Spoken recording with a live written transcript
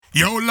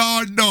Yo,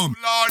 Lord Dumb.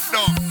 Lord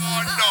Dumb.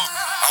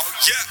 Oh,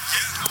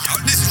 yeah. Oh,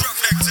 this is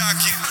Roughneck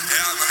talking.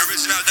 Yeah, I'm an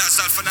original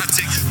dancehall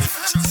fanatic.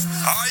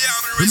 Oh, yeah,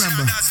 I'm an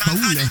original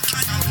dancehall addict. To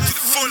the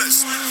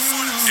fullest.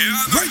 Yeah,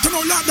 man. Right to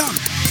know, Lord Dumb.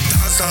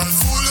 Dancehall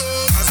full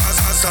up.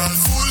 Dancehall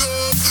full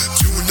up.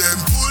 Tune them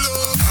pull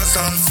up.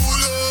 Dancehall full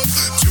up.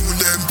 Tune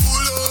them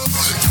pull up.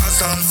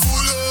 Dancehall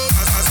full up.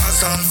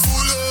 Dancehall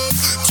full up.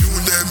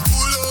 Tune them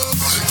pull up.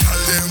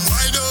 Tell them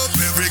wind up.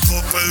 Every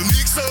couple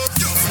mix up.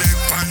 Roughneck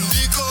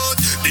panic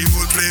out. The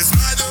whole place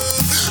mad up.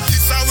 This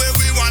is where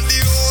we want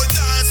the whole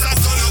dance. I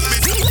call up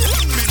me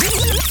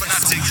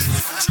fanatic.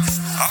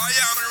 Oh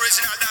yeah, I'm an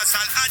original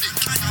dancehall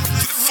addict.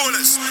 To the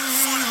fullest.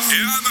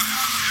 Yeah, man.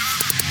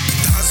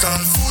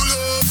 Dancehall full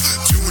up.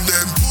 Tune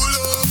them pull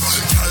up.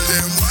 Tell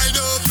them wind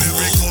up.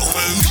 Every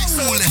couple mix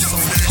up.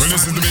 Well,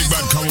 listen to Big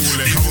Bad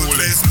Kawule. The whole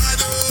place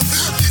mad up.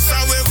 This is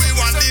where we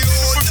want the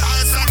whole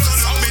dance. I call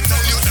up me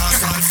tell you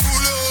dancehall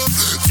full up.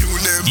 Tune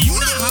them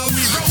pull up. You know how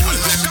we roll.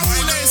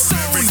 Kawule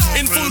sound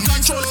in full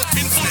control.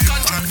 In full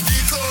control.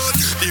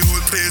 The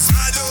whole place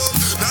mad up.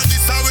 Now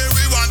this is where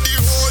we want the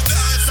whole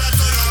dance. I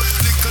turn up,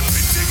 little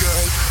pretty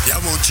girl. Yeah,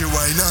 won't you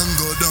wine and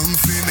go down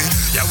for me?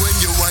 Yeah, when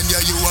you want,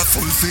 yeah, you are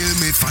fulfill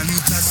me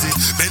fantasy.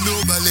 Bend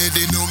over,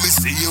 lady, know me,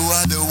 see you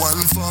are the one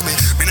for me.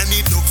 Me no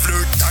need no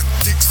flirt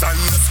tactics and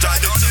no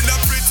strategy. You know,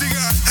 pretty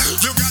girl,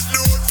 you got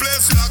no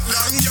place locked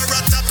down. You're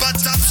a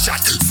top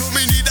shot. So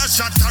me need a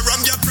shot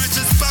around your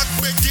precious back.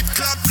 Make it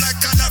clap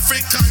like an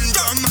African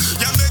drum.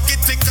 Yeah, make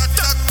it tick a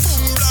tack,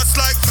 boom, blast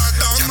like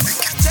Magnum.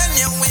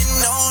 Genuine,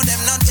 no,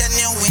 them not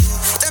genuine.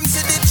 Them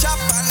see the chop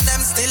and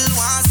them still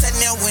want send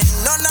you win.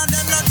 None of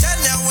them not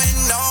genuine,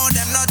 no,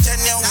 them not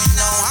genuine.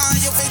 No, how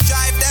you fi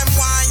drive them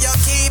while you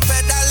keep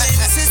pedaling?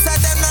 Sister,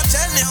 them not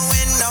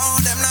genuine, no,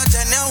 them not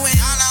genuine.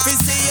 We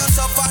see you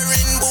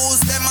suffering,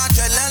 boost them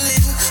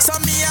adrenaline. So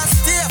me a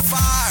stay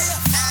far,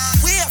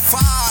 way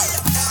far,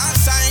 and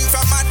shine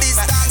from a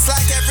distance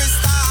like every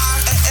star.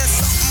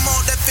 Something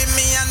more there for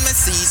me and me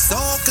see so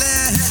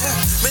clear.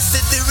 Me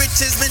see the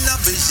riches, me no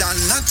vision,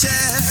 no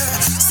chair.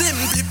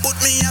 Simply put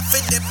me up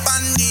in the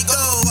bandy go.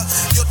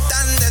 You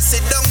done the sit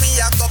down, me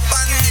a go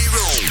bandy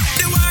road.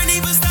 The one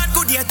even start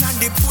good yet and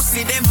the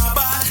pussy them a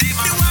bad.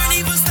 The one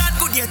even start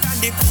good yet and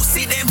the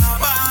pussy them a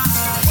bad.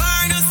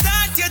 Why no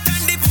start yet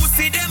and the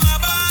pussy them a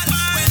bad.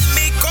 When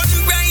me gun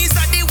rise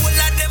and the whole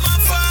of them a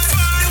fall.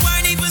 The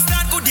one even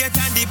start good yet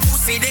and the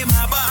pussy them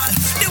a bad.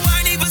 The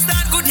one even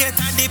start good yet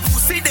and the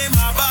pussy them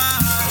a bad.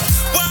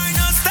 Why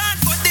no start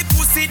but the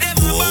pussy them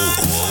a bad.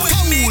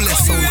 When me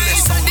gun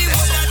rise and the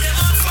whole of them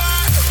a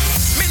fall.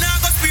 Me nah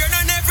go spear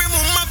none every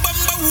mumma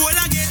bumba hole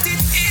I get it.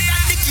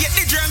 Indicate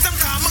the germs I'm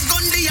calm a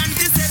gun the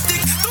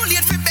antiseptic. Too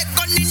late for back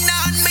gun in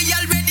hand me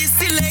already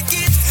select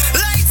it.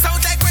 Lights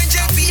out like when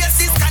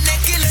GPS is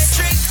connect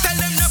electric. Tell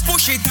them to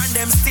push it and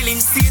them still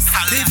insist.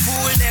 The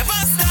fool never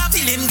stop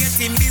till him get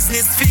him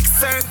business fixed.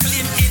 Circle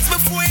him ins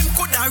before him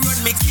coulda run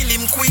me kill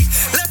him quick.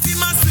 Left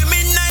him a swim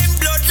in him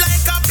blood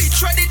like a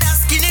bitch ready to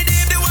skinny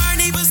them. The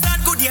one even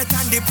start good yet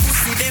and the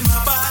pussy them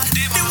a bad.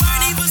 The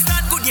one even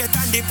start good yet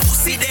and the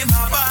pussy them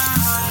a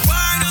bad.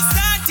 Why no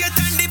start yet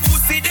and the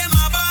pussy them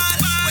a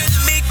bad. When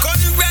me gun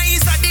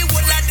rise and the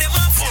whole of them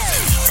a fall.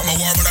 From a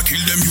war when I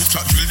kill them, you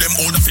shot drill them,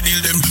 all the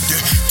deal them.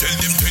 Yeah. Tell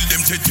them,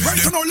 Right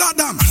to know, Lord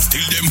Dumb. and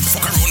still them.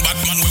 Fuck around bad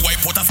man, we wipe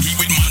out a ski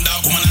with man,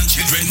 dog, woman and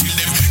children. Till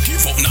them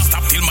give up, now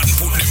stop till man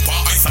put them for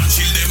ice and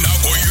shield them. Now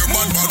go here,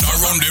 bad man,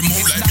 around them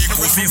out like big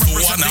pussy. So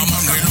one a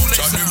man, we look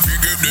at them,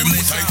 figure them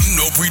out, tighten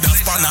up with a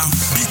spanner.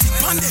 Beat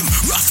it on them,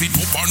 rough it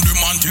up on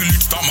them until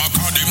it's stomach.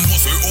 And them know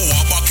say, oh,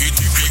 a bucket,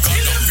 if they got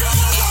them.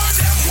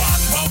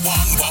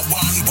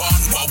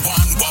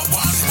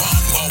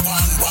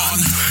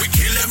 One. We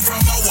kill them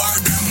from a war,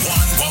 them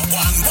one.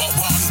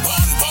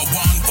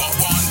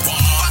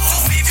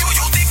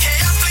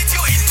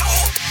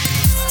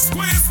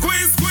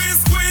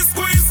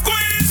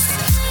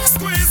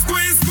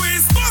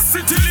 Squeeze, bust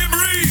it till it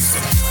breeze.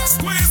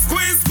 Squeeze.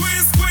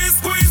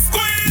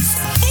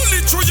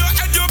 Bullet through your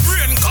head, your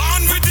brain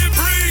gone with the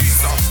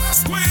breeze.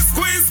 Squeeze,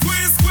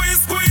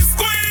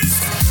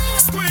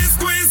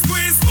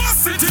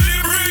 bust it till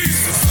it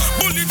breeze.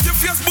 Bullet your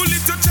face,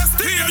 bullet your chest,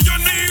 tear your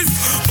knees.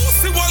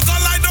 Pussy walls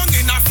are lie down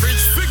in a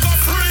fridge, figure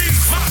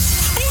freeze.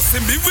 Pussy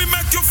me, we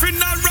make your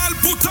funeral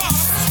put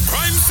off.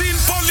 Crime scene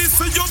police,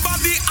 your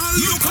body and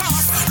look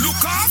off.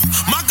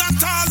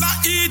 Magatala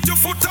eat your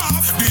foot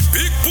off. The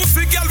big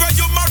pussy girl where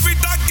you married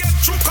that get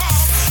chook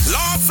off.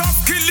 Lots of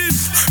killing,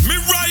 me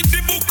write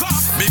the book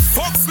off. Me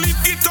fuck sleep,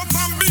 eat up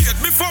and beat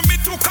before me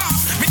took off.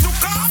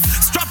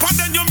 Strap and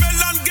then your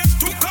melon get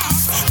took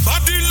off.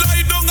 Body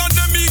lie down and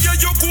then me yeah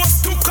you go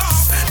took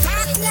off.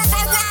 Talk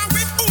over war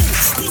with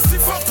pussy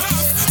fuck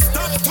off.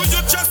 Stop to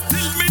your chest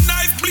till me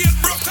knife blade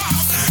broke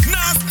off.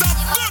 Now stop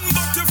gun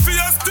but your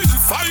fear still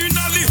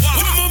finally.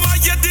 When mama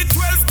get the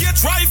 12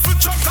 gauge rifle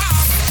chuck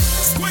off.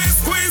 Squeeze,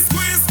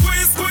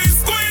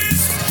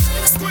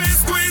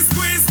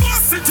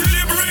 bust it till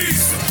it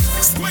breeze.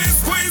 Squeeze.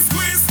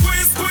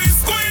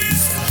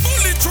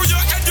 Bullet through your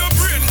head, your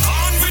brain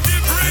gone with the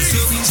breeze.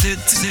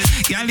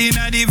 Girl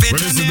inna the bed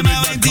and them a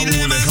wet till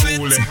them a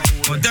sweat.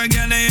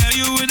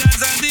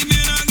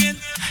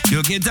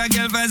 Get a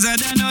girl fast, I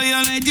don't know you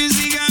like to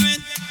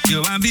cigarette. You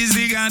want to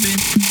cigarette,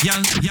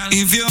 young.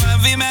 If you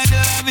have him, I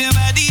love your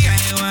body, I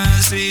want to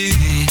see.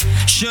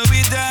 Show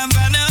it up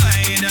and no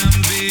hide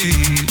and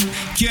seek.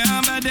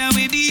 Can't bother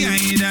with the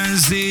hide and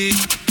seek.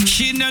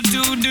 She not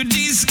too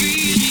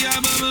discreet. She a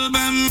bubble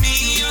by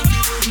me.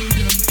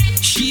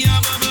 She a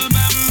bubble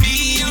by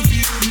me.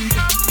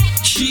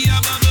 She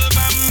a bubble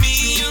by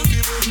me.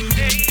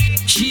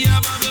 She a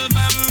bubble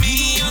by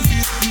me.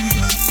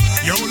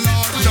 Yo,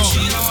 Lord, no.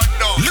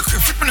 Look at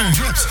her flipping her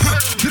hips.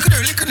 Look at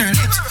her licking her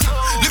lips.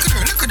 Look at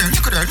her, look at her,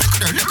 look at her, look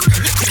at her, look at her, look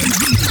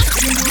at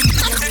her.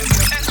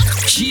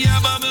 She a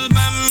bubble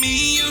by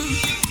me.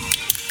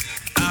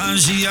 And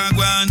she a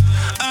gwan.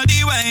 All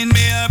the wine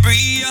me a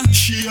brie.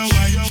 She a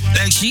wine.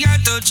 Like she a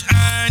touch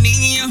her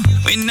knee.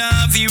 When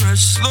I feel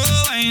rush slow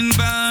wine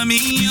by me.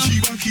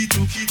 She walk it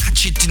up.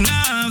 Catch it in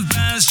half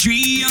past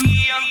 3.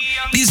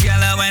 This girl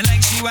a wine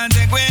like she want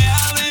take away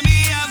all when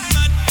me have.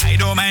 But I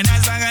don't mind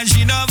as long as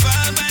she don't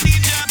fall by the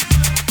job.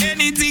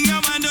 Anything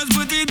I want, just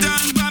put it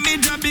on for me.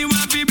 Drop it,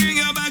 want to bring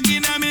her back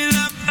in a me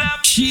lap.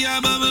 She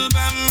a bubble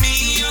by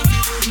me.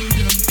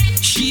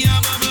 She a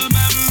bubble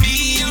by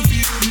me.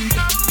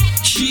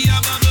 She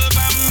a bubble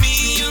by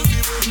me.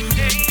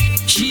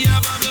 She a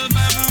bubble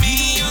by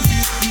me.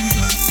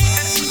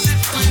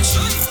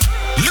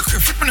 Look at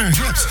her flipping her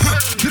hips.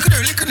 Look at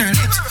her licking her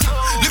lips.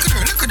 Look at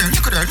her, look at her,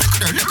 look at her, look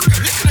at her, look at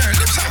her, licking her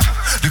lips.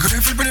 Look at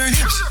her flipping her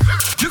hips.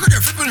 Look at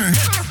her flipping her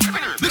hips.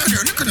 Look at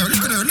her, look at her,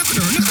 look at her, look at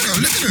her, look at her,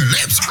 look at her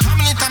lips. How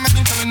many times I've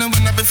been telling them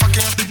when I've been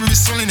fucking up the people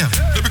selling them?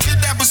 They be kid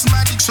that was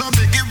my dick, so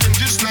they give them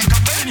just like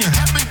I'm telling you.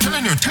 I've been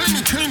telling you.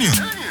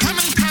 How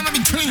many times I've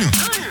been telling you?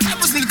 I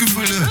was looking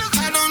for love.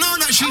 I don't know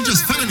that she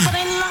just telling you. But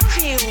I love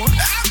you.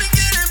 I've been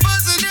getting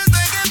pussy just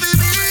like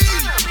MVP.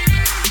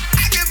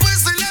 I get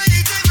pussy like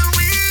you get the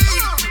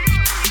weed.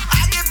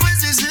 I get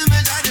pussy so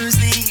much I don't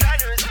sleep.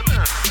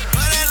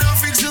 But I don't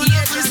fix so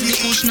Yeah, just the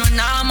push no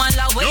normal.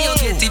 Where you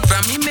get it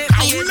from? Me make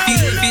me feel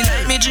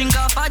like me drink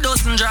off a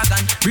dozen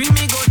dragon. Bring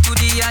me go to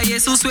the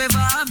highest whosoever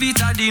have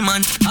it a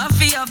demand. I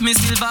feel have me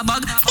silver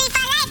bag.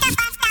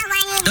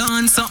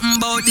 Done something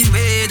about the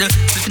weed.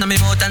 Sitting on me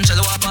mouth and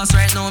shallow pass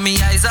right now. Me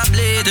eyes are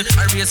blade.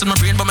 I race on my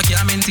brain but I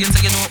can't maintain.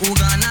 So you know who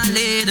gonna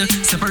lead.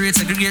 Separate,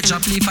 segregate,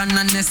 chop, leaf and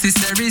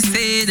unnecessary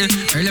seed.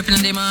 Early up in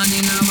the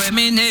morning now where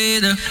me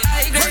need.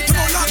 I grade.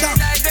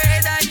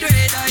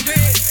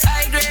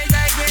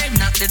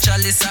 Knock the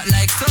chalice out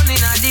like sun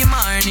in the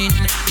morning.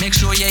 Make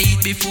sure you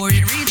eat before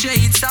it reach you.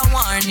 It's a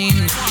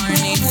warning.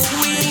 Weed.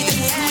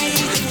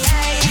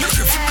 Look at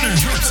her flipping her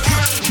hips.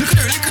 Look at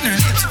her licking her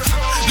lips.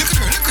 Look at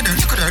her, look at her,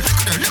 look at her, look at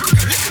her, look at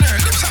her, licking her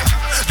lips.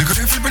 Look at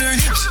her flipping her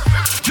hips.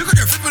 Look at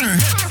her flipping her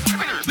hips.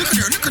 Look at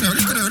her, look at her,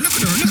 look at her, look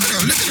at her, look at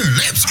her, look at her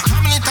lips.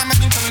 How many times I've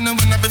been telling them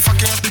when I've been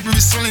fucking up the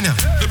people selling them?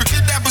 They be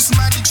kid that was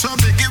my dick, so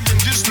they give them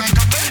just like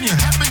I'm telling you.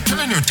 I've been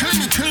telling you.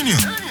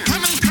 How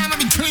many times I've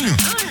been telling you?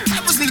 I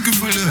was looking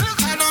for love.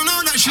 I don't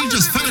know that she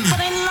just telling you. But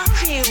I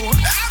love you.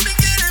 I've been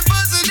getting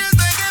pussy just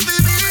like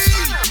MVP.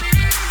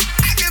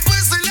 I get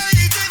pussy like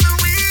you get the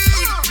weed.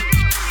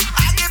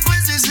 I get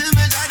pussy so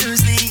much I don't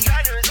sleep.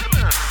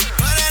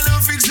 But I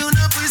don't fix on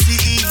the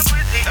pussy. I've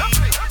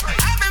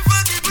been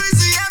fucking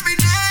pussy every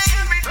day.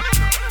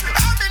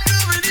 I've been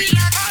doing it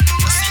like all the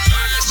way.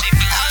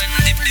 I'll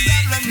never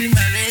stop loving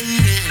my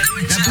lady.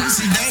 That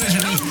pussy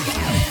dangerous.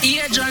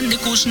 Yeah, John the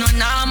Kush no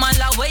normal.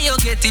 Where you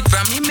get it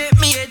from? Me make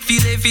me head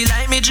feel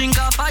like me drink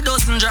off a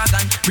dozen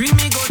dragon. Bring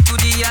me go to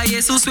the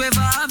highest whosoever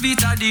have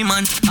it a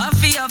demand. I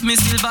feel have me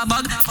silver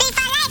bag.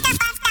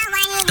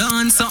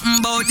 Done something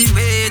about the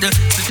weed.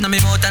 Sitting on me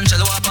mouth and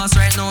shallow pass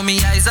right now.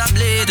 Me eyes are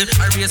blade.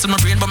 I race on my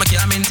brain but I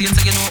can't maintain.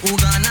 So you know who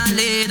gonna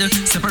lead.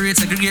 Separate,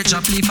 segregate,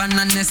 chop, leaf and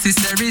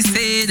unnecessary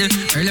seed.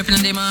 Early up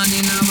in the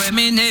morning now where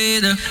me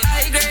need.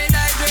 I grade.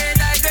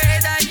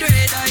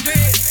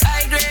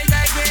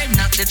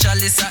 Knock the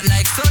chalice out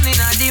like sun in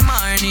the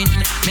morning.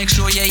 Make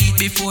sure you eat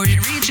before it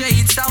reach you.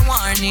 It's a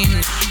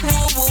warning.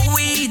 Whoa,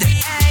 weed.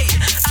 Hey,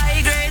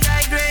 I grade.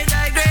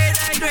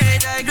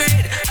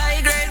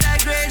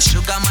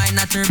 Sugar mine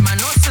a turn man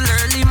hustle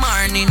early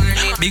morning.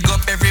 Big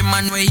up every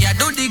man where you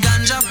do the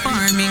ganja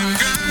farming.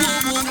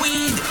 Whoa,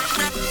 weed.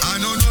 I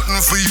know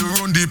nothing for you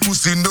run the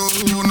pussy, no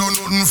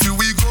nothing for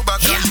we go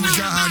back and you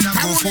yard and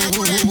go for.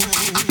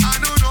 I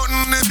know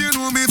nothing if you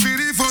know me for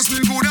the first me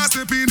coulda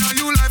step in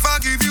your life I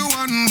give you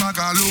one back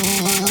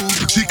alone.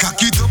 She cock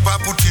it up and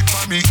put it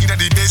for me in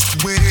the best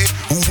way.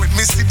 When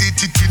me see the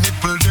titty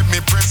nipple then me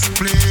press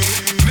play.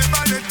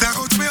 Never let her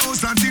out my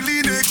house until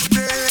the next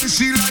day.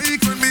 She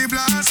like when me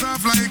blast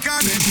off like a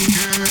dirty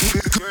girl.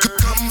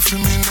 Come for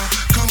me now,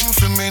 girl. Come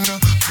for me now,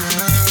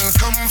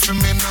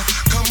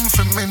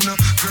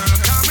 girl.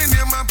 Come in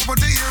here, man, put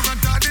the ear and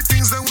all the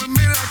things that we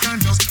me like and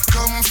just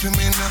come for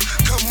me now.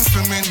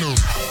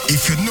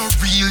 If you're not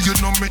real, you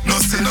don't make no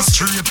sense.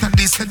 Straight at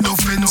this head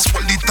offense.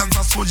 Well, it as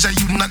a soldier,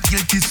 you not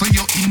guilty, so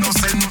you're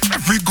innocent.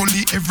 Every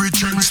gully, every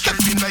turn, step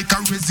in like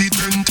a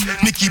resident.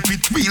 Me keep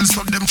it real,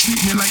 so them treat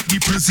me like the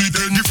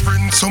president.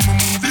 Different, so me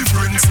move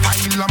different.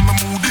 Style and me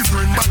move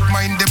different. But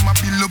mind them a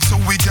build up, so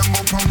we gang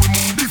up and we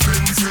move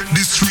different.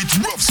 The street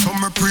rough, so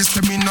me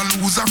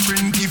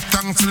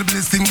long till the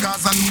blessing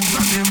cause I lose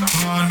on him.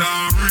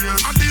 Real.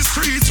 At the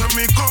streets where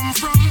me come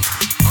from,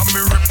 and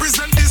me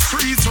represent the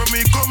streets where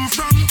me come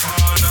from.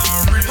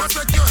 Real.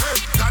 Protect your head,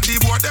 that the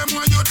boy them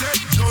when you dead.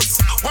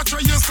 Just watch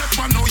where you step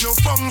and how you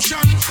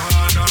function.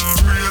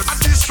 Real. At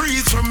the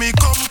streets where me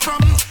come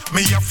from,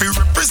 me have to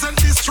represent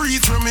the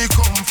streets where me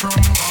come from.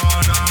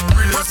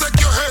 Real. Protect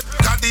your head,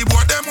 that the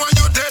boy them when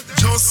you dead.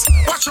 Just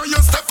watch where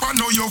you step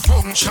and how you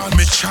function.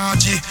 Me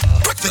charge it,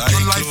 protect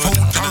your life out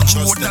and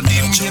road and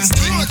the main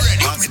thing.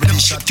 With them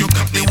shit you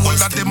got the whole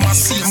of them a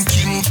same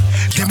king.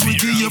 Them will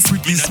give you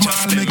pretty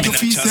small, make you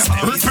feel say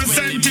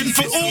representing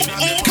for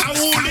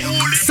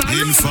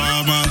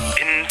Informer.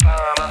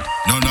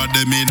 None of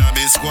them in a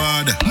me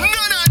squad. None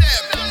of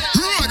them.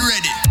 Road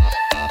ready.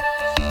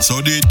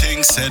 So the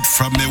thing said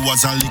from me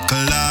was a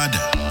little lad.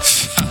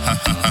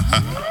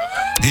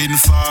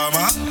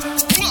 Informer.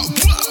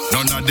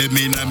 None of them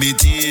in a me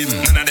team.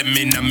 None of them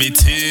in a me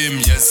team,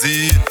 you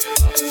see.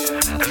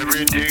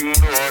 Everything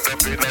load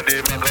up in a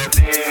the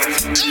magazine.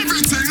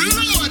 Everything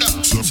load up.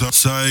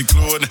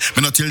 Cyclone.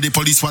 Me not tell the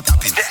police what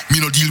happened. Me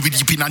no deal with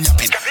yipping and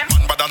yapping.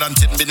 Man better than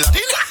 10 Bin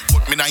Laden.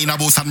 But me not in a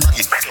boss and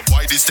bragging.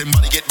 Why this them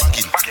body get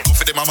bagging? Go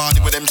for them a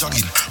morning with them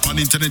jogging.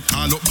 Man internet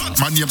call up bad.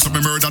 Man name so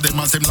me murder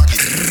them as them lagging.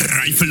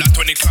 Rifle at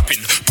when it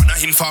clapping. Pan a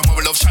informer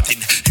we love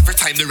chatting. Every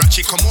time the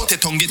ratchet come out, the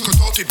tongue get cut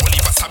out with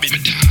Bolivar stabbing.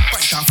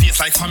 Bite her face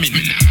like famine.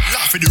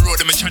 Laugh in the road,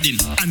 them a chatting.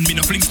 And me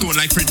no Flintstone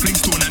like Fred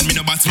Flintstone. And me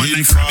no Batman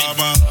like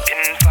Informer.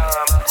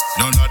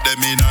 None of them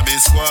in a me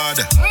squad.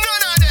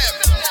 None of them.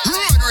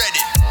 Road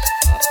ready.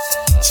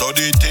 So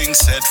the thing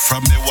said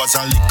from me was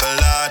a little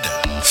lad.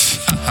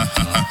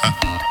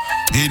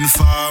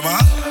 Informer.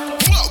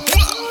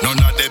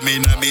 None of them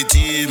in a me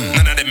team.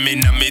 None of them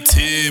in a me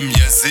team,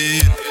 you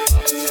see.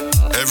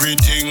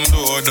 Everything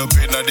load up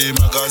in a the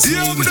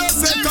magazine.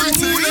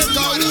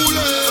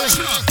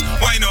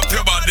 Wind up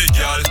your body,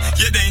 girl.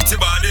 You dainty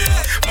body.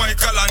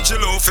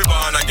 Michelangelo fi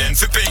born again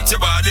fi paint your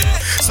body.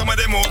 Some of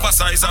them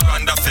oversized and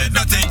underfed.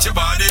 That ain't your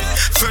body.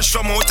 Fresh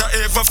from outer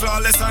ever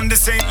flawless and the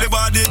saintly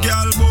body.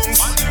 Girl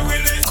bungs,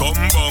 come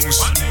bungs.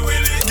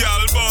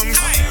 Girl bungs,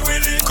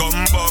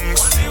 come bungs.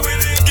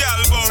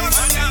 Girl bungs,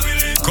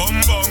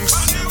 come bungs.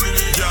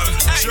 Girl,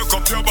 shake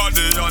up your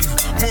body and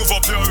move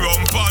up your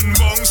rump and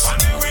bungs.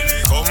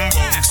 Come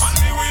bungs.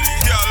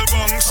 Girl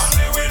bungs,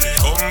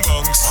 come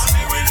bungs.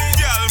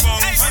 Girl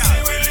bungs,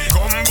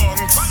 come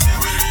bungs.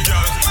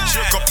 Girl,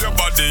 shake up your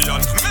body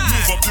and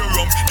move up your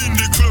rump in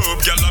the club.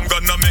 Girl, I'm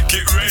gonna make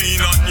it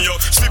rain on you.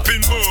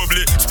 Sipping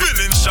bubbly,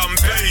 spilling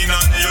champagne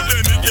on you.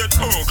 Then it get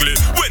ugly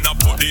when I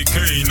put the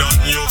cane on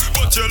you.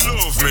 But you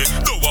love me,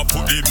 though I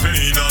put the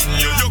pain on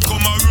you. You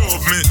come and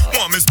rub me,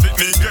 want me spit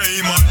me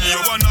game on you.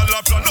 And I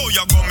laugh, now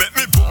you gonna make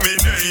me put me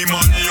name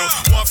on you.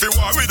 Want fi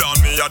war with on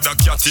me, the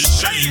cat is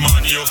shame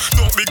on you.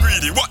 Don't be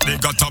greedy, what they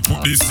gotta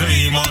put the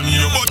same on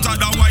you. But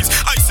otherwise,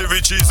 I see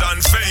riches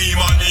and fame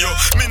on you.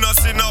 Me no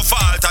see no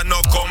fault and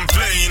no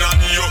complain on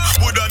you.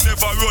 Woulda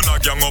never run a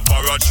gang up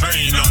or a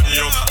train on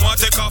you. Want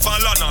take off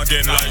and land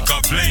again like a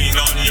plane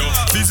on you.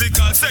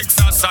 Physical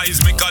exercise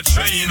make a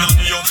train on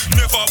you.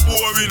 Never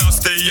boring or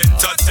stay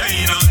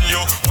entertain on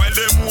you. While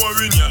they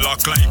mooring you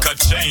lock like a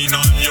chain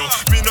on you.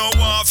 Me no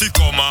want fi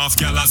come off,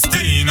 girl a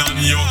stain on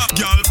you.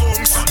 Girl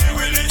bungs, come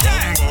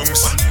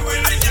bungs.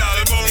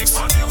 Girl bungs,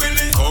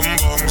 come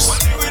bungs.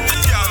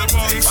 Girl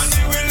bungs,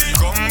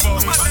 come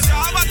bungs.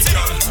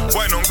 Girl,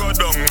 why don't go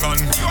down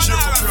and shake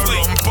up your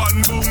rump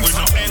and bungs. We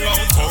no hang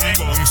out, come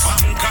bungs.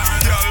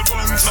 Girl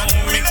bungs,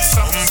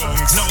 come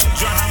bungs. No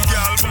drum,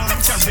 girl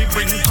bungs. Can we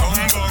bring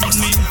come bungs?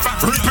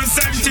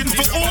 representing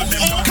for all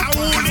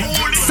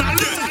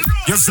salute.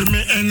 You see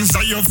me ends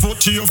of your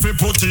foot, you fi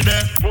put it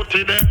there.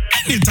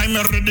 Anytime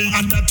you're ready,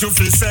 and that you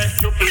fi say.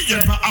 Me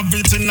ever have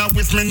it in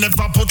with me,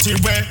 never put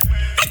it where.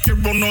 If you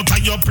run out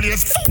of your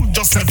place, fool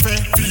just a fair.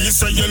 Feel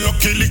say you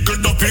lucky, little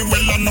dopey,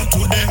 well or not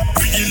today.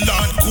 Real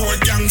hardcore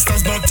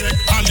gangsters don't take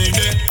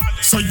holiday.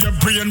 So your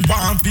brain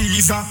want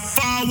visa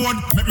forward.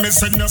 Make me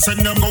send you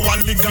go a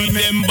legal.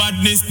 Them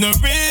badness no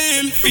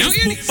real.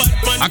 Facebook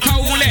Batman, a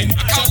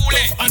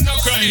no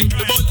crime.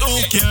 But who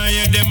can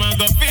hear them a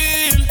go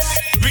feel?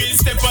 Real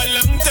step a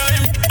long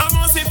time. I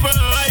must see for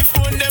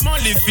iPhone, them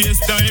only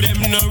FaceTime. Them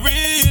no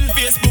real.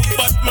 Facebook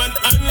Batman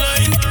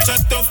online.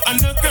 Chat tough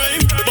and no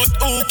crime. But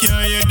who can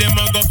hear them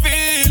a go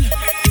feel?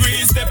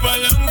 Real step a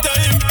long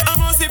time. I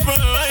must see for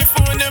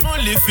iPhone, them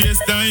only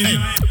FaceTime. Hey,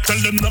 tell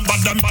them no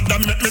bother,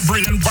 make me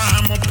brain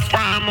warm up.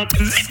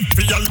 Live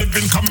for your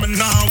living, coming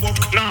now walk.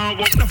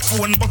 The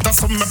phone, but I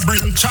saw my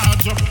brain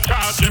charge up.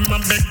 Them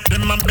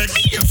a beg,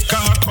 yes,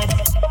 cock up.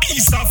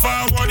 East of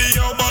forward,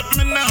 yo, but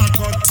me not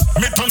cut.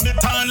 Me turn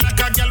it on like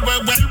a girl where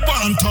well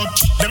want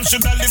touch. Them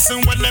shoulda listen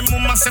when them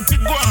mama say fi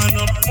go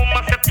on up.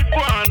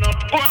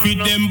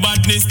 With them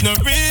badness no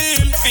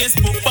real.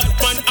 Facebook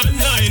Batman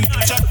online.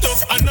 Chat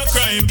tough and no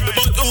crime.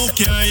 But who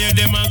can hear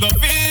them a go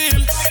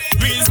feel?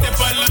 Real step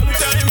a long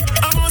time.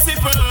 I must see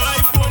for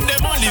iPhone,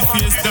 them only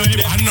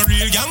FaceTime. And no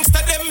real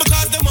gangster them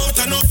because them out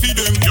and no feed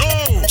them.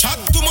 Yo, chat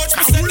too much,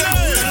 me say them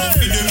out and no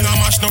feed them. Now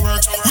mash no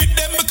works with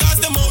them because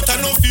them out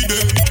and no feed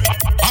them.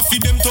 I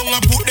feed them tongue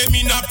and put them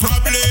in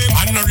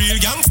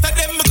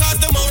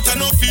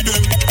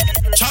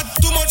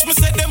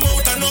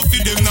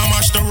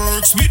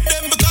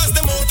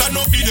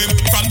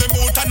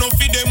mouth enough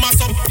for them,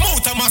 mass up,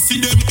 mouth a mass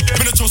see them.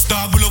 Me no trust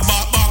dog, will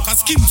back, a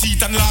skin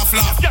teeth and laugh.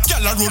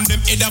 Girl around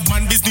them head of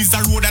man business,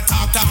 a road a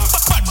talk.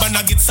 Bad man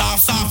a get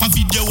soft, a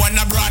video and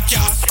a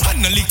broadcast.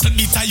 And a little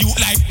bit of you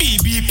like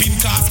BB pin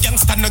class.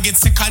 Youngster no get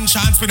second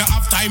chance, we don't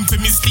have time for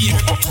mistake.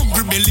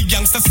 Hungry belly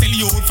youngster sell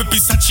you out for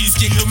piece of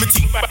cheesecake. Do me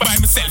thing by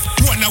myself,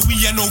 one a we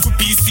and over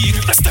PC.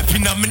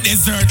 Stepping on me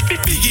desert,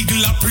 big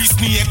eagle a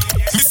pre-snake.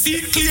 Me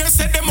see it clear,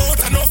 said them out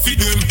enough for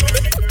them.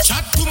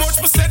 Chat too much,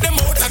 but said them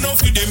out enough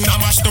for them. Now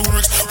mash the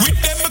works with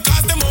them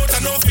because them out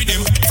enough for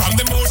them. From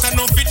them out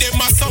enough for them,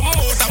 and some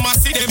out and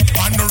mass see them.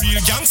 And the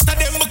real gangster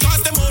them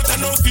because them out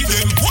enough for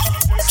them. What?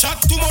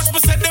 Chat too much,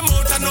 but said them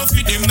out enough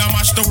for them. Now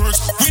mash the works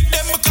with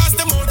them because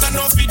them out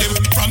enough for them.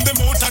 From them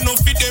out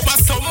enough for them,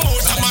 and some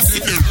out and mass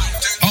see them.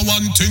 And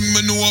one thing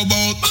me know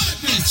about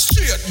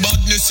straight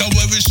badness, are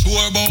very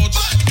sure about.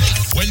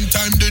 When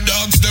time the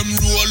dogs them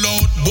roll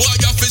out, boy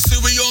you fi see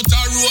we out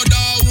a road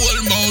a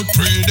whole mouth.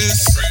 Pray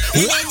this.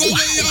 We don't go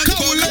away and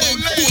come back.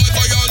 Boy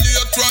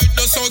violate right,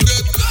 that's how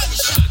get.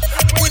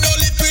 We no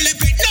lip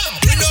it now.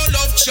 We no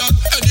love chat.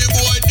 Any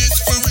boy this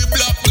for we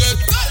black get.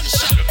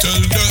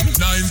 Tell them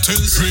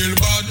 90s real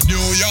bad,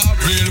 New York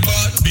real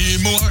bad, be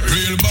more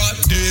real bad,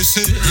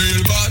 DC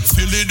real bad,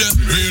 Philly them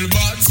real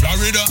bad,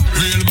 Florida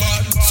real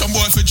bad. Some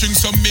boy fi drink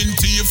some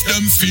minty if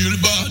them feel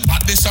bad.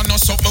 But this are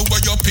not something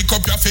where you pick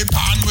up your fi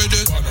pan with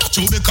it.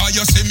 So because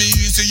you see me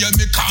easy and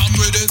me calm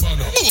with it.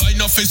 Oh I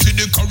know fi see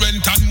the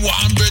current and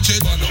one bridge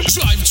it.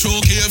 Drive through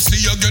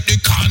KFC you get the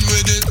can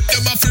with it.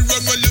 Them a fi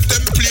run when left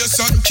them place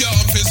and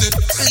can't visit.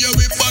 Yeah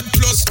we bad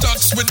plus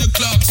tax with the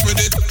clocks with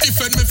it.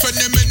 Defend me for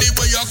them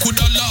anyway I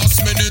coulda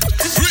last minute.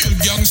 Real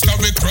gangster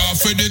we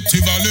craft with it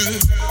Tivoli.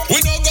 We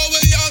no go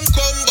away and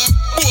come back.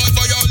 Boy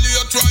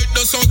violate right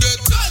that's how get.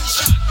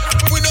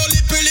 We no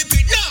lip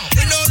it now.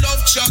 We no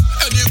love chat.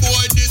 Any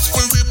boy this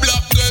for we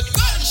black get.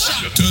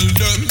 Tell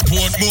them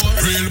Portmore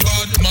real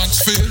bad,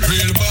 Maxfield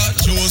real bad,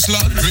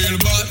 Joseland real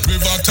bad,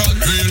 Riverton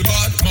real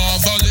bad,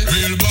 Marvally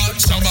real bad,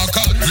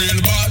 Samakan real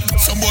bad.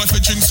 Some boy fi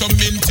drink some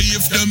minty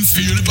if them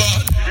feel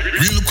bad.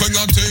 Real king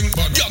a thing,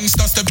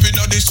 youngster step in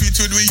on the street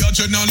with we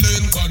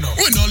adrenaline.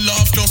 We no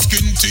laugh, no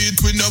skin teeth,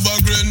 we never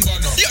grin.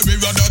 Yeah, we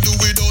rather do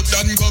without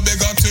than go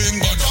beg a thing.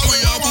 We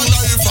have a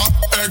life of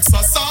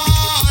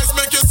exercise,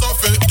 make you so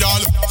fit,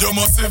 girl. You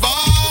must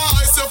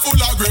survive, you're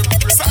full of grip.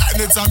 So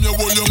anytime you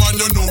hold your man,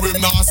 you know him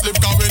not slip.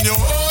 Cause when you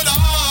hold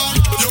on,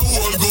 you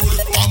hold good.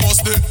 I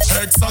must do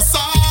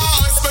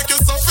exercise, make you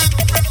so fit,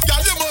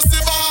 girl. You must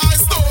survive,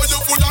 so you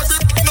full of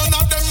grip. None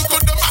of them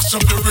could mash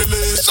up your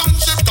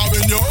relationship. Cause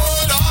when you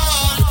hold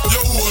on,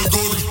 you hold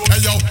good.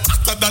 Hey yo,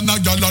 hotter than a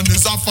girl and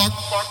it's a fact.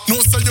 No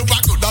say you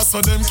back up, that's so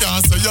them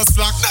can't say you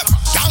slack. Never,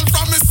 girl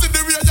from me see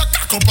the way you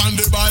cock up on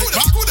the bike.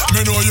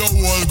 Me know you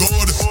hold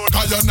good,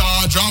 cause you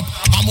not drop.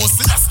 I must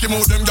see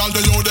Eskimo, them gal,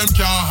 they yo, them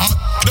can't hot.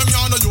 Them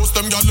you no use,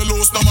 them gal, they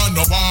lose, them and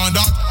no want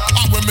that.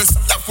 And when me say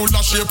you full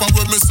of shape, and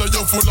when me say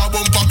you full of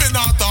bumper, me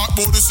not talk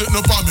about this sitting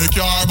up and make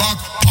your back.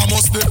 I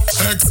must do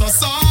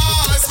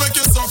exercise, make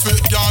you so fit,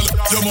 gal.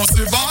 You must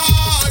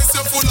survive,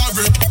 you full of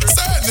grip.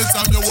 Say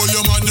anytime you hold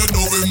your man, you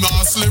know him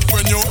not slip.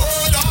 When you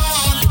hold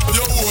on,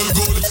 you hold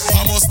good.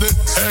 I must do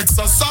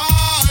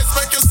exercise,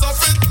 make you so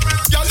fit,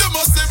 gal. You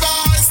must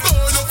survive, so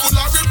you full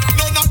of grip.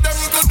 None of them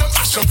could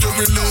mash up your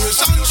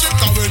relationship.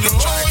 Cause when you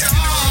hold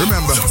on,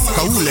 remember,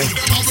 Kaule.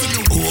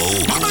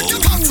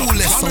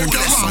 Kaule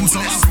sound.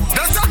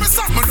 They tell me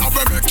something now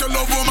we make you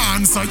love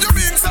woman, so you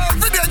mean so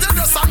every day you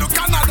just a look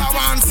another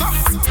one, so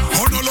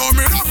oh no love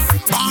me up,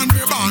 band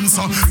me band,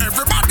 so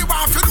everybody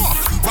want to know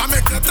what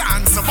make you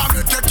dance, what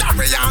make you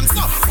carry on,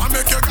 so what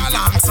make you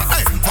gallant, so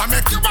hey, what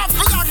make you up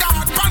for your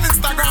God on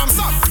Instagram,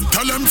 so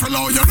tell them to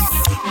love you know,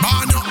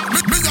 band you,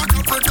 me a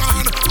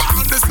Capricorn,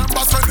 band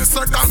December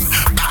 22nd,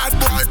 bad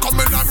boy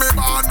coming at me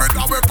band with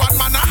a weapon,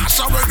 man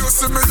Asha when you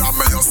see me and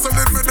me you still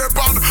in me the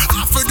band,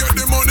 I forget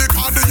the money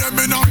card the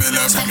me now me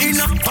left. In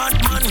a bad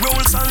man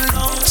rules and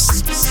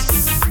laws.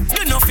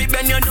 You know fi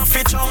bend, you know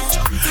fi chow.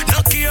 No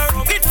care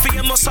of it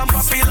famous and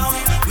popular.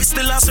 We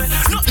still a say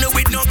nothing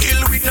with no kill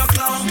with no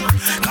clown.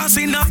 Cause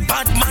in a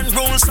bad man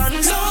rules and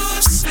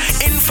laws.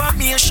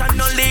 Information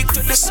no leak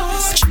to the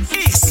source.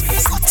 This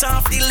cut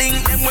off the link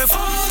them with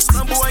us.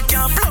 No boy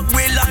can plug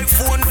with live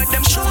phone with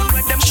them show,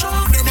 with them show.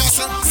 Them a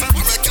say,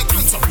 what make you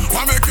dance up?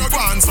 What make you go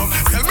on so?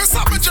 Tell me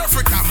something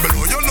Jeffrey Campbell,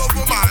 oh, you love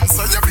a man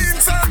so. You mean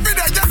say every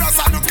day you just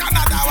a look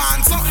another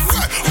one so.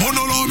 Oh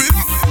no love me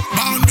up,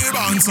 band me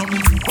band so.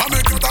 What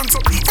make you dance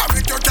up? What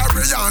make you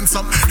carry on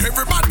so?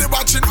 Everybody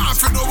watching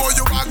off, you know how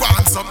you are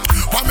going so.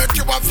 What make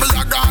you up for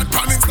your God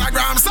on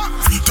Instagram so?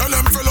 Tell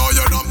them follow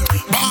you know,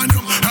 band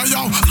you. Hey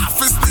yo, I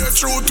feel stay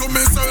true to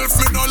myself,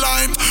 me no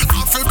line.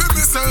 I feel be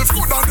myself,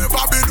 coulda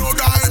never be no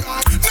guy.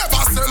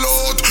 Never sell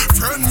out,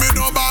 friend me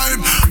no buy.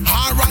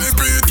 R.I.P.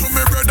 to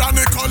me brother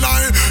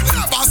Nikolai.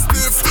 Never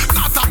sniff,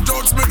 not a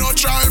judge, me no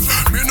drive.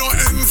 Me no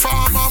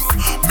informer,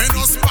 me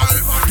no spy.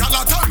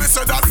 Y'all tell me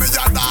say that me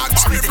a dog,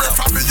 but me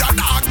prefer me a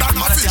dog than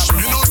a fish.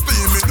 Me no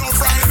steam, me no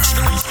fry.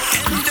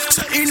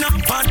 In a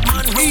bad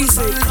man rules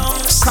and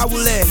laws.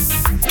 Kaule.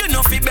 You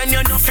know fi bend,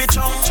 you know fi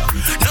chow.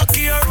 No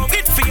care of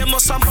it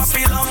famous and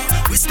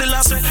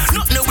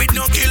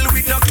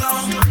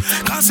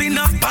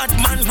Bad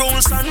man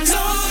rules and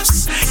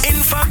laws.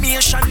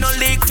 Information no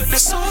leak to the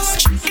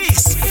source.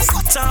 East,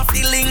 cut off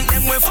the link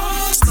them with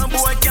force. No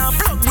boy can't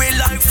plug with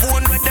live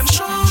phone with them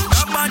show.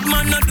 A bad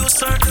man no do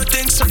certain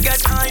things to get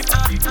hype.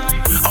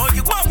 Oh,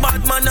 you a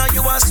bad man or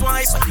you a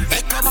swipe?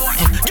 Hey, come on,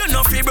 you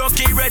know fi broke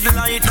red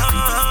light.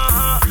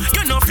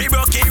 You know fi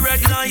broke red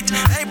light.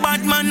 Hey,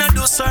 bad man no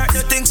do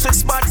certain things with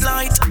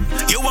spotlight.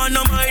 You want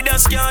no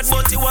Midas card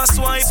but you a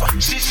swipe.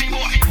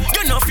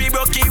 You know fi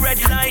broke red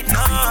light.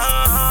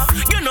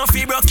 You know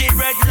fi broke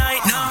red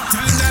light.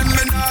 Tell them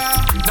me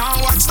nah.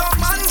 Now watch no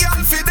man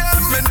girl fi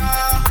them me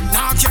nah.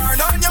 Now care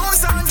no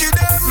news and give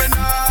them me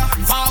nah.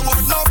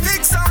 Forward no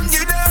pics and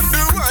give them.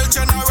 The world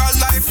general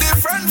life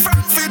different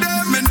from fi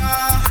them me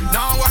nah.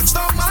 Now watch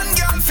no man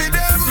girl fi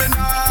them me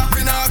nah.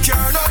 Me nah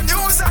care no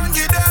news and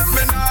give them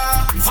me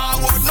nah.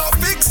 Forward no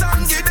pics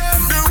and give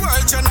them. The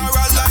world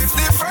general life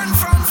different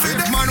from fi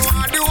them. Man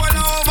want the whole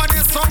over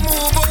this so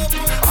move up.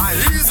 A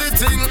easy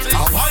thing,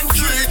 a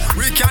 1-3.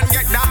 We can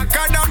get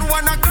darker than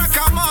 1 o'clock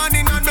a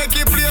morning and make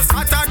it place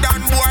hotter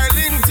than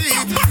boiling tea.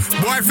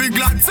 Boy fi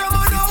glad say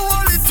man now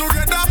hold it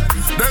together.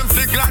 Them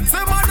fi glad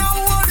say man now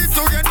hold it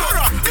together.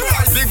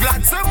 Boy fi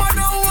glad say man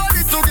now hold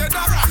it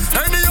together.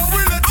 Anyhow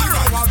we let it go.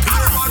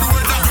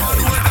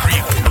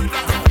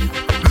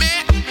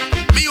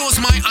 Me use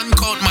my hand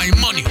count my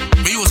money.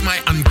 Me use my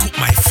hand cook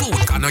my food.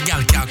 Cause no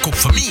girl can't cook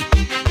for me.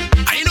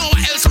 I know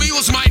what else me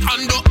use my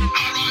hand do.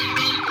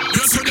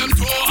 You see them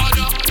two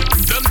other.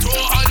 Them two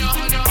other.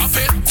 I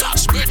feel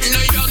touch betting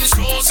the young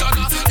souls on.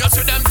 You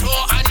see them two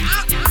other.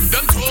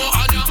 Them two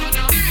other.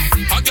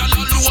 A girl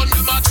alone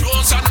them a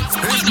chosen.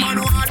 If man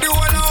want the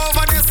whole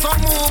over this so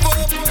move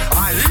up.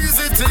 A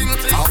easy thing,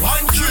 a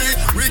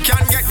 1-3. We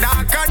can get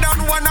darker than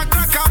 1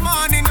 o'clock a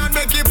morning and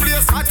make it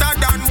place hotter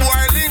than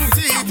boiling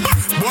tea.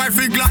 Boy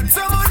fi glad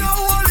say man now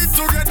hold it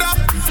together.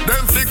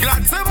 Them fi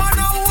glad say man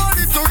now hold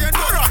it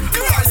together.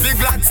 Boy fi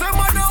glad say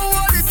man now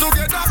hold it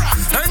together.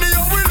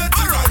 Anyhow we let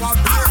it go.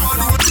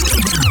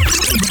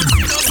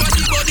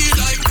 Nobody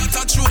like that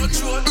a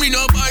throne. Me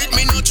no bite,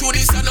 me no chew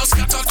this and no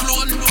scatter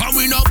clone. And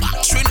we no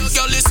batch, we no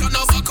girl listen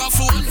no back a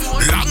phone.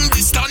 Long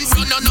distance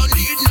run and no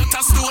need not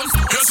a stone.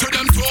 You see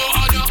them two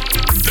other,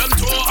 them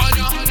two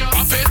other.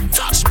 I feel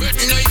touch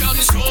betting the young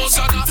souls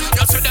on.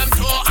 You see them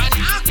two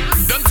other,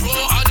 them two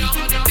other.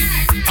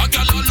 A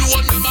girl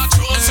alone them a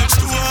chosen.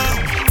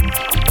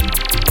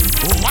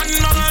 One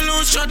man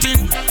alone shot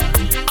him.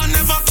 I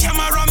never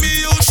camera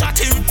me you shot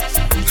him.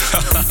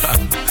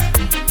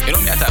 You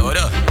don't get that, what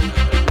up?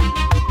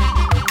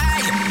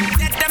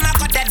 Dead them a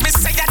got dead, me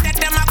say ya dead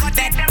them a got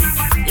dead.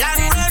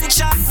 Long run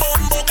shot,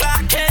 bombo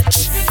clock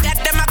catch. Dead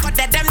them a got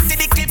dead, them see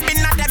the clip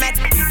in a them head.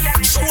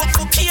 Show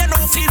cocaine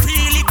off he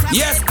really crack.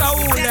 Yes,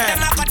 Kaule. Dead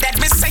them a got dead,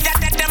 me say ya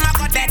dead them a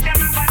got dead.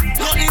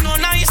 Nothing no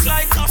nice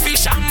like coffee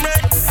and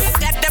bread.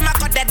 Dead them a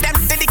got dead, them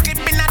see the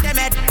clip in a them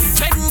head.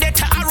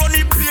 Vendetta a run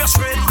the place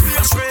red,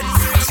 place red.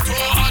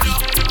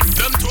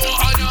 Them two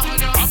other,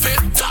 I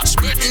feel touch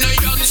betting the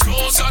young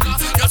souls on.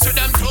 You see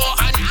them two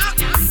other,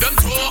 them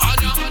two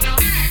other.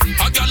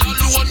 A girl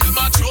alone them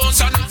a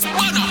chosen.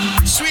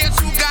 Swear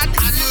to God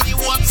and me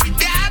work for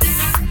that.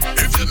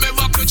 If you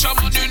ever catch a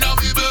man in a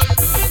me bed.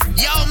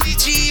 Yo, me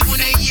G,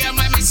 when I hear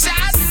my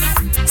sad.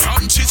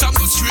 From cheese and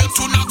go straight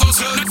to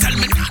Nagosa. Now tell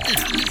me nothing.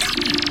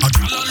 A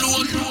girl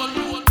alone.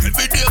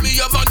 Every day me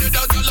have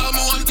another girl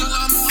alone.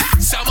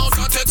 Some out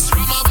a text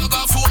from a bag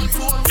of phone.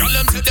 Girl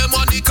them say them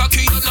want the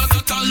cocky and not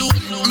that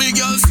alone. Me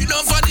girl see no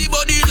funny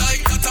body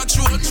like that a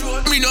throne.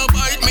 Me no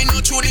bite, me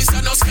no chew this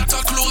and no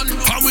scatter clone.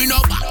 And we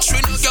no batch, we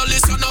no girl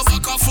listen no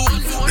back a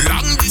phone.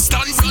 Long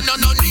distance run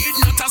and no need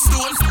not a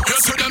stone. You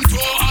see them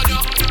two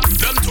other,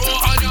 them two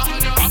other.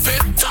 I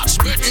feel touch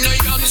betting the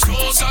young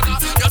souls on.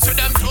 You see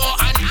them two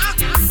other,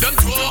 them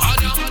two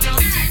other.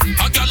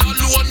 A girl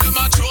alone them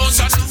a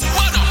chosen.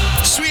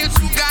 Swear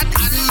to God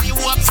and me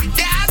work for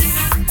that.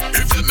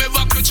 If you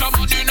ever catch a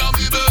man in a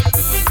me bed.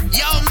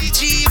 Yo, me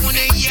G, when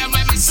I hear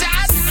my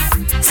sad.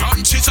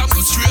 From cheese and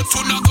go straight to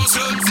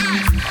Nagosa.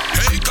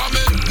 Hey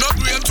Camel, no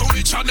green to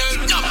me channel.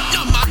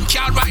 No man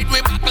can ride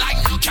me back like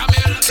no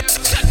camel.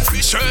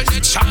 Fisher, the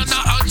China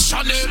and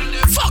Chanel.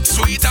 Fuck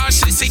sweet or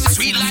she sing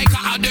sweet like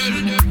a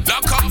Adele.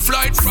 Lock off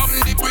light from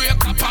the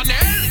breaker panel.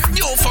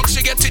 Yo, fuck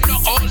she get it no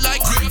all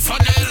like grey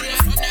funnel.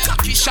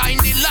 Cocky shine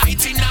the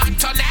light in her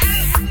tunnel.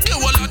 The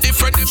whole are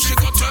different if she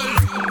got tell.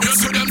 You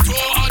see them two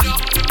other,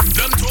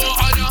 them two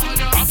other.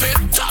 I feel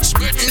touch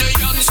betting the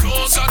young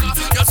souls on.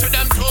 You see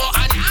them two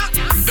other,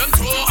 them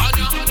two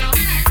other.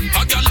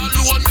 A girl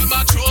alone them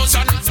a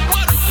chosen.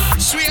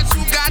 Swear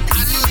to God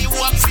and me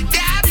work for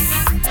that.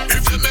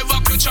 If you ever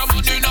catch a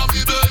man in a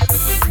me bed.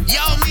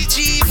 Yo, me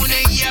G, when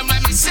I hear my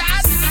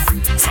sad.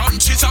 From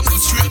cheese and go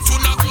straight to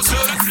Nagosa.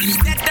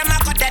 Dead them a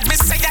got dead, me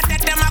say ya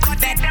dead them a got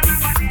dead.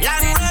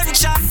 Long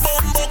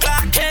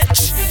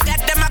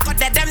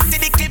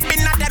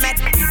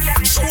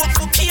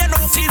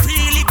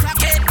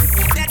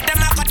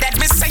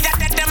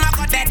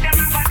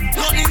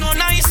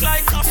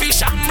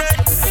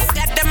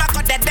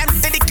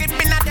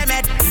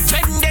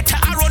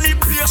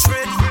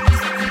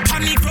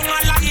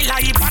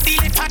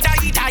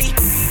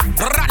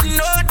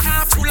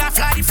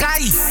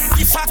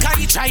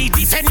Try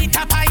defend it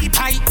a pie.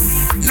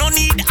 No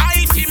need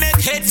eye to make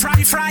head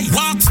fry.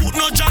 Walk foot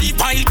no jive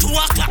pie. 2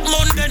 o'clock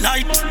Monday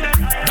night.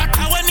 That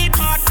when the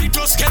party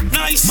just get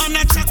nice. Man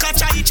a chaka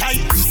chai.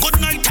 Good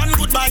night and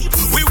goodbye.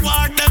 We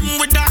war them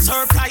with a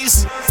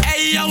surprise.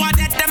 Hey, you are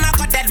dead, them a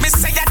go dead. Me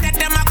say you dead,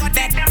 them a go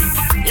dead.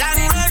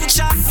 Long run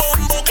shot,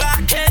 bombo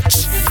clock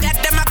catch. Dead,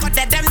 them a go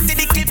dead. Them see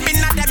the clip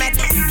in a them head.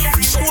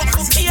 Show a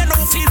cookie and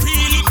no feel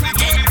really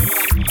crackhead.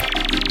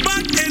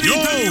 But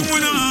anytime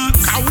we no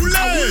ask.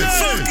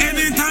 Fuck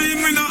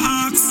anytime we no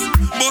ask.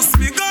 Bust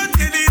me gun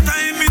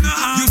anytime we no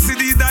ask. You see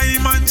the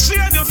diamond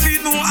chain, you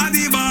feel no a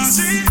the boss.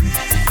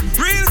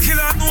 Real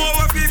killer know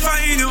what we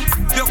find you.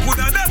 You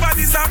coulda never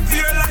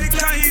disappear like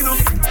Kaino.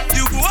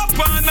 You go up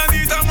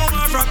underneath a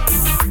mama rock.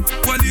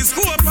 When you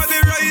scope on the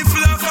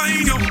rifle I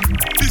find you.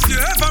 If you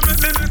ever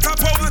make a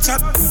power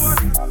chat,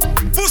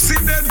 pussy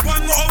dead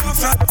 1 hour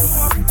flat.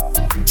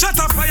 Shut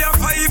up fire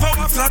 5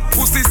 hour flat.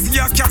 Pussy see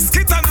a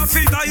casket and a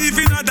finna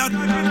even a that.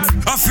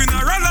 A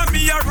funeral and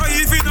me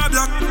arrive in a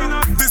black.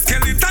 The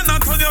skeleton a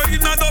turn you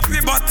in a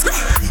dopey bat.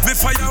 Me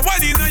fire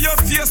one in a your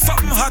face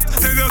something hot.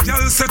 Tell your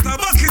girl set a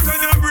bucket on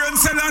your brain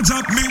cell and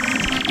drop me.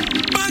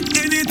 But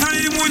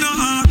anytime we no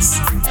ask.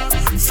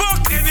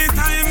 Fuck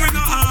anytime we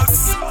no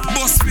ask.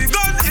 Bust me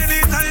gun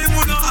anytime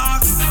we no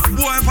ask.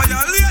 Boy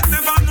violate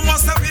never know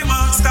what's up in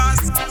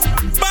masters.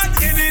 But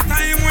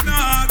anytime we no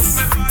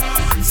ask.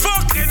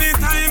 Fuck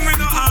anytime we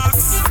no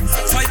ask.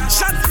 Fire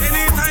shot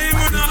anytime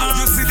we no ask.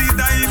 You see the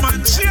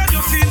diamond chain,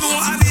 you feel no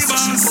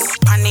alibas.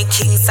 Panic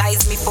king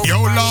size me fuck. Yo,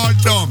 Lord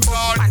dumb.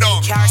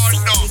 Panic car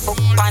seat me fuck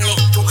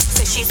panic too.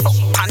 Say she fuck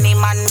panic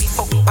man me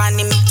fuck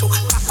panic too.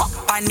 Pack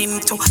up on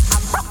him too. I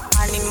rock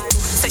on him too.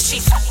 Say she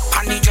fuck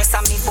panic dress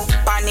and me fuck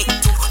panic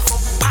too.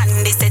 Fuck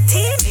panic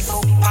settee me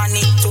fuck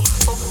panic too.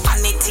 Fuck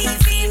panic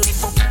TV me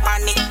fuck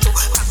panic too.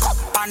 Pack up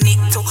on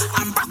it too.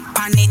 I'm rock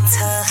on it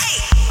too.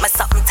 My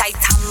something tight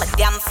and my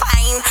damn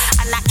fine.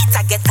 And I eat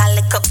I get a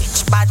little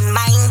bitch bad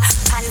mind.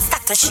 And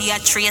status she a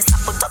trace. I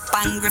put up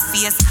angry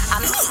face. I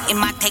meet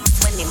him a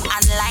text when him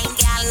online.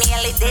 Girl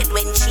nearly dead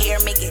when she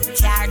hear me get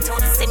car too.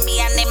 See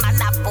me and him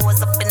and I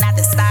pose up in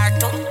the star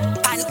too.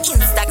 On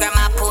Instagram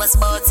I post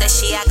bout say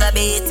she a go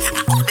beat.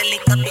 I put the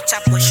little bitch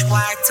I push war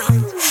too.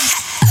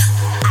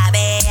 I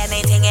bet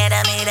anything you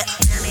done made it.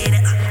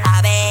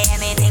 I bet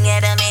anything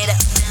you done made it.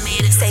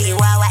 Say you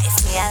a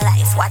wife, me a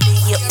life. What do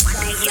you?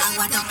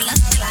 What do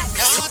blood like?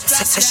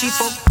 Say she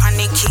fuck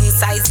panic king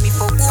size, me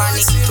fuck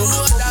panic too.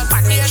 Fuck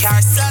panic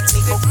car seat,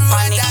 me fuck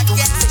panic too.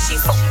 Say she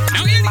fuck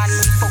panic man,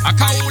 me fuck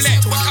panic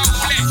too.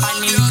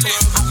 Panic too.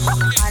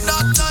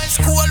 Not nice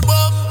cool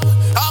bum.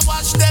 I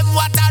watch them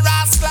what a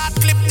rascal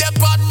clip them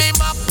on me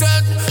map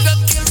turn. Them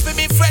kill for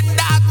me friend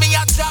dog, me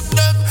a trap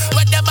them.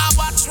 When them I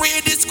watch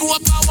read the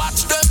scope, I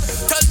watch them.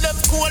 Tell them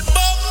cool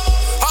bum.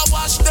 I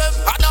watch them.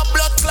 And a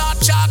blood clot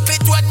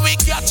chocolate when we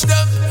catch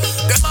them.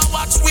 Them I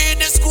watch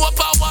read the scope,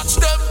 I watch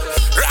them.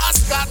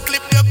 Rascal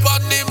clip them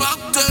on the map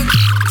turn.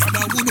 And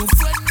I wouldn't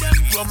friend them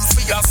rum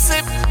for your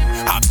sip.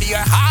 I be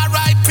a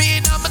R.I.P.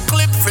 in a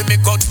clip. For me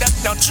gun them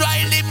no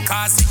try limb,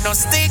 cause it no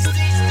stick.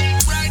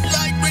 Bright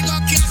light bring a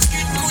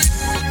casket quick.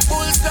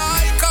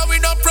 Bullseye, cause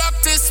we no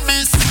practice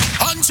miss.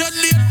 100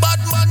 lead bad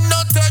man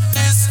no take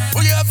this.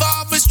 We ever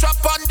have a strap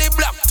on the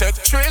block,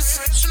 take trace.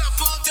 Slap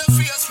out your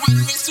face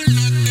when me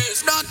select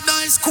this. Not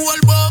nice, cool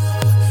bum.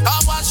 I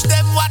watch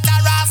them what a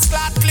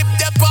rascal clip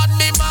them on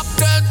me map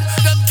turn.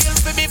 Them kill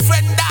for me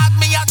friend dog,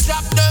 me a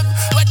trap them.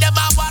 When them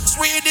I watch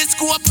read the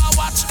scope, I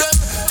watch them.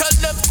 Tell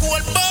them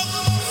cool bum.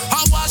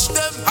 I watch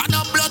them. And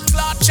a blood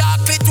clot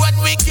chocolate when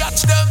we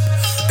catch them.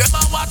 Them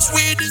I watch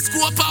read the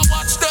scope, I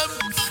watch them.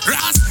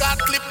 Rascal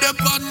clip them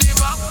on the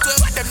map turn.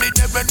 Them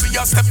did when we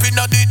are stepping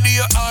on the day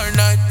or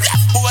night.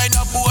 Left boy in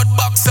a boat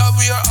box and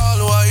we are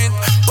all white.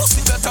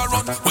 Pussy better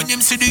run when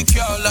him see the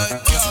car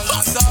light.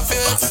 Stop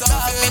it,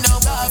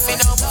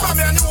 From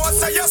your nose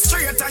say you're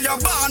straight and you're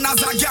born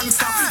as a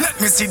gangster. Let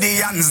me see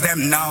the hands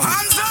them now.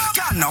 Hands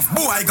up. Enough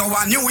boy go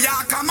a New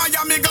York and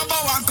Miami go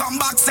bow and come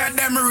back. Said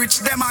them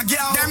rich, them a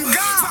girl. Them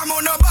gone. From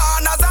no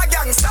born as a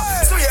gangster.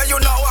 Swear you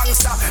know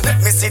gangster.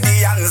 Let me see the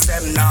hands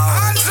them now.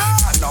 Hands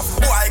up. Enough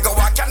boy go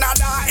a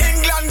Canada,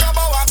 England go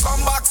bow and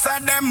come back.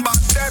 Said them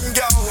back them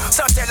go.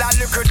 So tell a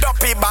little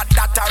dopey but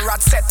that a rat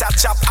set a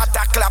chop at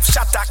a clap,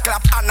 shot a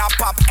clap and a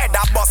pop. Head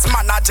a bus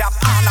man a jab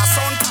and a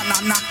sound and a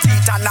knock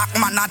teeth a knock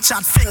man a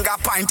chat finger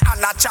point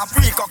and a chop.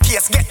 Rico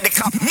case get the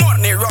cap.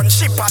 Money run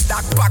ship a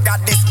dark bag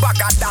of this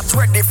bag of that.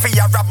 Ready for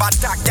your rubber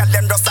attack. Girl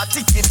them just a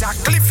tick it a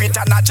cliff it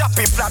and a drop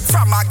it flat.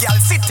 From a girl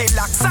city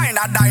lock sign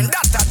a dime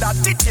that a that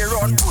titty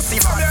run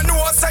pussy. From you know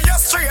say you're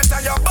straight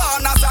and you're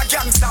born as a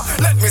gangster.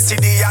 Let me see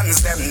the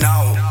hands them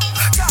now.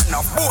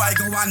 Enough boy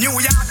go a New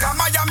York and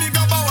Miami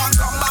go bow and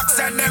come back.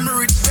 Said them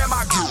rich them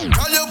a crew.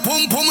 Call your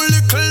pum pum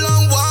little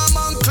and warm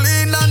and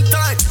clean and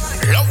tight.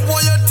 Love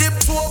when you tip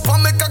to up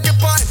and make a keep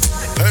pint.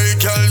 Hey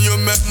girl, you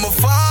make me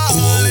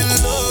fall in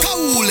love.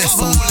 You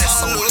little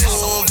and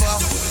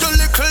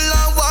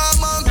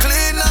warm and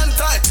clean and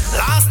tight.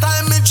 Last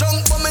time me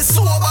drunk but me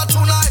sober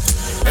tonight.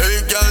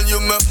 Hey girl, you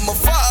make me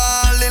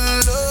fall in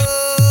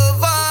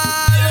love.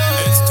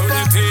 It's to the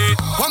teeth.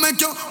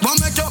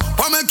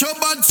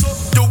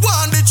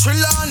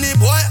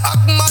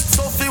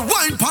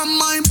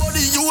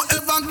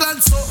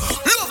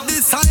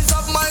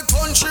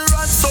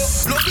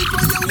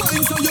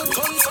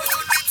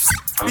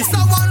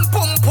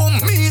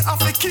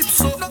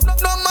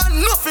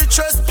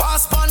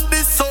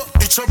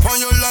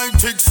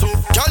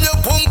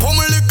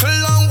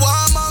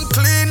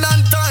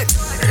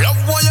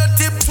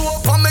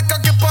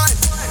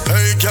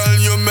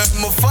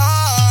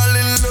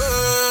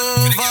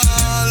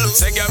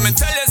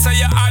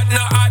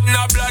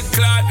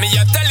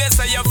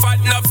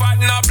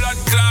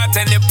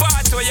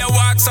 where you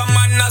walk, some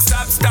man no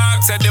stop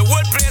talk. Say the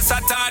whole place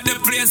I thought the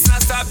place no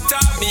stop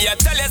talk. Me I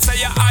tell you say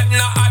you hot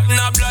no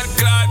blood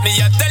clot. Me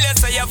I tell you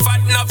say you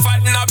fat no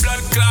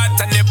blood clot.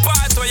 And the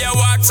part where you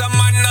walk, some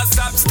man no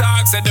stop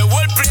talk. Say the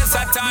whole place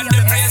I thought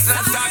the place no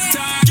stop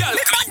talk. Girl,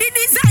 me body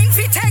design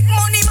fi take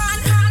money man,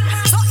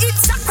 so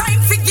it's a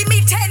crime fi give me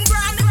 10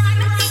 grand.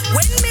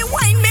 When me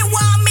wine me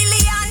want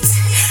millions,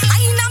 I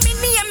know me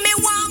name me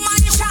want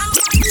mansion.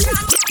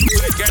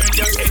 Girl,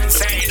 you're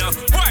insane.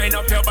 Wind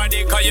up your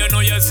body cause you know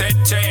you said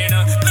chain.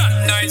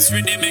 Not nice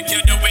with it, make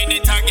you doing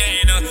it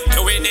again.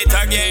 Doing it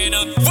again.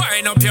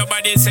 Wind up your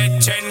body,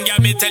 said chain. Girl,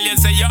 me tell you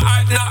say you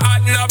hot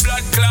no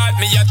blood clot.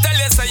 Me you tell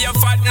you say you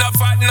fat no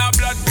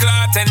blood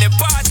clot. And the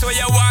part where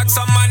you walk,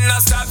 some man no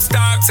stop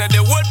talk. Say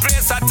the whole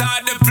place I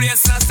thought the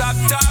place no stop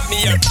talk.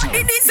 Me the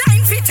body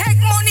design fi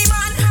take money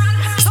man,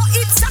 so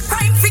it's a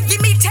crime fi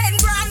give me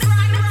 10 grand.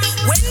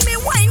 When me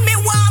wine me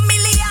want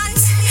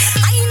millions,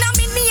 I know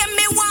me name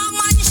me want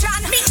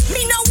mansion.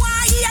 Me no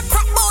want hear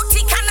crap about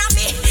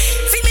economy.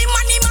 Fi me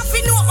money ma fi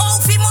know how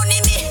fi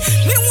money me.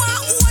 Me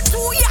want own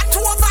 2 yacht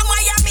over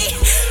Miami.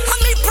 And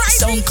me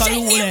private Sound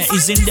Kalule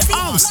is in the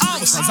house.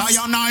 Cause I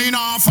ain't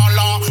a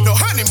follow. No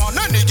any man,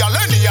 any gal,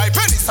 any hype,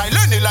 any style,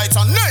 any lights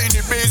on any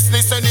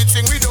business,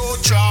 anything we do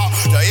draw.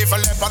 The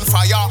evil left on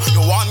fire,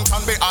 no one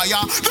can be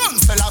higher.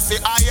 Don't sell us the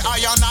I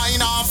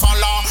ain't a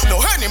follow. No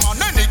any man,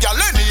 any gal,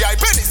 any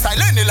hype, any style,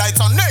 any lights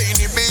on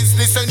any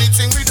business,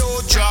 anything we do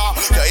draw.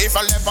 The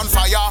evil left on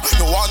fire,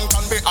 no one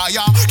can be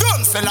higher.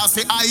 Don't sell us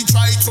the I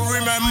try to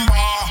remember.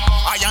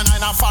 I ain't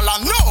a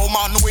follow, no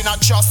man, we not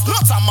just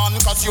not a man,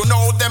 cause you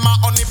know them a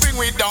only bring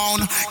we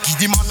down. Give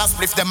the man a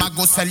spliff, them a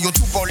go sell you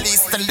to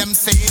police. Tell them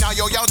say now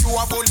yo do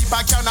a bully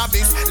back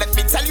cannabis. Let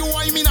me tell you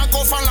why me not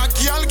go for a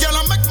girl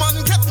and make man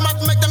get mad,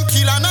 make them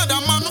kill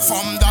another man.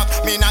 From that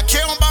me not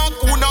care about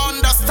who no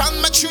understand.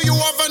 Make sure you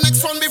have a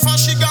next one before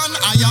she gone.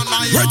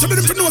 Right a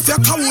minute for no say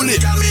Kawule.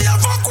 Girl, me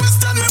have a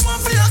question, me want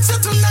to ask you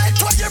tonight.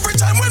 Why every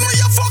time when we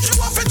a fuck you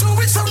have to do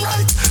it so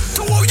right?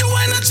 To how you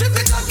wanna chip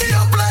the cocky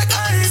up like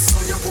ice.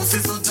 Oh your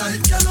pussy so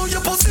tight, girl, oh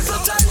your pussy so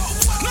tight.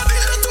 Now the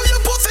end to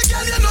your pussy,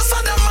 girl, you know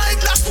sodomite.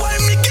 That's why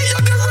me give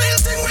you the real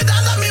thing with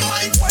all of me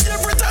might. Why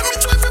every time me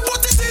try to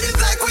put it in, it's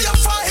like we a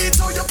fight.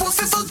 Oh your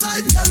pussy so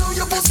tight, girl, oh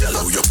your pussy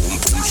so tight. Your pum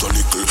pum so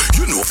little.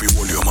 You know if you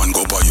hold your man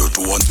go buy you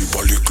to want tip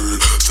a little.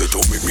 Set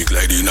up make me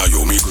glide in a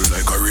your mickle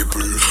like a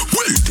ripple.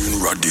 Well thin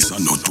rod this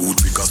and not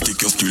tooth because stick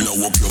you still a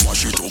walk your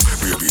mash it up.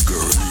 Baby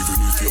girl, even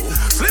if you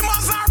slim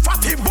as a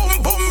fatty bum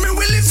bum, me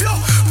will lift you.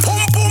 Pum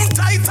pum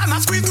tight and a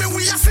squeeze me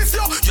we assist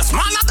you. You're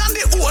smaller than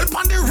the old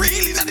pan the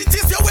real that it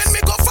is you. When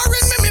me go for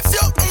it me miss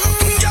you.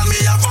 Girl, me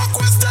have a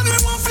question me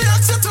want to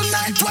ask you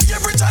tonight. Why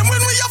every time when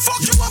we a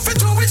fuck you have to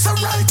do it so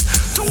right?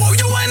 To how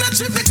you wanna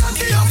chip the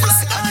cocky up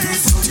like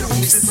ice.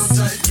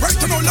 Right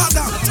to no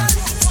ladder.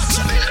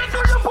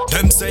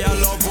 Them say I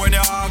love when you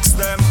ask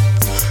them.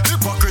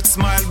 Hypocrite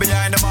smile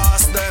behind the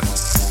mask them.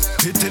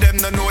 Pity them,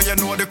 they know you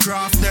know the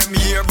craft them.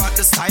 Hear about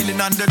the styling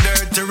and the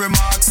dirty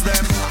remarks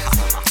them.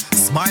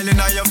 Smiling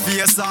on your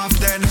face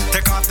often.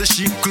 Take off the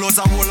sheep clothes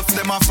and wolf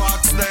them and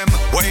fox them.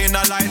 Way in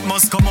the light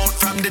must come out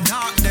from the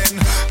dark then.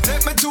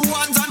 Take me 2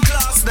 hands and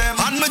class them.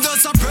 And me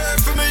just a pray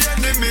for me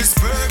enemies.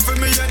 Pray for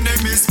me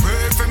enemies.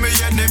 Pray for me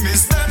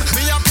enemies them.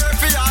 Me a pray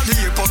for all the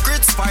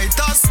hypocrites,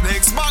 fighters,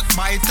 snakes,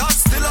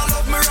 backbiters. Still I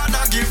love me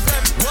rather give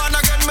them. One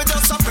again me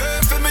just a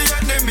pray for me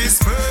enemies.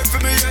 Pray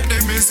for me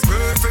enemies.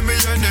 Pray for me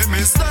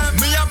enemies them.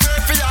 Me a pray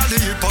for all the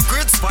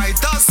hypocrites,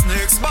 fighters,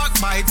 snakes,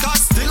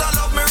 backbiters. Still I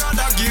love me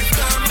rather give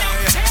them.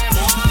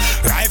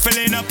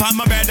 Rifling up on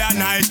my bed at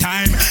night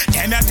time.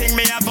 Them you think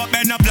me have up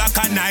in a black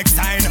and night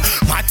sign.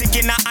 Matic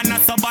in a hand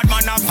so bad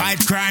man a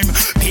fight crime.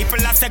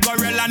 People a say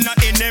gorilla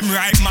not in them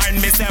right mind.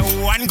 Me say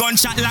one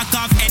gunshot lock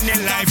off any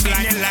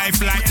lifeline.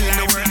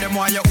 The word them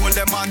why you hold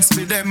them hands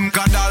for them.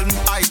 God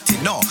almighty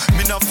no,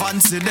 me no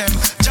fancy them.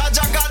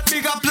 Jaja got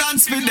bigger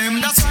plans for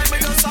them. That's why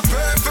me just a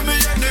pray for me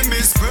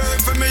enemies. Pray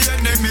for me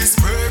enemies.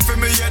 Pray for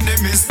me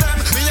enemies them.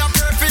 Me a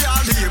pray for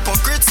all the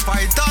hypocrites,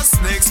 fighters,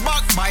 snakes,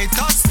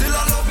 backbiters. Still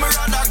I love me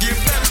rather give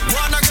them.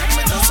 One again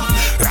me just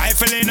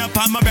rifling up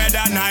on my bed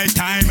at night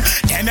time.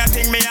 Them you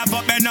think me have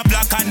up in a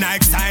black and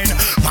night sign.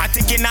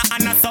 Matic in a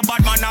hand so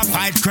bad man a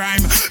fight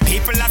crime.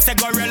 People a say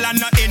gorilla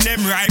not in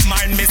them right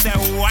mind. Me say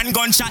one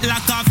gunshot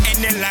lock off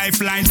any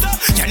lifeline. So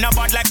you know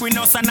bad like we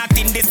know so not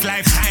in this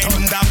lifetime.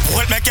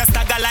 Thunderbolt make you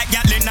stagger like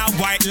y'all in a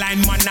white line.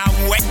 Man a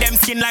wet them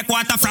skin like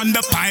water from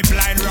the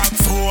pipeline.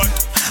 Rockford,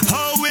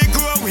 how we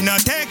grow we no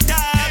take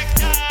talk.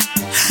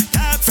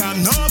 Talk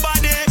from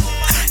nobody.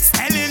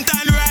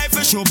 Ellington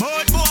rifle show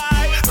both boy.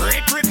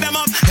 Rip them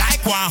up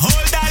like one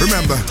whole day.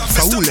 Remember,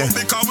 Kawule.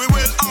 Because we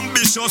will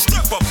ambitious.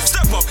 Step up,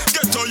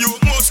 get to you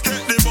must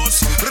get the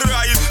bus.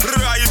 Rise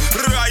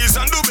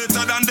and do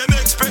better than them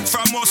expect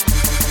from us.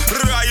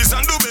 Rise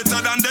and do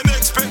better than them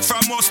expect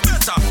from us.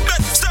 Better,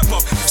 step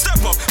up,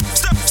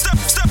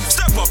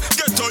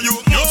 get to you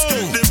must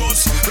get the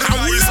bus.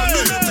 Rise and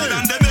do better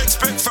than them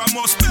expect from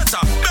us.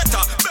 Better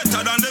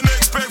than them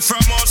expect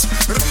from us.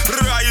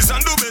 Rise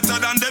and do better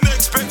than them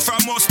expect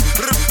from us.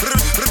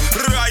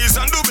 Rise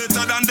and do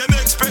better than them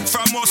expect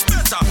from us.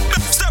 Better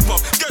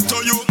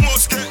you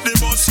must get the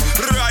bus.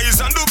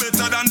 Rise and do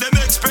better than them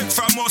expect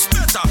from us.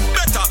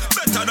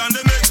 Better than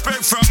them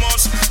expect from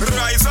us.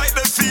 Rise like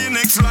the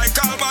phoenix, like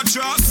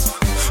albatross.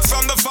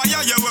 From the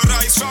fire you will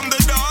rise from the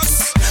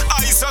dust.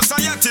 I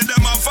society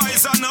them a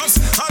vice on us.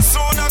 As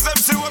soon as them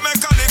see we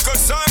make a little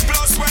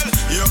surplus, well,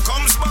 here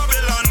comes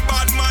Babylon,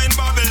 bad mind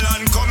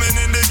Babylon, coming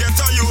in the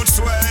ghetto youth's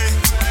way.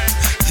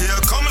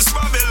 Here comes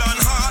Babylon,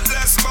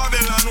 heartless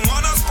Babylon,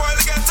 wanna spoil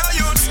the ghetto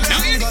youth's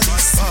day.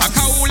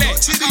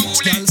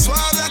 Girl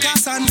swag like a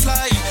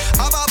sandfly,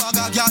 have a bag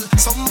of girl,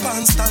 some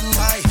pants stand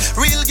by.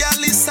 Real girl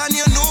listen,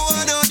 you know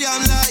no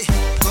damn lie.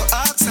 Go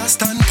ask a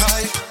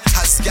standpipe,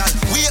 as girl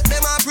wait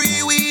them a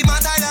pre-weed, my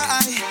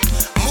eye.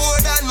 More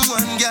than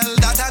one girl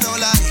that I no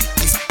lie.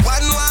 If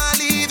one want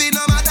leave it,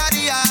 no matter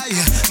the eye.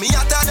 Me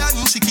hotter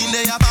than chicken,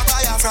 they a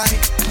papaya fry.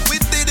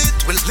 We did it,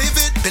 we live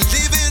it,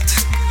 believe it.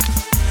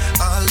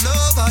 All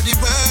over the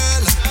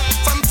world,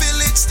 from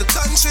village to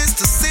countries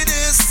to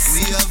cities,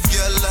 we have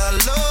girl all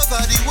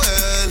over the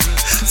world.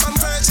 From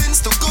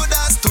virgins to good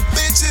ass to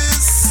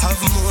bitches,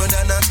 have more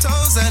than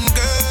 1,000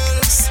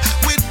 girls.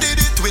 We did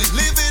it, we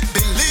live it,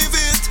 believe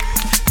it.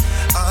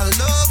 All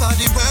over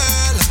the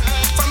world,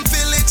 from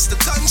village to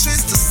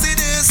countries to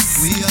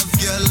cities, we have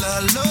girl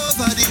all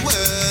over the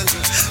world.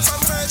 From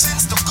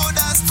virgins to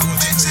good ass to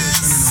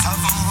bitches,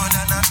 have more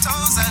than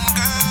 1,000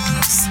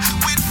 girls.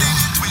 We did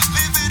it, we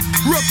live it,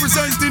 believe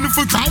representing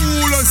for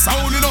Kaula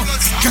sound, you know.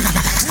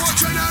 What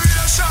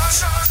generation?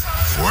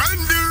 When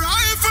the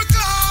rifle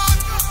clad,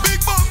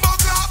 big bomber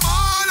clap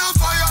on a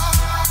fire.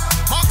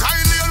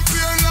 Mackay and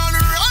Pain and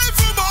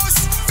rifle bus,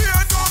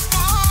 beat up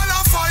all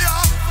a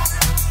fire.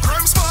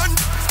 Crimson,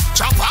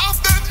 chop off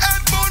them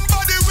head bone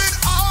body with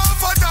half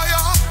a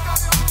tire.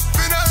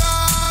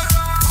 Mineral,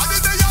 and the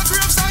day your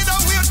graveside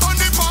and wait on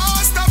the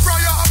pasta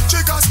fryer.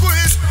 Chica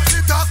squeeze,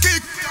 hit a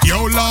kick.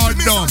 Yo, Lord,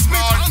 no.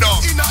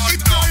 In a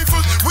hit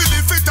rifle, we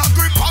live it a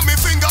grip on me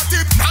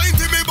fingertip.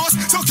 90 me bus,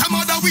 so come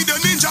out with a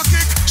ninja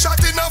kick. Shot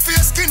in a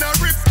face, skin a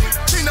rip,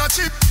 chin a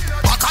chip.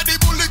 Back of the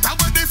bullet,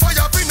 and when the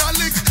fire pin a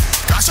lick.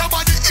 Dash a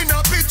body in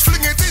a pit,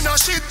 fling it in a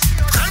shit.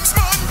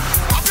 Crimson,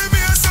 happy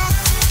me so.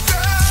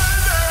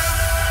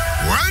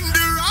 When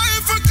the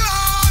rifle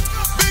clad,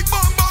 big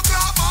bomber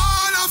clap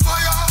all a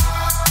fire.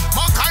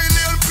 Mackay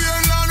and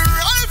Pain and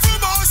rifle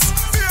bus,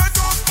 beat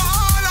up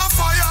all a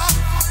fire.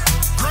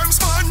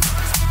 Crimson,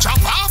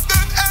 chop off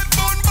them head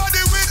bone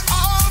body with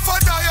half a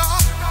tire.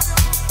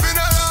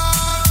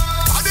 Mineral,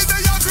 body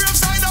they a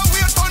graveside and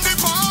wait on the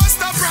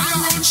pasta fryer.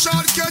 Run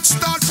shot, catch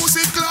start,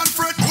 pussy clan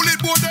fret. Bullet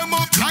board them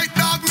up like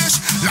dog mesh.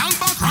 Long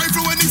back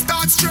rifle when it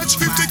starts stretch.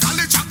 50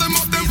 college chop them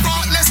up, them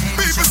faultless.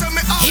 People say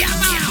me out.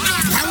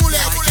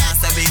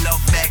 We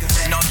love beg,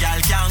 no girl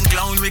can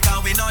clown we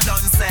cause we no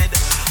done said.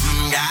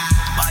 Yeah,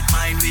 bad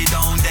mind we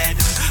down dead.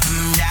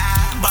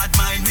 Yeah, bad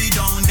mind we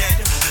down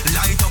dead.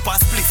 Light up a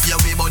spliff, yeah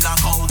we burn a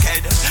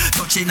cokehead.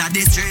 Touching at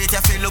the street,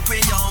 you feel up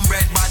with young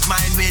bread. Bad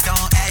mind we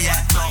down, yeah,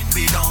 no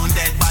we down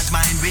dead. Bad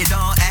mind we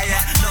down,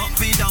 yeah, no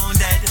we down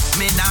dead.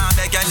 Me nah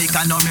beg a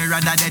liquor, no me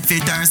rather dead fi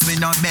thirst. Me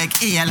not beg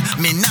heal,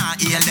 me nah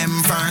heal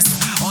them first.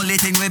 Only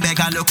thing we beg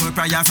a look with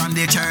prayer from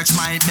the church.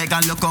 Might beg a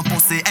look up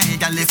pussy,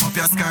 ain't a lift up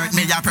your skirt.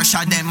 Me a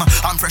pressure them,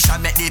 and pressure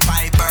make the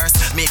pipe burst.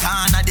 Me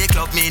gone at the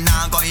club, me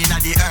nah go in at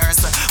the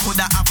earth.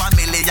 Coulda have $1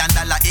 million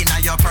in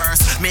your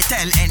purse. Me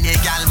tell any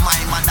gal my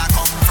mother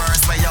come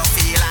first. Where you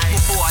feel like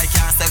boy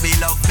can't say we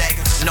love beg.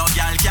 No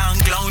gal can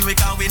clown we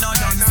cause we no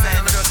done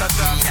said.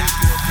 Yeah,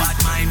 bad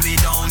mind we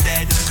down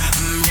dead.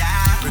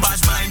 Yeah, bad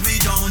mind we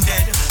down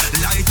dead.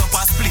 Light up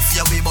a spliff,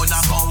 yeah we burn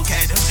a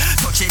cokehead.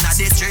 Touching at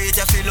the street,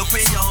 you feel up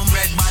with young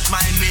bread. Bad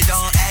mind we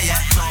down,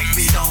 yeah, no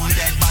we down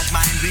dead. Bad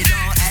mind we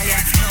down,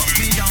 yeah, no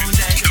we down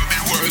dead.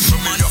 So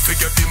me you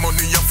forget the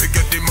money, you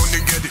forget the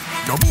money, get it.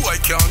 No boy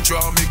can't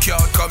draw me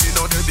can't come me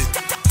no dead it.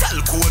 Tell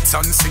quotes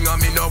and sing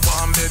and me no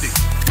want ready.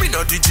 Me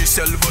no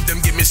digital but them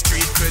give me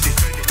street credit.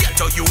 Get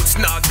your youths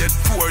not dead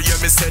poor, yeah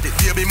me said it.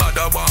 Baby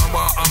mother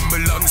want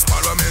ambulance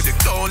paramedic.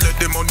 Don't let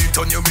the money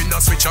turn you in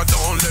a switch, I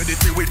don't let it.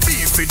 Me with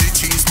beef for the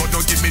cheese but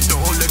don't give me no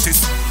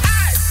lettuce.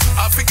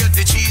 I forget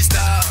the cheese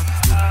dog.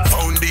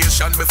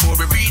 Foundation before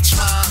we reach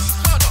man.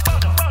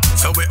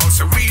 So we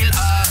also real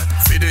hard.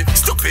 For the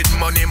stupid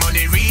money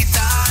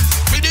retard.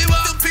 For the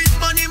stupid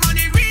money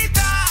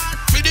retard.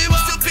 For the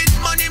stupid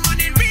money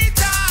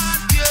retard.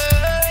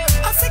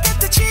 Yeah. I forget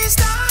the cheese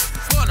dog.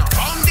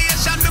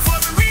 Foundation before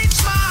we reach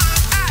man.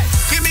 Ay.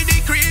 Give me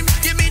the cream,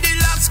 give me the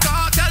last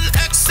cartel.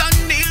 X and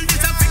Neil,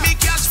 this a for me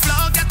cash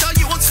flow. Get a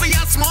youths for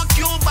your smoke,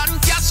 Cuban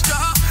cash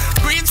straw.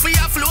 Greens for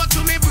your flow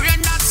to me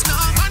brain that's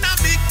snow. Man a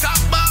big top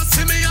boss,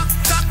 see me up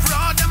top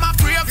raw. Them a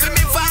pray for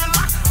me fall.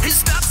 Is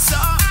that so?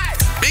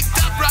 Big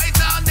top right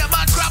on them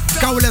a crop.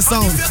 Kaula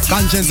sound,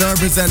 conscience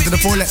represent to the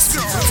fullest.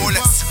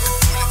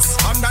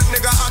 I'm that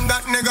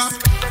nigga.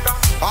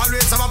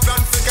 Always have a plan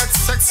to get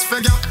sex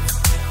figure.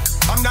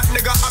 I'm that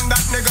nigga.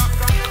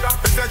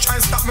 If you try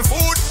and stop me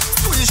food,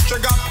 push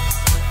trigger.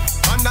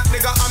 I'm that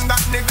nigga.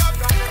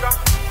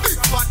 Big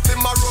fat in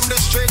my room, the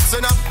streets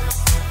enough.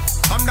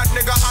 I'm that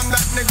nigga.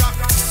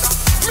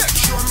 Make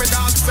sure me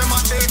dogs them a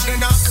date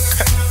dinner.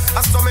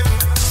 I saw me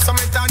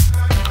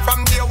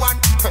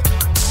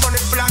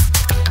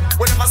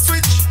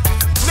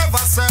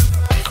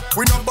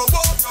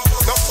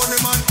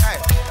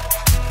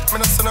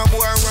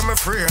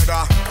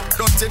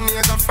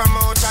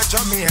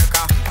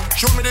Jamaica.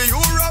 Show me the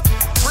Europe,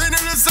 Queen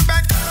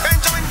Elizabeth,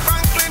 Benjamin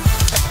Franklin,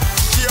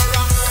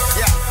 Kira.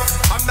 Yeah,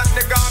 I'm that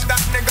nigga, I'm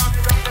that nigga.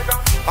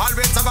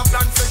 Always have a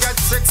plan to get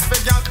 6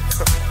 figures.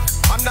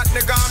 I'm that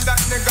nigga, I'm that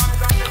nigga.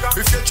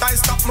 If you try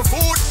stop my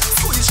food,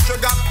 squeeze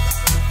trigger.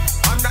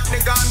 I'm that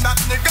nigga, I'm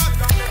that nigga.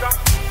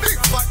 Big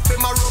fat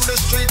them around the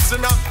streets,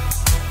 you know.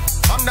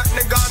 I'm that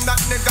nigga, I'm that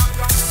nigga.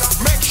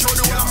 Make sure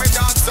the whole of me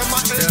dance to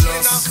my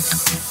dinner.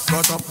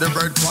 Cut up the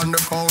bread on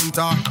the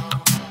counter.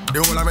 The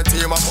whole of me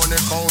team up on the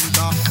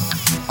counter.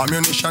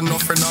 Ammunition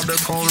nothing on the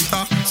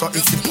counter. So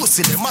if the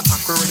pussy them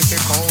attack, we ready to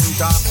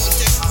counter.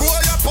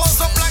 Boy, you pose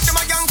up like them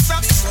a gangster.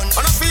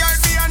 And I feel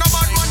be and a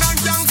bad man and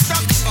gangster.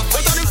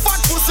 But on the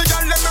fat pussy,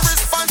 girl, let me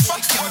respond.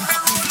 Fuck you.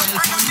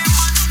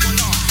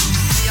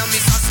 Me and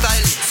Mr.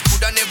 Stylist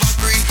coulda never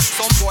agree.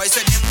 Some boys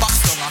say them back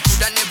down. I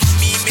coulda never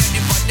me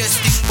the baddest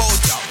thing bout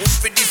ya. Who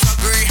fi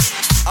disagree?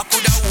 I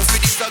coulda who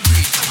fi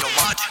disagree. No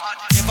mad.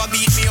 Never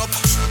beat me up.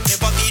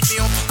 Never beat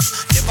me up.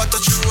 Never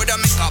touch the road and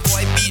make a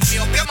boy beat me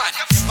up. Yeah man.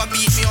 Never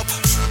beat me up.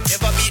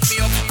 Never beat me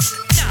up.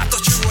 Nah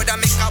touch the road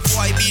and make a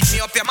boy beat me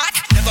up. Yeah man.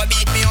 Never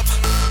beat me up.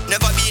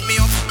 Never beat me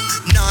up.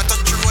 Nah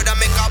touch the road and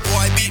make a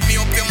boy beat me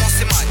up. You must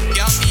see man.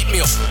 Can't beat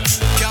me up.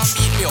 Can't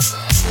beat me up.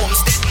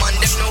 Homestead man,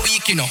 them no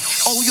weak you know.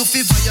 How you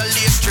fi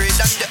violate trade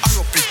and the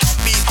aeroplitter?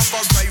 Me have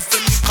a rifle,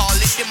 me call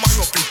it the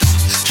maroplitter.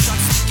 Shot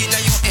stick in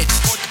your head,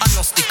 but I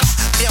no sticker.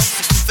 Me have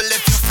to fi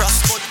left your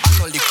frost, but I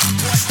no liquor.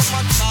 Boy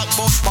come and talk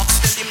about box,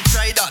 tell him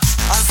try that.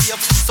 And see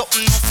if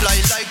something no fly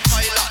like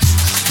pilot.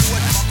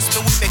 Road box,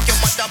 me will make your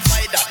mother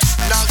buy that.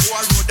 Now go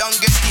a road and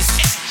get this.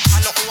 I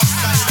know how I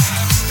style that.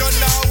 You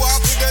now walk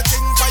with the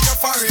thing for your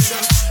forehead.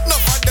 None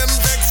of them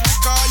vex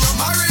because you're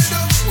married.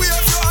 We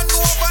have you hand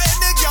over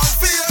any girl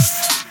face.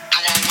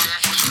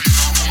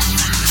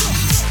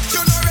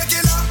 You're not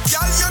regular,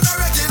 girl, you're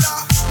not regular.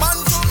 Man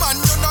to man,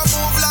 you not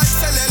move like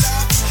cellular.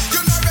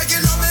 You're not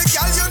regular, me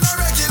girl, you're not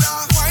regular.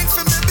 Wine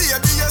for me,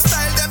 baby, your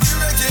style them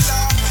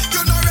irregular.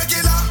 You're not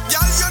regular,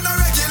 girl, you're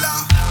not regular.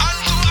 Hand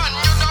to hand,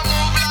 you not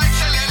move like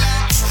cellular.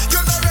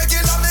 You're not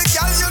regular, me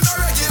girl, you're not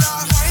regular.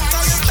 Wine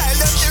for your style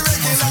them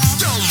irregular.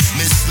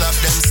 Me slap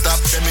them, stop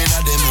them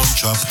inna them own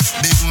trap.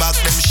 Big Mac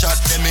them shot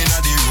them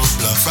inna the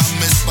roadblock. From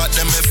me spot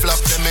them, me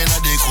flap them inna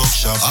the cook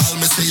shop. All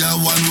me say a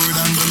one word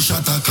and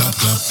gunshot a clap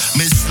clap.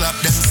 Me slap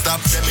them, stop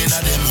them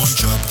inna them own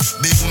trap.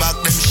 Big Mac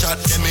them shot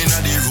them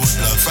inna the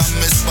roadblock. From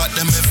me spot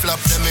them, me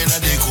flap them inna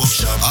the cook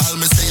shop. All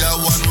me say a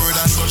one word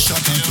and gunshot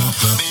a clap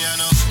clap. Me a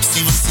no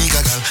Steven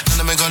Seagal,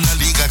 none of me gonna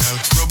league a gal.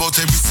 Rub out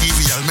every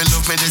cereal, me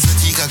love me this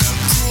Tika gal.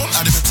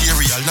 Add the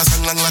material, na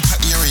song long like a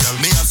aerial.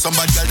 Me have some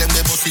bad gal, them they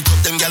bust it up,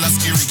 them gal a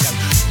scary gal.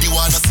 The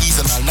one a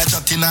seasonal, not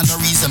chatting and no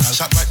reasonal.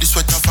 Shot right the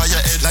sweat off of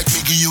your head like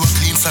me give you a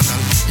clean sandal.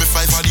 Me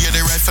 5 for the day,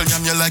 the rifle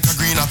yam you like a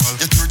green apple.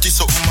 You 30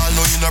 something man,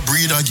 know you no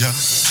breeder, yeah.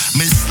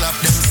 Me slap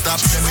them, stop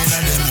them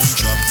inna them own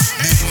trap.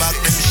 Big Mac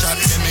them shot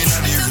them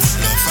inna the road.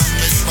 From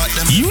me spot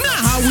them. You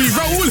know how we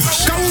roll.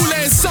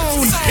 Kaule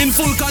sound in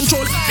full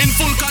control. In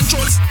full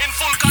control. In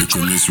full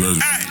control.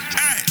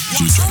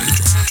 She jump,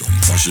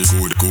 but she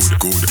good.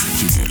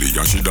 She dilly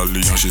and she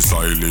dolly and she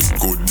styling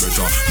good.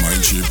 Better mind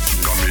she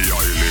got me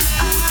highly good.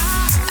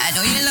 I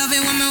know you love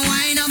it when me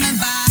wine on my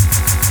body.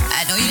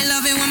 I know you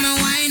love it when me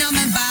wine on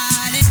my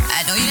body.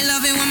 I know you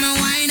love it when me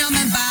wine on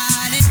my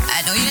body. I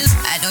know you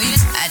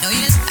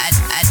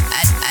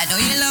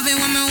love it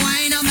when me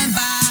wine on my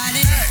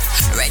body.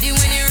 Ready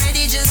when you're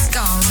ready, just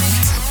call me.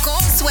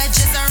 Cold sweat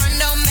just run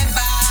down my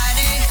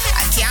body.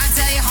 I can't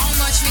tell you how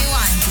much me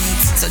want it.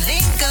 So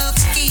link up,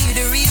 give you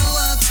the real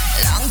work.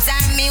 Long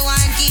time me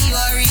want give you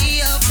a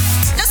re-up.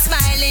 No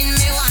smiling,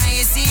 me want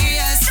you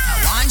serious. I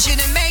want you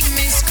to make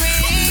me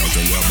scream.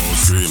 Tell you about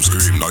scream.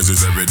 Noise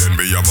is evident,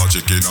 me have a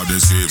chicken on the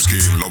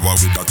scheme. Love her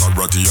with that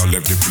ratty, I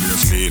left the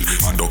place mean.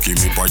 And ducky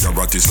me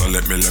priority, so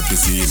let me left the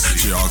scene.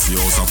 She asked the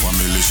house of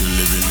family, she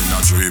living in a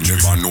dream.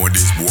 Never know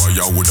this boy,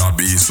 I woulda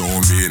be so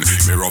mean.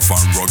 Me rough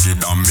and rugged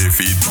and me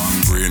feet pan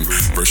green.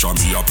 Pressure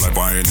me apply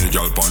by any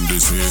girl on the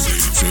scene.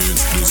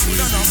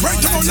 Right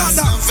on,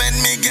 loving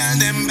me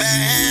girl them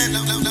bad.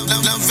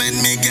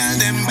 Loving me girl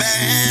them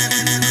bad.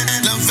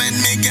 Loving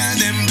me girl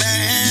them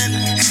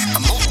bad.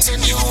 I'm hooked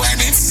you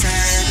when it's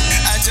sad.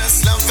 I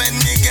just loving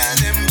me girl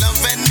them.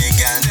 Loving me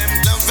girl them.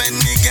 Loving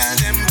me girl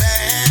them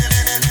bad.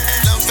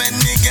 Loving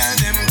me girl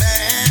them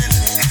bad.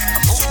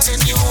 I'm hooked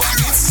you when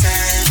it's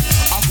sad.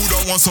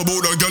 Once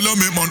about a girl, I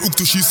make man hook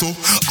to she so.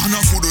 And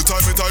for the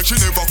time it all, she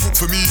never cook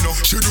for me, no.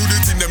 She do the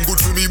thing them good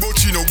for me, but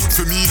she no good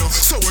for me, no.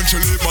 So when she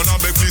leave, man, I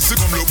beg please to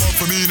come look back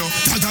for me, no.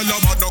 That girl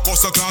have had no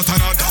cost a class and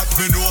a that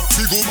me know.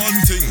 Big woman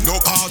thing, no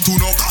cartoon,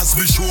 no cast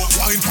me show.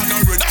 Wine pan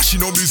and red, she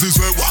no business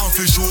where one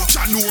for show. She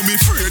know me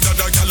afraid that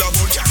the girl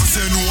about can't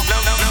say no.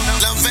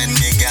 Loving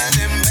me girl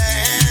them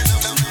bad.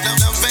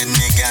 Loving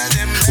me girl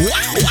them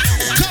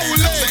bad.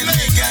 Loving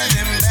me girl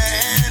them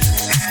bad.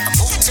 I'm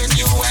hooked on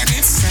you when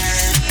it's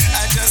sad.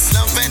 I just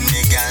loving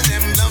me girl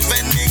them.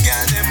 Loving me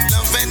girl them.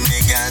 Loving me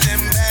girl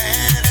them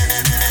bad.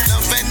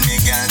 Loving me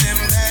girl them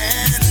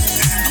bad.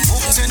 I'm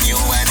hooked on you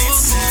when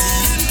it's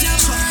sad.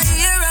 Try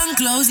your own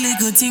closely,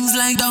 good little things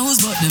like those,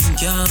 but them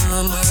can't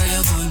borrow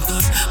your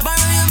good.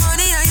 Borrow your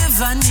money and your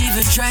van,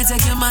 even try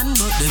take your man,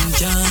 but them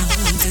can't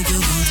take your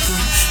good.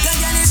 Can't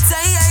get it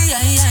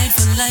tight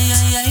for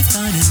life,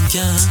 for them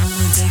can't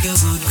take your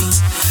good.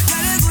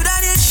 Get it good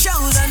at it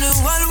shows and the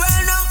whole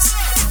world knows.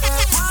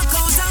 Walk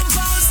out and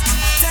pose.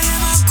 Tell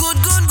them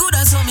I'm good,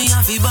 that's how me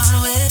have to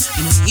born with.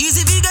 You know,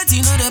 easy be get,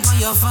 you know, they on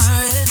your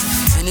forehead.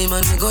 Any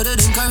man we go to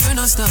them car, we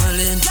no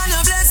stalling. Can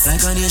you bless?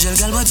 Like an angel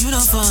girl, but you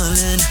not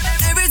falling.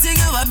 Everything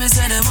you have, me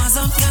say them want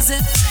some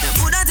cassette. Them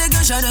woulda take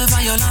your shadow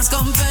for your last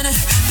company.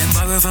 Them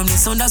borrow from the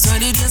sun, that's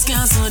why the days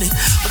can't sunny.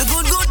 But the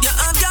good you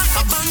have,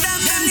 upon them.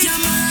 Them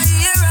camera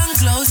here and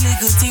close,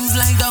 little things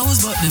like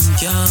those, but them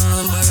can't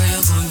borrow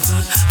your good.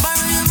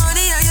 Borrow your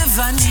money and your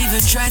van,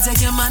 even try take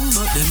your man,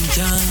 but them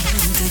can't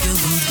take your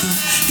good.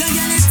 Can't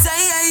get it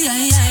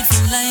tight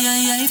for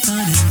life, for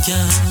them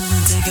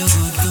can't take your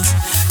good.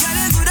 Get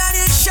it good at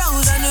it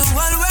shows and the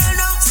whole world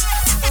knows.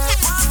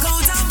 Walk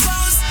out and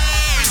pose.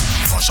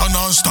 Fashion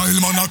and style,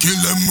 man, I kill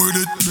them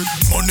with it.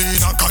 Money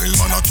in a Kyle,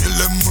 man, I kill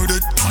them with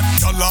it. Hot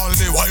girl all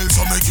the while,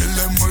 so me kill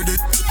them with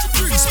it.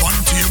 Drinks on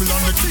table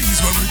and the things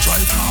where we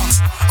drive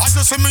cars. I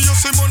just say me, you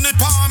see money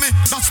pa me.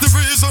 That's the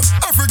reason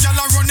every girl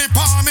I run it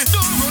pa me.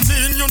 Don't run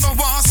in, you know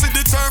want see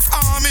the turf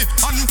army.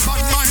 And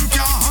bad mind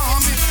can't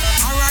harm me.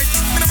 Alright,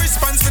 me no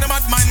response for the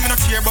bad mind. Me no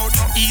care about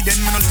no Eden.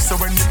 Me no listen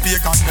when the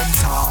pagan them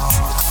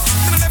talk.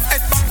 Me no left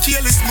head back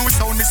careless. Me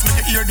without this,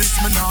 make you hear this.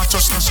 Me not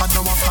trust no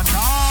shadow of a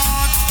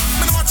doubt.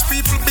 Me no watch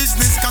people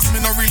business, cause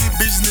me no really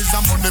business.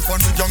 I'm money for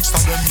the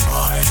youngster them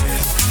right.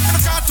 Me no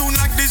cartoon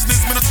like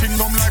business. Me no ching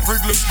gum like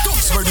Wrigley's.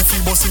 Ducks ready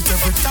for bust it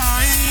every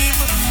time.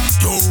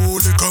 Yo,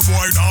 little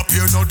boy, not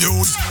pay no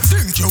dues.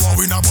 Think you a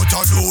winner, but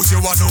you lose,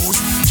 you a lose.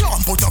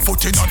 Can't put a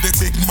foot in on the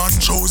big man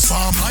shows. For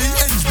my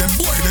ends, them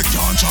boy, they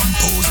can't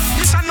shampoo.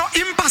 Mission not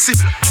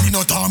impossible. Me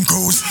no Tom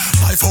Cruise.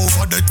 Life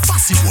over that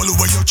possible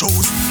where you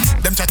choose.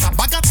 Them chat a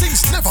bag of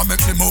things, never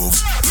make the moves.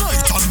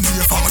 Night and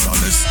day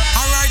fatherless.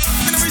 Alright,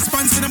 me no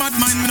response to the bad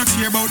mind. Me no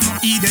care about no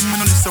Eden. Me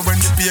no listen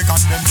when the pagan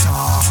them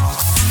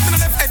talk. Me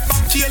no left head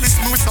back careless.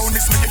 Me without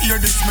this, make you hear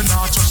this. Me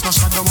not trust no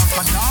shadow of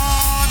a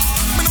doubt.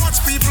 Me no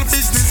watch people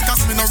business,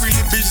 cause me no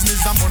really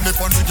business. I'm money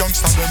for the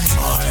youngster them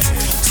right.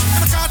 Me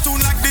no cartoon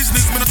like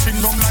business. Me no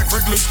ching gum like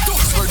Wrigley's.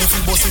 Ducks ready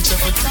for bust it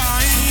every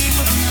time.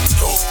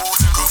 Yo,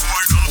 nigga,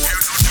 boy, not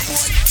here no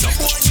boy. No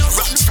boy, no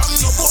run from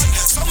no boy.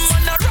 Some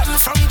man a run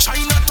from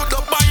China to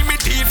Dubai. Me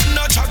thief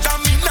no jog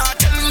and me not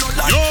tell no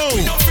lie. Yo,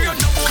 we no fear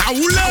no boy.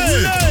 Kaule.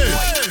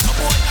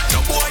 No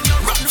boy, no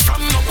run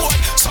from no boy.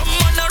 Some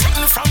man a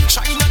run from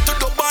China to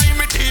Dubai.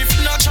 Me thief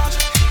no jog.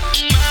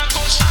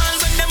 All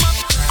when them up,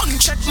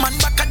 uncheck man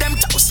back at them,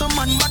 thousand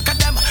man back at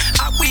them.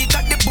 We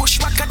got the bush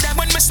back at them.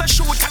 When me say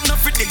shoot and no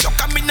video,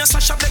 come in a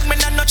sash of like me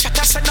no chat.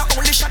 I said no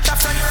only shot a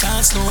friend.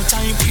 That's no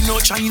time, we no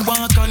try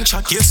walk and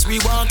chat. Yes,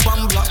 we walk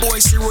one black boy,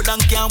 see road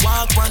and can't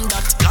walk one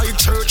that. Like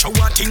church, how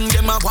a thing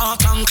them a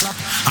walk and clap.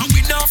 And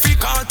we no fear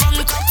call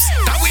punk cops.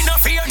 That we no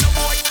fear no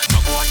boy, no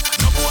boy,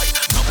 no boy,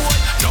 no boy,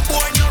 no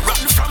boy, no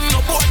run from no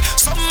boy.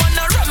 Some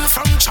man a run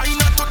from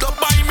China to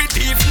Dubai. Me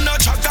thief no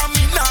jog and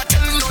me not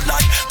tell no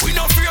lie. We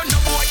no fear no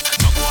boy,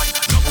 no boy,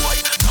 no boy,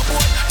 no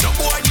boy, no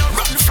boy, no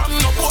run from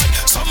no boy.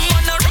 Some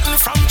man a run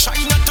from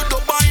China to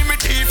Dubai. Me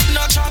thief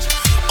no jog.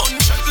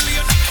 Uncheck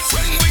lane.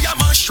 When we a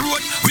mash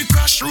road, we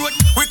crash road,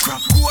 we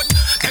crack road.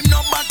 Them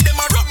no bad, them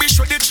a rubbish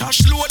with the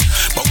trash load.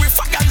 But we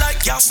fire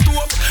like your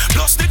stove.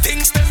 Plus the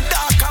things them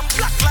dark and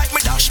black like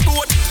me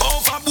dashboard.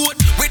 Overboard,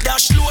 we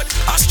dash load.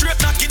 A straight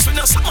knockings we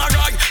no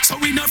samurai, so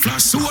we no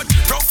flash sword.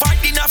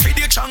 Provide dinner for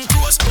the chunk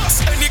cross.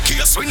 Plus any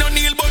case we no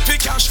kneel but we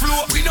cash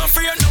flow. We no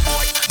fear no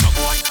boy, no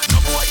boy, no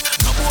boy,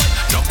 no boy,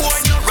 no boy,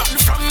 no run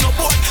from no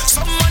boy.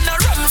 Some man a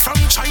run from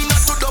China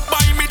to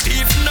Dubai. Me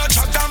thief no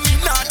jog and me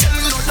not tell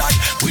no lie.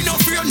 We no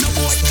fear no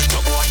boy, no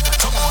boy,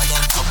 no boy,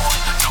 no boy,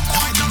 no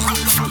boy, no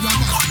run from no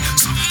boy.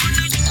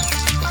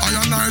 I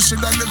and I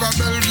should have never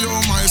Bellevue.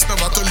 My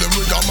never tell them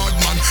with a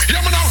madman.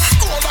 Hear me now,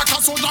 go like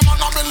a soldier man,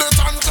 a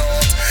militant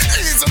youth.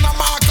 Easy in the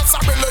markets, a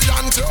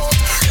brilliant youth.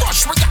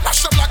 Rush with the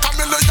rush them like a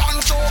million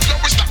joke. Now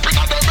we stepping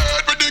on the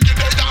bed with the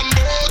Gideon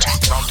boat.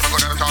 Talk to me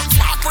gonna talk.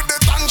 Back with the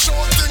tan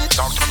shooting.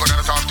 Talk to me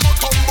gonna talk. No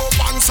tumbo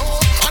pants out.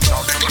 And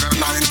now the Glock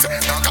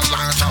 19, knock a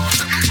light out.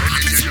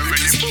 You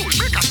really fool,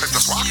 make us let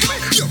us walk away.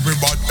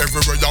 Everybody,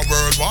 everywhere, you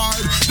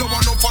worldwide. No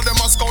one know for them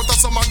a scout or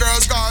some a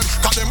girl's guide.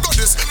 Cause them got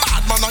this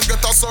bad man and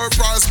get a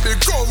surprise. Big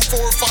gun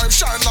 4-5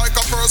 shine like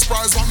a first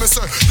prize. What me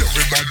say?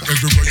 Everybody,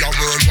 everywhere, you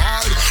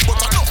worldwide. But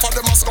enough for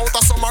them a scout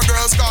or some a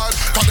girl's guide.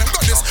 Cause them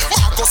got this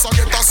Marcus and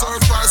get a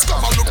surprise.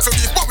 Come and look for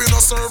me, but we no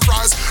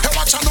surprise. Hey,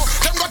 watch out now,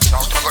 them got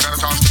talk to me gonna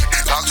talk.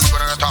 Talk to me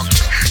gonna talk.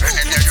 And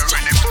then you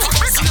ready for it.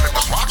 Make us let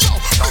us walk out.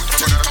 Talk to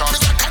me gonna talk.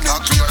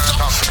 Talk to me gonna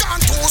talk.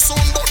 Gone too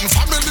soon, button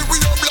family we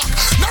are black.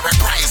 No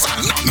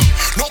reprisal,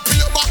 no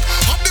payback.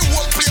 Have the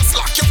whole place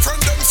lock. Your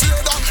friend them fear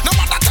that. No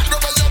matter tell me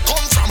where you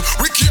come from,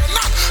 we care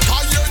not.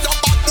 I hear your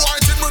bad boy,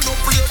 did we no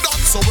play that.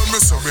 So when me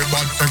say we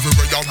bad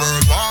everywhere you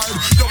worldwide.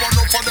 You want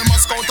enough for them a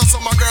scout and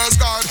some a girls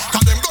guide.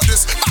 Cause them got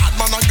this bad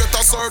man and get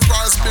a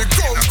surprise. Big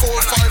gun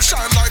 4-5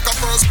 shine like a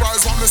first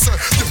prize. Want me say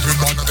we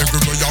bad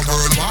everywhere you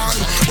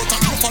worldwide. But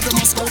enough for them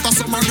a scout and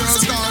some a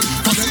girls guide.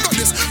 Cause them got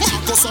this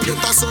Marcus and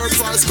get a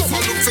surprise. Come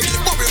and look for me,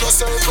 but we no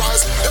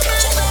surprise.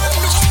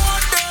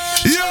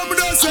 Yeah, me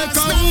don't say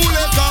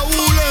Kahule,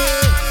 Kahule.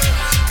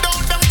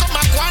 Don't them come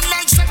and go on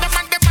like say them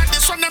and them and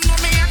this one them know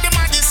me and them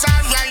and this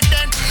alright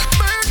then.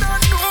 Me don't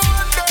know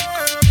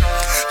them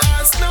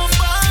as no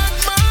bad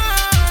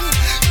man.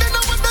 They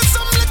know what there's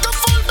some little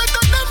fool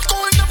better them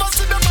cool. Never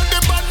see them and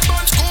the bad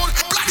bunch cool.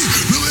 Bloody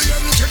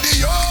William to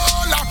the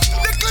yola.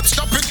 The clip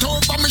stop it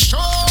over my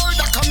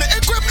shoulder. Come me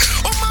equip.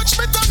 How much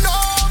better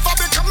now? I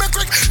become me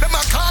quick. Them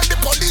a call the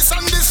police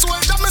and this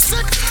world I'm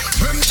sick.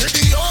 Him to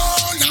the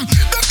yola.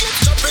 The clip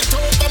stop it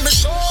over my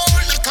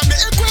shoulder. Come me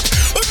equip.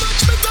 How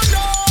much better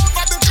now?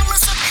 I become me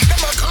sick.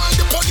 Them a call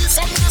the police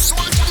and this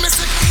world I'm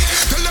sick.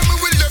 Tell them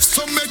we left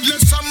some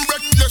medless and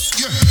reckless.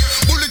 Yeah.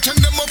 Bullet in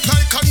them up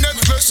like a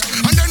necklace.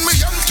 And then me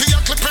empty a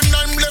clip and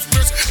I'm left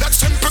breast. That's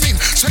simple mean.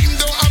 Say him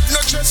don't have no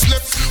chest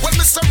left. When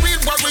me say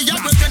real warrior,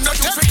 we get no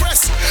tech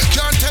press.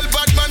 Can't tell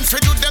bad man fi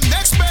do them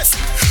next best.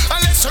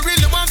 Unless you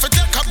really want to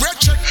take a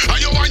breath check. And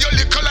you want your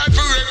little life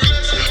for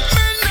reckless.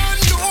 Me no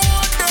know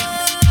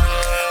them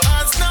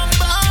as no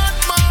bad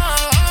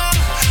man.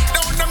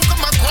 Don't them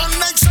come and go on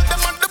like say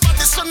them at the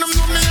body. So them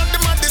know me and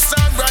them at this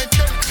alright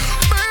then.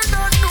 Me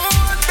no know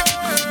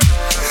them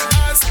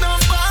as no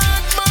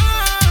bad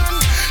man.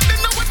 They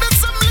know what them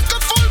some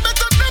little fool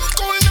better them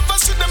cool. Never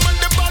see them and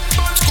the bad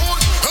bunch cool.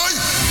 Hey,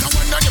 now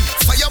one of them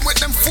fire with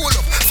them full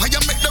up.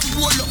 Fire make them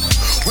roll up.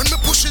 When me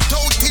push it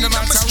out in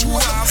them stroll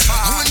up.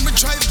 When me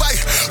drive by,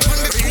 when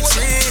they pull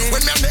up.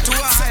 When me make them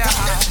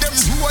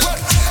roll up.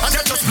 And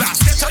they just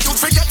blast. Get you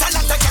forget a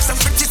lot of gas and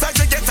criticize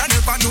they get. I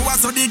never know how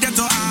so they get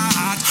to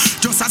hard.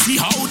 Just to see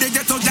how they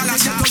get to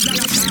jealous. Me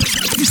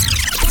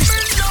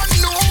don't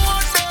know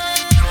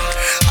them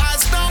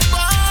as no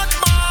bad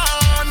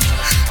man.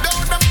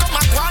 Don't them come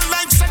and go on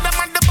like say them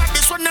and the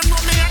bodies. When them know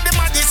me and them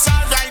and it's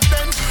alright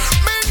then.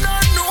 Me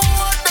don't know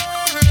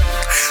them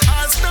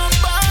as no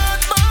bad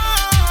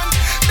man.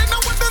 They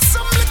know what there's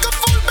some little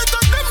fool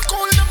better them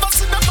cool. Never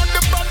see them at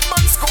the bad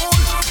man's school.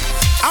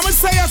 I'ma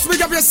say you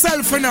speak up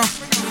yourself, you know.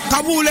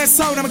 Kahule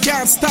sound, I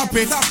can't stop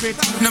it.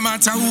 No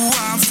matter who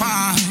I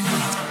find,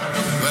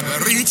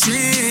 we're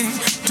reaching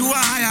to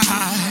higher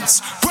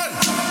heights. Well,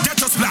 get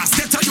us blast,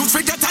 get a youth,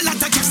 forget a lot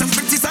of cash. Them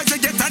criticize they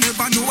get, I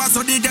never know how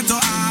so they get to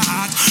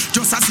heart.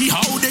 Just to see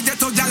how they get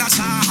to jala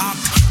sharp.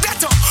 Get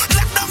up,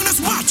 let down the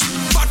spot.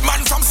 Bad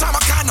man from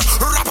Samarkand,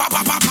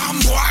 rap-a-pa-pa-pam.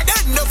 Boy,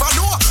 they never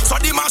know,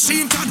 so the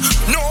machine can.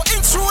 No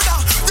intruder,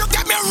 you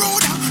get me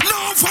ruder.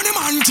 No funny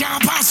man can't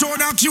pass on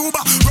a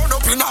Cuba. Run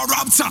up in a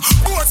rapture,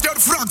 both get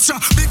fracture.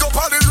 Big up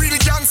all the real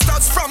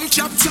gangsters from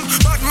capture.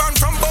 Bad man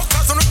from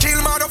Buckers, on kill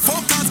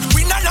motherfuckers.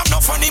 We not have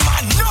no funny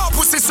man, no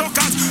pussy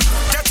suckers.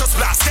 Get us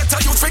blast, get a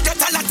youth, forget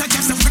a lot of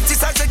cash. Them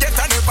criticize they get,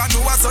 I never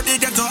know how so they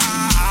get to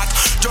heart.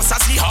 Just to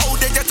see how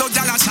they get to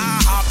jala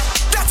sharp.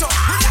 Get up,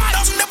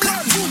 down the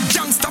blood.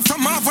 Gangster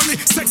from Marvin,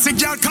 sexy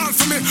girl call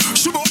for me.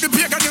 Shoot out the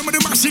pagan, them with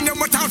the machine, them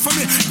with all for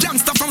me.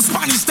 Gangster from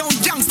Spanish Town,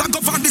 gangster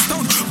go for this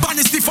town.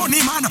 Banish the funny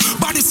man,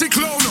 banish the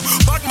clown.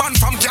 Bad man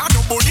from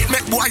Gano, bullet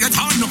make boy at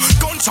hand.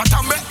 Gunshot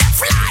and make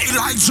fly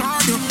like John.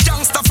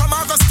 Gangster from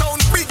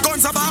Augustown, big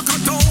guns about a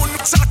town.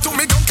 Shot to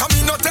me, don't come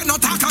in, no take no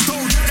talk a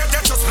town.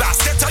 Get just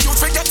blast, get a youth,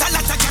 forget a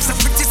lot of cash. Them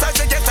criticize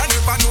they get, I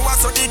never know how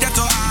so they get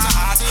to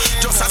heart.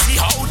 Just to see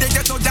how they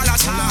get to jala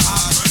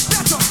sharp.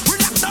 Get up, we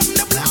lock down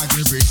the block.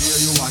 Every day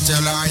you want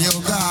tell her you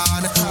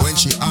gone. When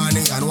she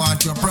honey and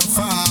want to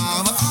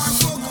perform.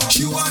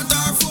 She want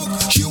her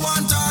fuck, she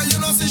want her, you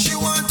know say she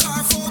want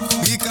her fuck.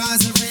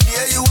 Because every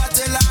day you want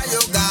tell her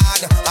you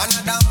gone.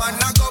 Another man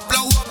a go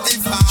blow up the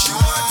farm.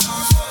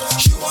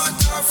 She want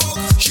her fuck,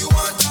 she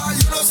want her,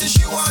 you know say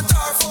she want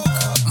her fuck.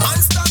 Man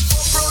stop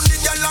up round the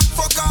girl and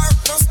fuck her.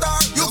 No star,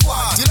 you go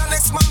till the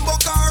next man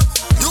buck her.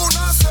 You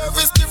know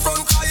service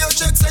different car your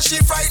check say she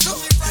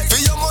frightened.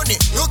 For your money,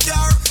 you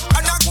care.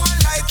 And I go on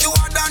like you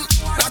are done.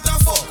 Not a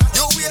fuck,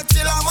 you wait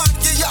till a man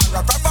give you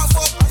a proper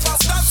fuck.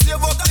 Stop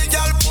save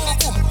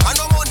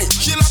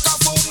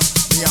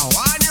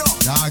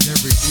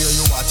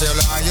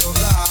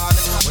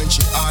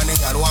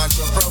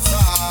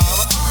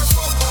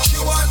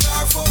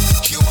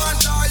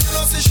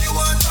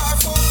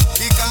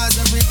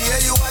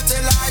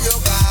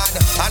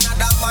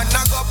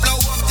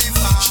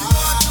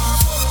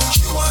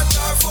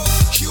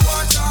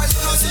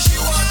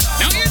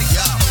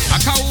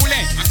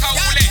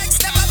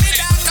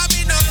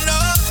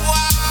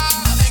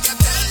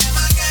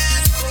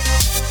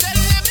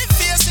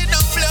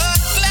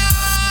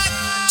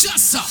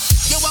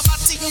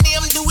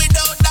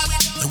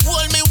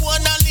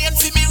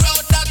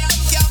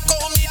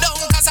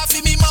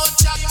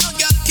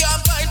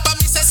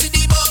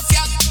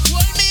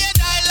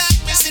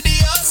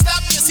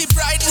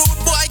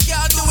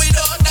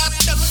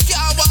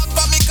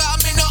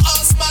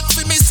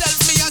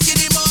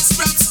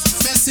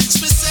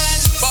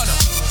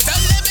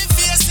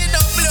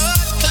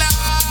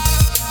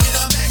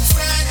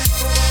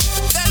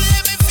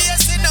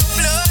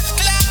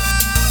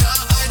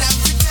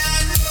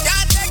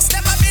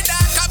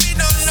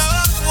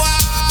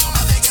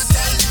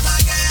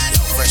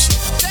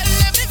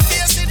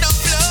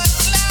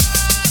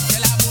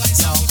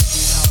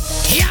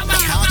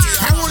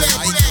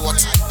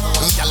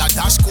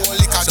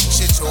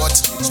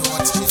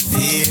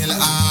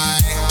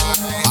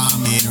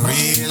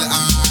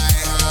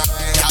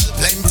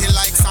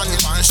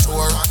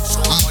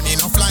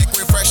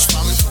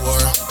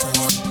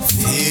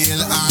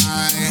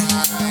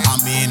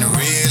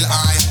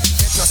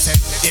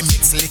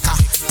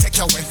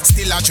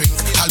a drink.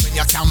 All when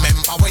you can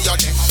remember where you're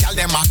there. Tell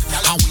them back,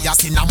 and we a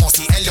sin a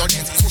musty hell you're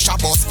there. Push a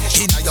bus,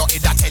 inna your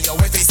head a tell you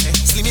what they say.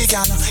 Slimmy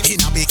gal,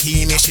 in a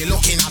bikini, she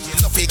looking at.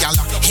 Fluffy gal,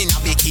 in a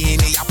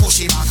bikini, a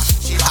push it back.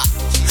 Ha.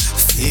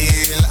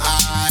 Feel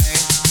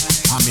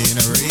I mean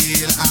a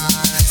real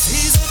eye.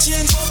 Season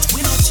change, but we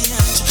not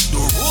change. The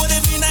road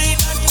every night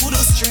that could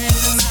have strained.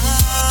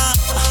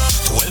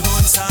 12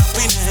 months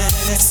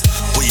happiness.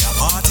 We a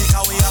party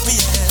cause we happy,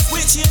 yes.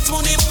 We change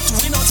money but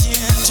we not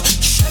change.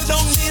 Shell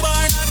down the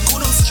bar that could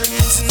have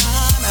strained.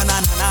 Na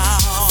na na na.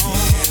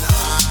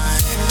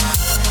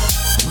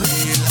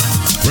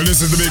 Well, this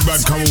is the big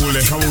bad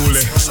Kawule. You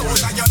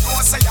know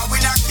say I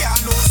win a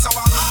can't lose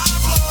our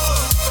marble.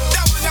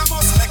 That one I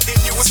must make the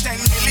news 10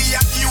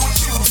 million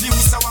YouTube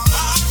views our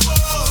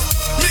marble.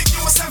 Make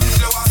you 7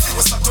 blow a few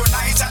so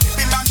tonight and the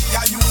bill and the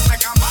you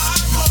make a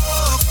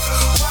marble.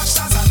 Watch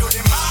as I do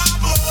the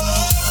marble.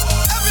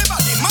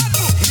 Everybody mad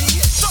move.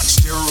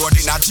 Touch the road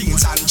in a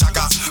jeans and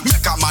jagger.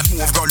 Make a mad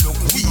move, go look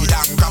weed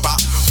and grabber.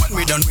 When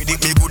we done with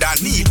it, me good and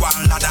need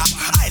one ladder.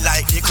 I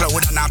like the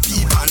cloud and a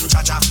peep and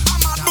cha-cha.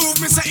 Move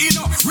me say you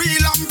know real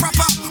and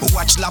proper.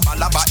 Watch laba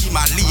laba him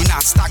a lean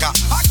and stagger.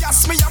 I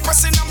guess me a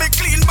pressing on me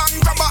clean bang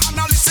grabber.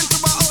 And I listen to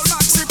my old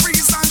Maxi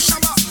Breeze and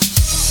Shabba.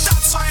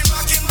 That's why I'm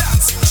rocking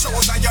dancing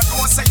shows. And you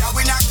know say I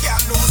win a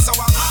can't lose our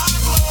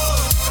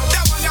marble.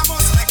 That one you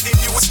must make the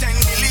news 10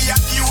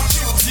 million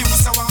YouTube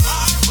views our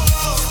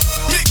marble.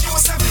 Make you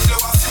 7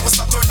 blow a few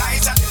so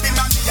tonight and the bim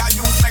and me a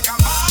youth make a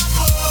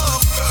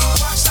marble.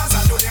 Watch as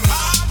I do the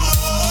marble.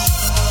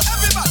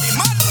 Everybody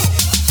mad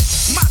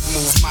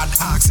move, mad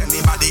ask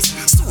anybody.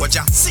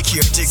 Soldier,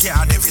 security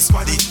guard, every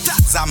squaddy.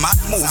 That's a mad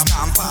move,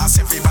 can't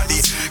pass everybody.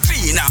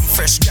 Clean and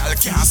fresh, girl,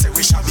 can't say we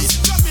shabby.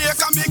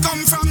 Jamaica, me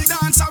come from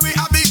dance, we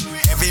happy.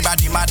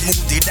 Everybody mad move,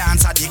 the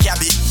dance at the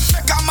cabby.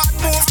 Make a mad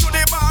move to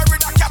the bar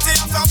with a catty.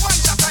 After one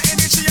shot of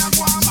energy, I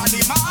go on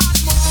the mad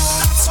move.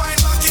 That's why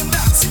I'm back in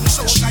dancing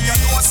show. Now you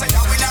know, say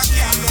I win a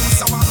can't lose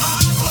our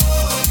mad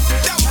move.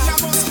 That one I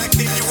must make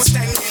the news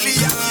 10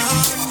 million.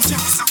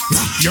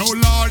 Yo,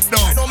 Lord,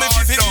 no. I know me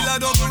feel a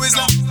double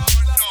whistler.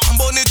 I'm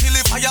bunny till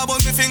the fire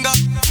burn me finger.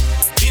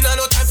 In a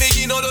no time for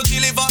you know to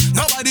deliver.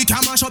 Nobody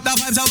can mash up the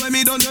vibes and when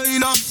me done the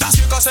inner. That's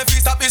because if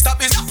we stop,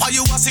 why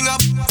you a sing up?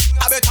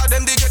 I better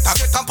them they get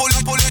and pull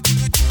it.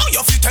 Oh,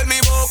 you fi tell me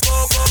go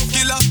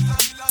killer.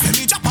 Let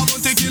me chop a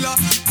bounty killer.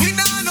 Me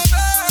nah no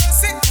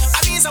mercy.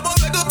 I mean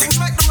about we do things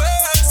like the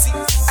mercy.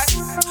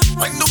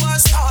 When the war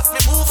starts,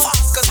 me move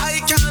fast 'cause I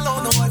can't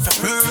allow no one to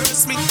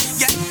curse me.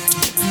 Yeah,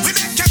 we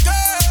make you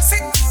curse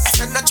it.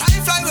 And I try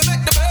fly, we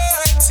make the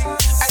birds sing.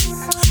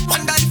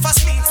 One day if I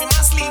sleep, we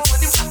must sleep when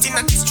I'm sitting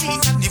on the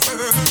street and the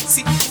birds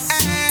sing.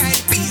 Hey,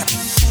 baby,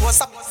 what's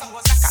up?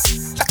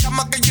 Like a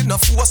mugger, you know,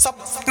 force up.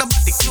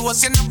 Nobody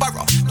close, you know,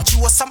 borrow. But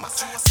you a summer.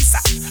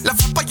 Love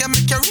up, you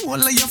make your roll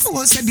like your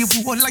force, and the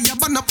roll like your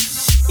bun up.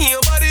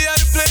 Your body at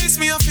the place,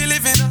 me, I feel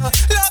living.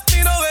 Lock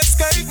me, no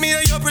escape, me,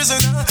 and your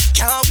prisoner.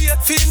 Can't wait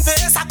for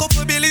invest, I go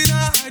for billion.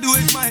 I do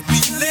it, might be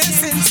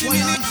listen to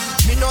me.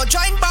 Me no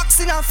join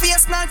boxing a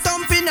face, not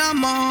thumping a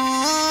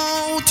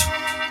mouth.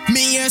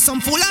 Me hear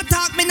some full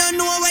attack, me no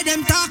know what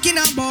them talking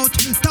about.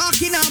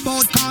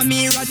 Call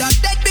me rather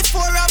dead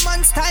before a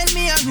man style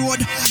me a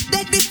road.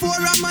 Dead before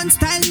a man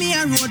style me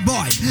a road,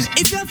 boy.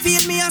 If you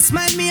feel me a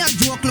smile, me a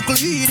joke. Look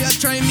idiot,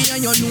 try me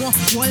and you know.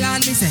 Hold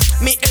on, listen.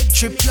 Me head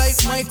trip like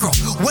micro.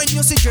 When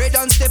you see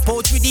Jordan step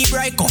out with the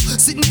Bryco.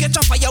 Sit and catch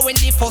a fire when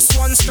the first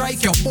one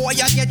strike you. Boy,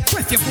 you get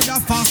quick, you coulda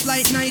fast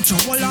like nitro.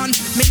 Hold on,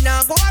 me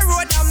nah go a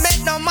road and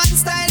make no man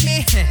style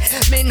me.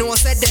 Me know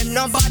say them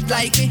no bad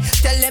like me.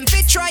 Tell them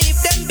fi try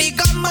if them big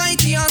and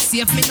mighty and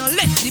see if me no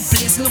let the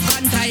place look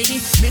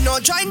untidy. Me no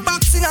join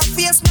boxing a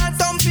face, not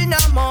thumping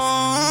a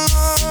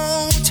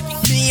mouth.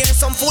 Me hear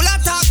some full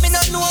attack, me no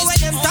know what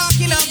them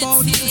talking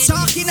about.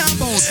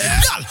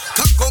 Girl,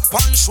 cock up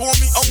and show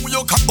me how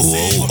you can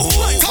see.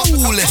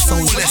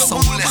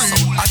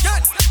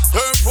 Again.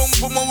 Her pum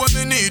when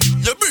me need.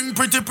 You bring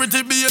pretty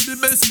baby,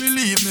 best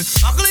believe me.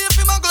 Ugly if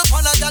you muggle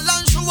on a girl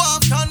and show off.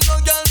 Can't no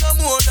girl no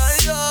more than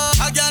you.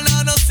 A girl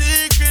not no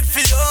secret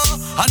for you.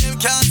 And them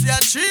can't see a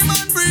tree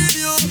man breed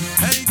you.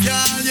 Hey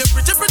girl, you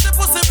pretty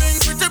pussy bring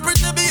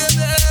pretty baby.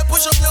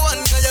 Push up your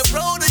one 'cause you're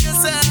proud of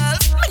yourself.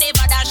 Me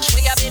never dash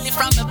where your belly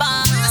from the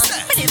bar.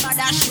 Me never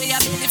dash where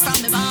your belly from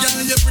the bar.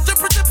 Girl, you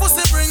pretty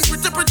pussy bring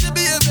pretty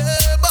baby.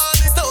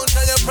 Ball it out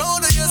 'cause you're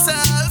proud of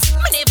yourself.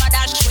 Me never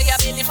dash where your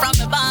belly from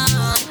the bar.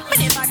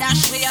 Me never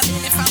dash where your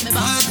belly from the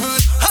bar.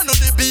 I know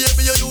the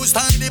baby you use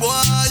tiny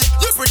boy.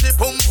 You pretty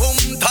pum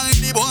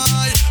tiny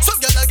boy. So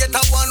girl I get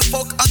a one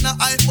fuck and a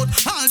eye, but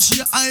all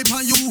she hype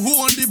and you who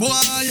on the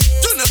boy.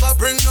 You never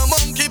bring no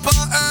monkey pa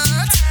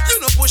earth. You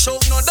no push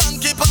out no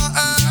donkey pa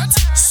earth.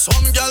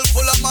 Some girl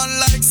full of man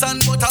like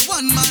sand, but a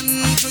one man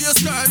to your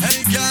skirt.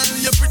 Hey girl,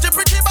 you pretty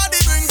body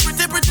bring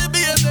pretty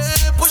baby.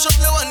 Push up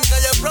your one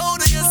 'cause you're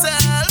proud of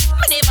yourself.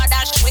 Me never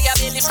dash where your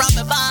belly from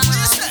the bar.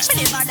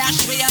 Me never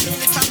dash where your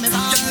belly from the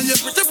bar. Girl, you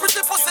pretty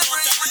pussy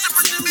bring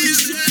pretty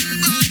baby.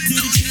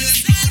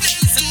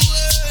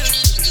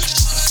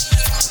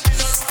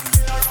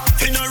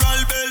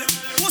 Funeral bell,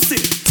 pussy.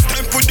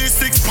 Step with the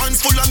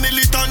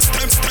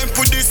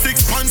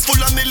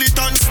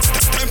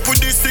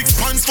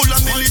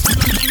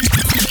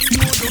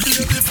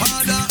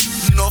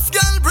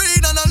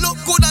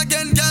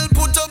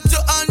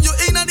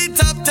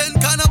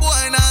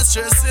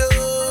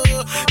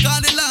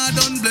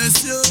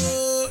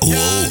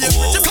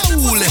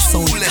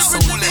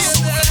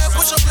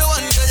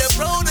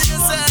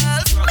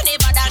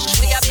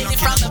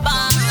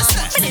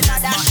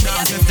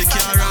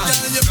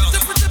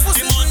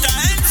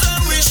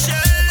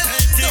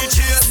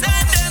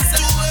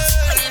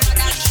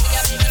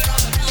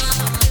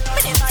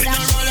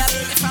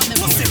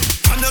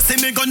See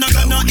me gonna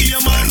aim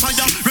on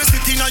fire. Rest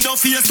it in your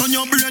face on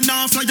your brain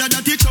now fire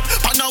that it up.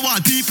 And now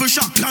what people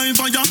shock live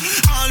fire.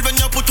 All when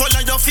you put all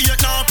of your feet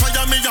now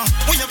fire me ya.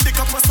 We have the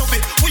cup of me,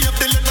 we have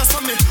the leather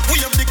of me,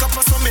 we have the cup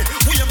of me,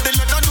 we have the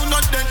leather do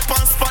not dead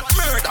pass spot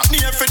murder.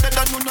 Near for dead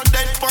do not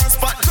dead pass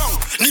spot down.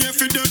 Near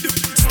for dead.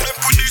 Step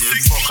with the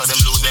six.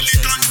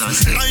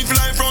 Live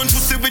round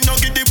pussy we no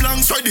get the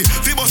blanks ready.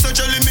 Fi boss a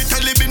jelly me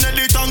tell it be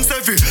nelly tongues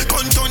heavy.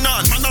 Contour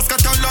on, man a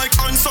scatter like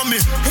ants on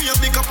me. We have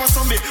the cup of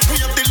me,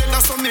 we have the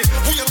leather of me,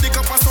 we have the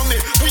cup of me,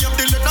 we have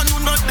the leather do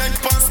not dead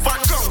pass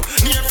spot down.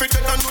 Near for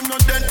dead do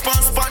not dead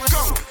pass spot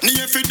down.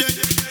 Near for dead.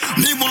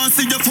 Me want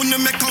see your phone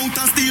make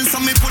counter steal. So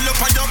me pull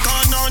up on your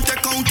corner and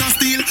take counter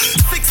steal.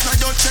 Six na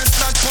your chest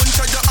that punch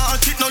at your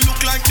heart. It no look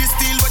like this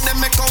steel but them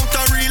make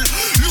counter real.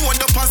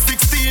 Load up past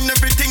 16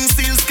 everything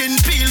steel skin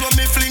peel. When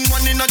me fling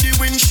one in the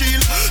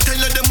windshield. Tell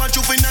them a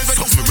juvenile got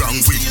something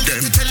wrong with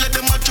them. Tell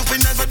them a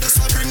juvenile got the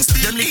spring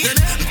steel.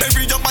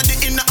 Bury your body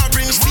in a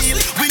orange steel.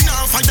 We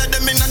now fire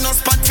them in a no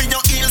spot for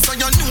your heel. So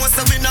you know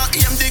so we now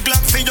aim the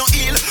Glock for your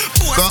heel.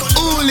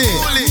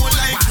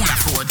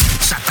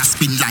 Shut a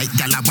spin like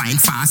gala wine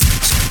fast.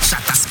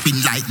 Shut a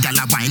spin like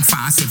gala wine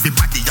fast.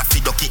 Everybody a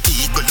feed okay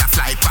eagle a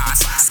fly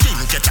past. Skin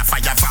catch a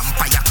fire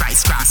vampire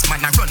Christ cross.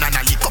 Man a run and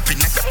a lick up in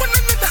the glory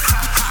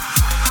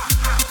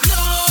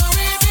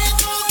be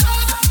to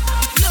God.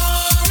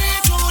 Glory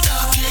to the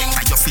King.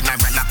 At your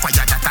funeral a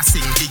choir that a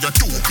sing. Give your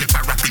two clip a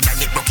rapping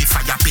and it rocky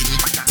fire pin.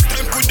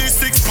 Them with the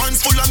 6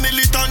 pants full of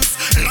militants.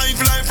 Live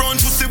round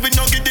pussy we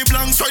no get the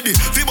blanks ready.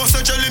 Fi boss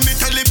a jelly me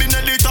tell it be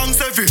nelly tongues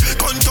heavy.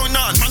 Contour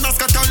on, man a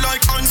scatter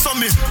like ants on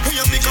me. We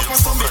have the cup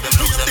of me,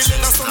 we have the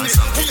leather of me,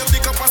 we have the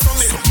cup of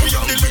me, we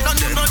have the leather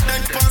do not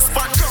dead pass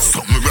spot down.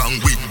 Something wrong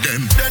with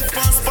them. Dead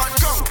pass spot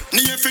down.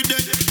 Near for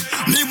dead.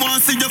 Me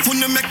want see your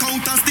phone make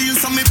counter steal.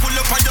 So me pull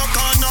up on your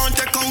corner and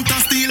take counter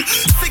steal.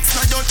 Six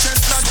na your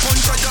chest that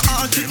punch at your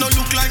heart. It no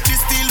look like this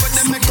steel but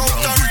them make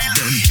counter real.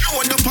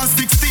 Load up past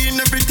 16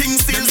 everything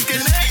steel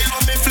skin peel.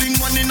 When me fling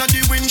one in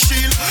the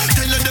windshield.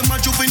 Tell them a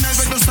juvenile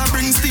with us a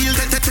bring steel.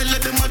 Tell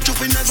them a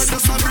juvenile with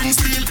us a bring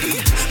steel.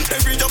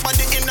 Bury your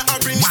body in a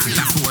orange steel.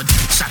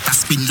 Shut a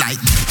spin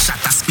like, shut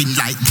a spin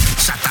like,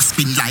 shut a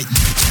spin like,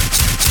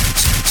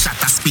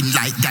 shut a spin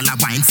like gala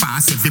wine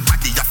fast.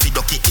 Everybody a feed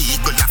okay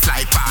eagle a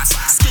fly past.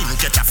 Skin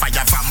catch a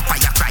fire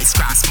vampire Christ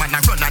cross. Man a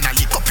run and a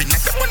lick up in the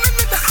glory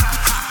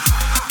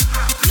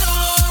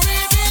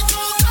be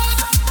to God.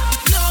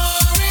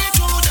 Glory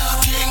to the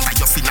King. At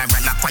your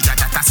funeral a choir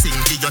that a sing.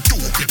 Give your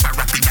two clip a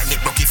rapping and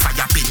it rocky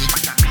fire pin.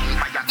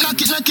 Knock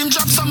it, make him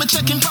drop some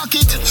check him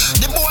pocket.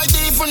 The boy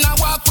deep when I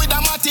walk with a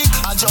matic.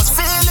 I just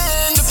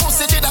feeling the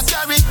pussy did a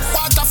carry.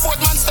 Waterford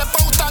man step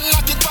out and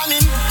knock it on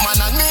him. Man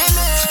and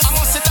melee, I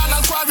must sit down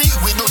and quarry.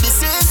 We do the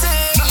same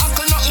thing. No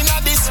uncle nothing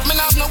of this. Me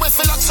have no way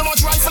for like so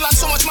much rifle and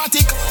so much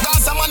matic.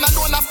 Gaza man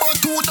alone have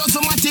about 2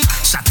 dozen matic.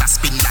 Shut a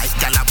spin like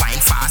gala wine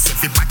fast.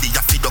 Everybody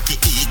a feed okay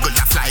eagle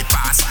a fly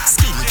past.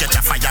 Skin catch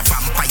a fire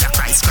vampire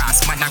Christ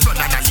cross. Man a run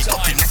and a lick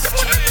up in the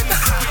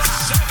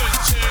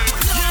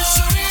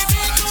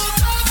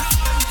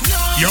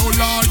Yo,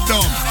 Lord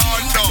Dumb.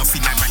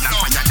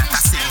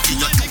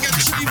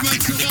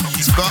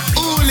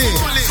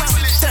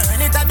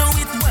 Turn it, I do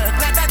it work,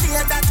 not a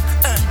day that.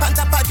 Earn on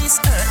top of this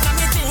earth, now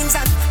me jeans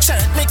and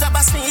shirt, make up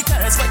a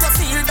sneakers, where you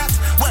feel that.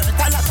 Work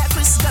a lot of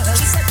crystal,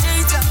 it's a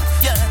teacher,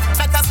 yeah,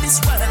 not of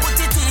this world, put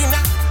it in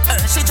her.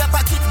 She drop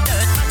a kick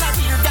dirt, man a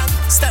real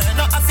gangster,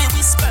 not a fi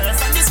whisper,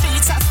 from the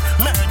streets of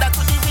murder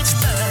to the rich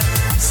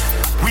birds.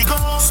 We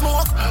gon'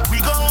 smoke,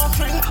 we gon'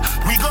 drink,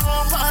 we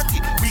gon'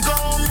 party, we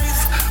gon'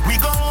 live, we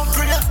gon'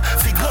 pray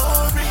for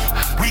glory,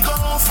 we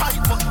gon'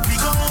 fight, but we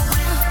gon'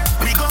 win,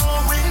 we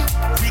gon' win,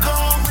 we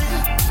gon' win,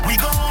 we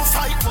gon'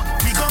 fight, but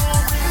we gon'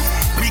 win,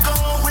 we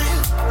gon' win,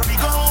 we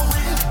gon'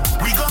 win,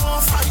 we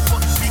gon' fight,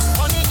 but we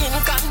money in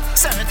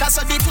concert, that's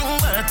how the thing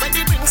work, when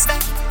the rings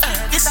them,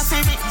 this a fi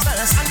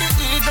reverse, and the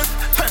eagle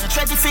perch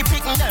ready fi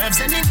pick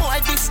nerves, and the boy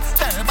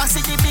disturb, I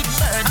see the big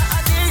bird,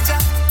 Adija,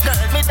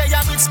 girl, me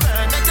there with spur,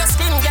 make your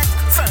skin get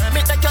firm,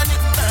 make your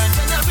lip burn,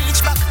 when you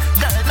reach back,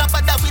 girl, no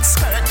bother with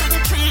skirt,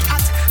 bring 3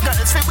 hot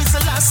girls fi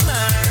whistle and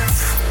smurf.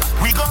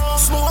 We gon'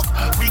 smoke,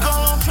 we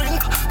gon'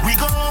 drink, we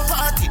gon'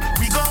 party,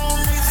 we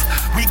gon' live,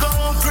 we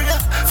gon' pray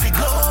for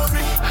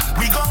glory,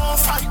 we gon'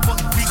 fight,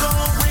 but we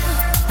gon' win,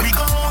 we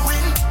gon'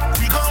 win,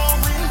 we gon'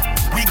 win,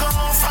 we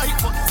gon' fight,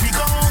 but we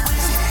gon'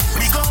 win,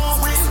 we gon'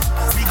 win,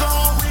 we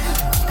gon' win.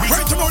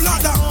 Right to my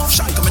ladder,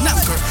 shine come and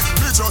anchor.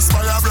 Me just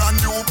buy a brand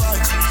new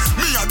bike.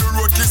 Me a the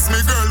road kiss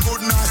me girl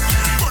good night.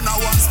 Gonna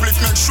one split,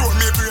 make sure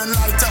me brain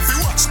light. If you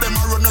watch them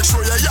a run, make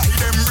sure you eye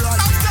them bright.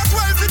 After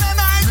 12 in the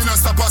night, me no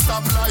stop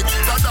like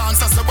the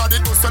dancer, somebody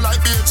goes to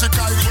like beachy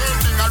kite.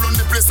 Working around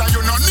the place and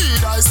you no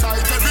need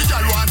eyesight. Every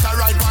girl want a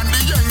ride on the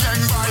yang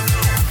yang bike.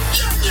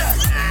 Yang yang,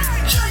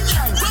 yang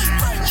yang, bang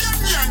bang,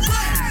 yang yang,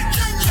 bang,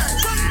 yang yang,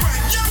 bang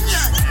bang, yang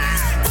yang,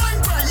 bang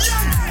bang,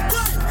 yang,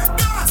 bang,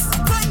 gas,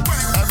 bang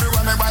bang.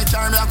 Everywhere me bike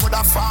carry me I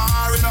coulda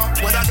far, you know.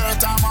 With a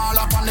dirt I'm all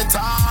up on the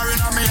tar, you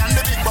know. Me and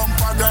the big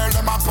bumper girl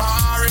them a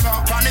par, you know.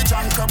 On the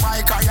junker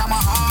bike I am a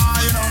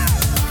high, you know.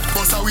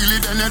 Bust a wheelie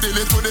then you deal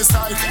it to the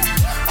side.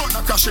 On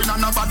a crashing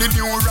and nobody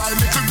new ride.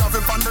 Little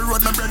traffic on the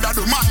road, my brother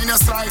do mine a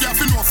slide. You have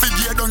to know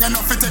figure down, you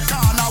know fi take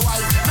on a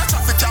while. No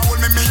traffic can hold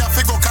me have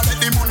to go collect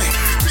the money.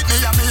 Pick me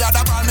and me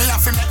other ball, me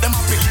have to make them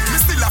happy. Me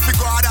still have to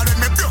go harder than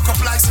me broke up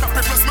like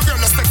scrappy. Plus my girl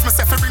just text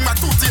myself to bring my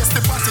 2 tears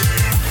to party.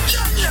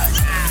 Yang yang,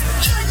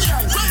 yang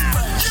yang, bang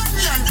bang, yang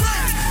yang,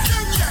 bang,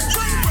 yang yang,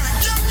 bang bang,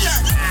 yang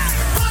yang,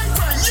 bang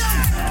bang, yang,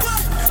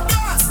 bang,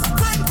 das,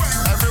 bang bang.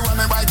 Everywhere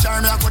me buy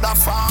car, me I coulda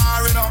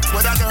far enough.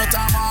 With a dirt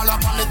I'm all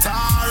up on the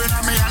tar, you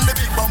know. Me and the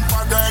big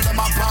bumper girl, them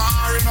a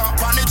par, you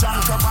know. On the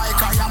junk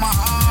bike, I am a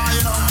high,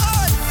 you know.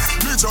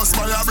 Me just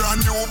buy a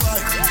brand new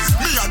bike.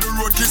 Me and the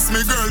road kiss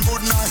me girl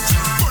good night.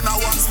 Gonna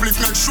one split,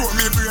 make sure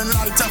me brain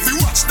light. If you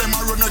watch them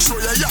a road, make sure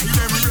you yeah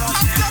them right.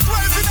 After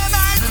 12 in the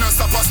night, me no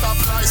stop a stop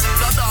lights.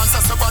 The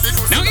dancers somebody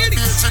do now hear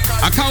this.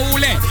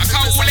 Akaule.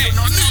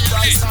 No need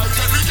eyesight.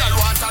 Every girl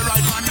want a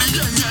ride on the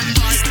yang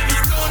bike.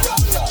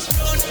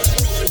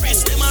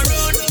 Wrist them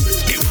around.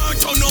 They want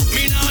to knock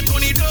me now,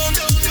 turn it down.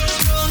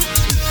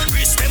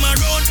 Wrist them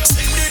around.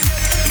 Send it.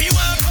 Me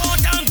want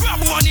out and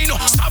grab one, you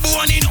know. Stab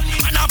one, you know.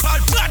 And a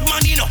bad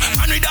man, you know.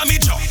 And with a me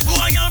job. Go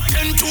and have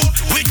 10 to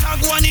we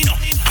tag one, you know.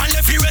 And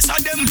left the rest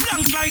of them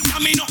blank like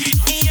domino.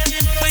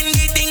 When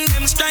the thing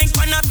them strike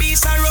on a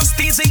piece of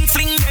rusty zinc,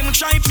 fling them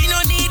tripe. Me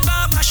no need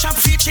barber shop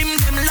fi trim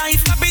them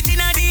life. Cap it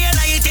in a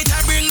daylight, it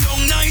a bring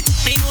down night.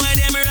 They know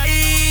them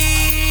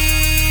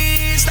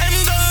rise, them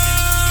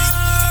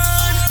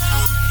gone.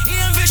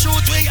 Here we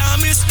shoot we a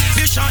miss,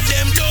 they shot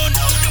them down.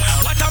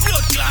 What a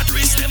blood clot,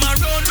 wrist them a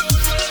run.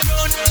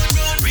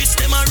 Wrist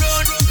them a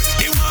run.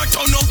 They want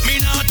to knock me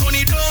now, turn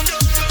it down.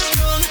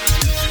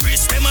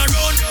 Wrist them a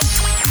run.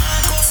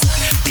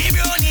 They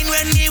running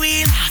when they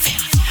wheel.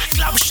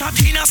 Club shot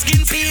in a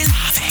skin feel.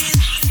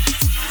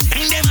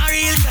 And them a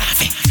real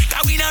traffic.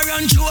 Cause we no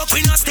run joke,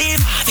 we no stay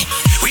happy.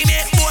 We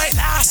make boy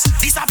last,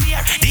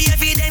 disappear. The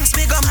evidence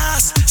make them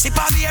ass. Sip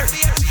a beer.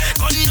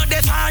 Gun no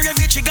death or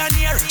every trigger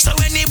near. So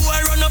when the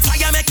boy run up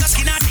fire, make a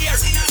skin a tear.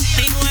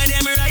 They know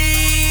them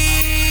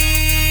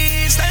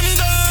rise, them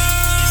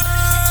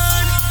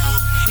gone.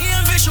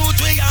 Every shoot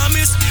we a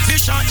miss, they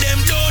shot them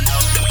down.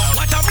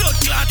 What a blood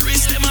clot,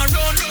 wrist them a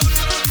run.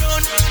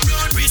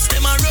 Wrist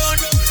them a run.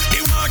 They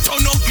want to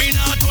knock me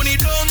now, turn it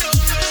down.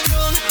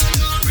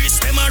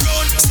 Wrist them a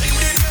run.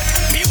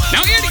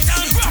 Now hear this.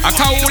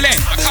 Akaule.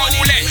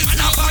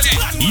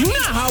 You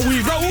know how we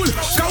roll.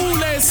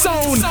 Kaule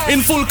sound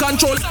in full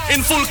control.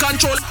 Them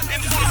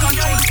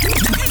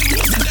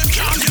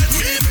can't get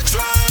me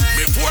betray.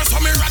 Before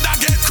some me rather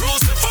get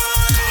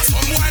crucified.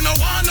 Some boy no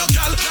want no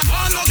girl.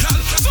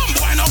 Some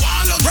boy no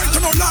want no girl. Right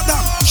to no ladder.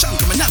 Shank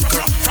me knock.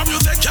 From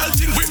you take girl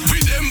thing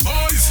with them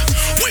boys.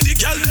 With the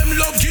girl them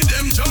love give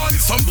them joy.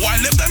 Some boy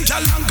left them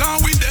girl and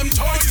gone with them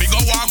toys. We go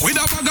walk with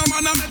a bag of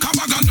man and make a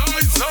bag of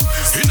noise.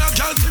 In a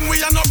girl thing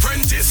we are no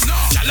apprentice.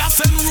 Girl a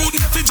send rude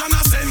message and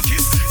a send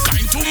kiss.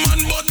 Kind to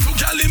man but to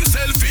girl him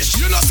selfish.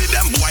 You know see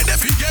them boy they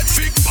get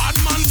fake. Bad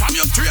man from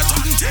your straight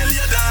until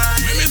you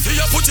die. Let me see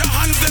you put your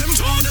hands them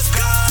to the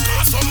sky.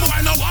 Some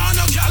boy no want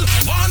no girl.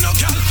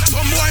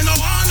 Some boy no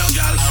want no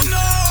girl. No,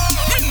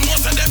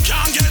 most of them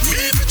can't get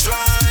me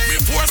betray.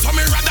 Before some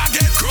me rather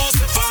get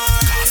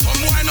crucified.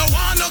 Some boy no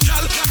want no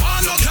girl.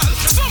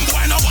 Some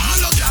boy no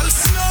want no girl.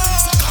 No.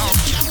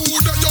 Who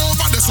the yo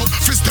over the sun?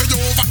 Fist the yo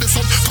over the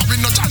sun. Come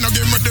in no China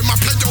game with them a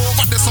play you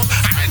over the sun.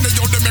 I know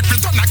you they make me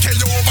turn a K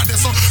you over the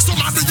sun. Some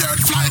of the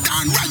years fly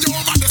down where you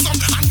over the sun.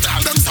 And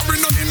tell them sorry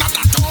nothing not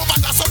that over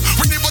the sun.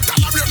 We never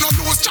tolerate no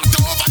loose chat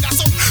over the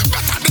sun.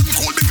 Better them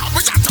cool because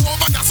we chat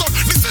over the sun.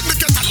 This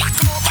indicate a lack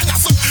over the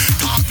sun.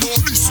 Talk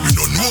about this, we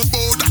don't know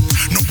about that.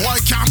 No boy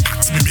can't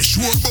ask me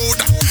sure about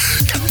that.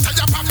 Can't tell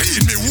your papi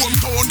in me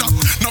hometown that.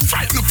 No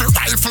fight, no fi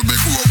rifle me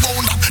go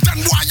around that. Then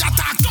boy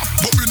attack tough,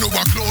 but we know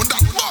a clown that.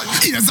 Boy,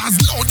 ears as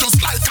loud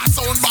just like a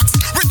sound box.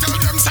 We tell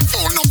them say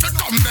phone no fi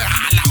come there,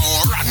 holla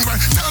or run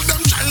way. Tell them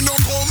try no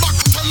come back.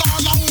 Tell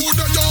all of who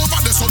they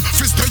over the sun,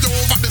 fist they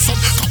over the sun.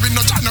 Cause we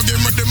no try no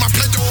game with them a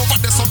play over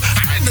the sun.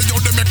 I know you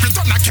they make me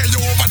turn a K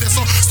over the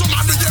sun. Some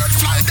of the earth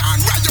fly down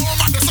right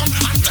over the sun.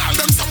 And tell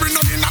them sorry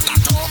nothing not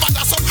that over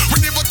the sun.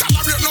 We never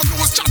tolerate no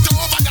loose chat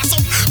over the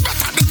sun.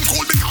 Better them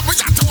cool because we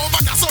chat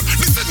over the sun.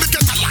 This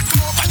indicate a lack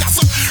over the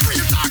sun.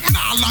 Real talk me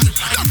nah lie.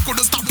 Them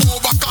couldn't stop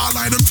over call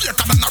line. Them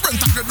faker than a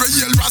rent a grade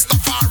real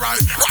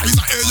Rastafari. Rise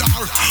a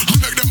AR and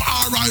make them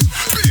alright.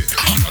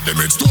 All of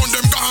them it's stone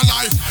them gone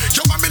lie.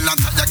 You a million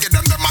time you give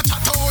them a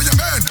chat oh you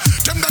man.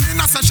 Them done in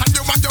a session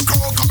you want your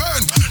crow come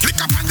in.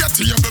 Lick up on your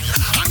table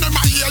and them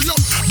a hear you.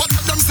 But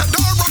tell them say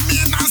don't run me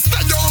in and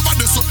stay over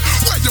the sun.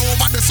 Where you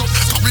over the sun?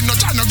 Cause we no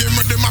try no game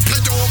with them a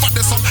play you over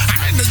the sun.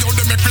 I know you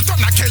they make me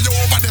turn a K you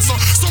over the sun.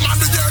 Some of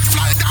the earth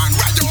fly down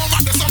where you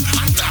over the sun.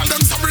 And tell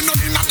them sorry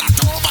nothing not that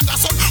over the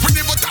sun. We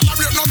never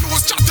tolerate no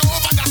loose chat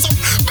over the sun.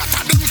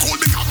 Better them cool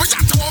because we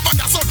chat over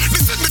the sun.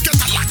 This indicate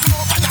a lack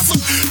over the sun.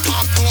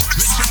 Talk about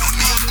this we don't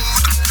know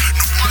about that.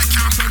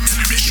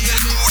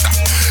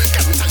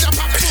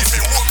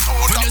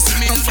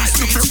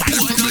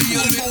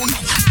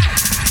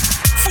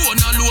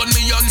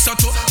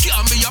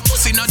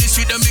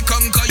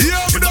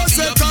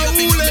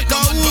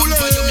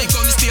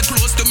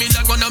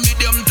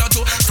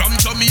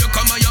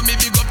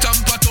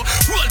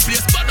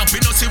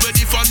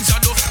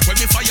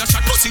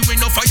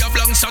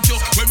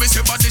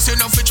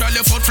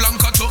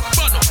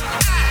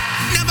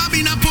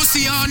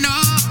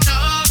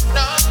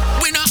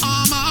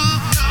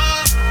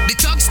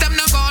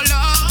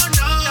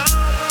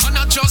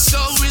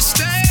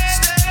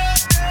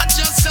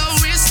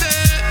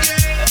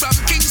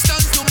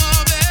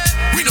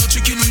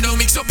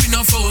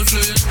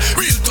 play.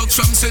 Real talk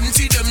from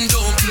Senti, them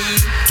don't play.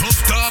 Tough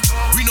talk,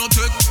 we no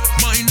take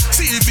mine.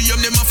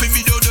 CVM, them a fi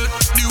video that.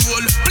 The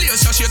whole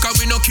place a shake and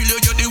we no kill you.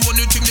 You're the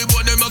only thing the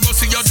boy them a go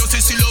see you just to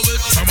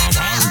silhouette. From a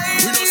bar,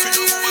 we no see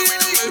you,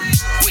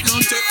 we no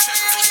take.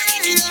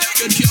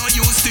 You can't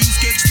use things,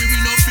 catch me, we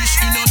no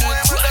fish in a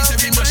net. Right,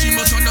 every machine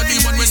but under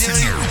the one we see.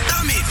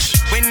 Damage.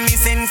 When me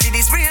send for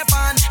this spray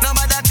pan,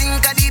 nobody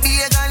think of the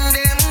big and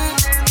them.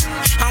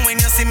 And when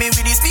you see me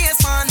with this space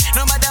man,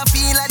 nobody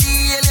feel like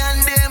the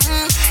alien them.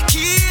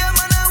 Keep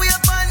man away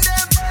upon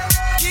them.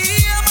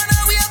 Keep man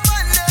away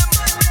upon them.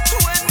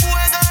 When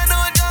boy gone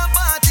out the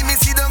party, me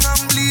sit down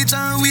and bleach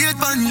and wait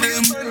upon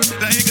them.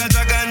 Like a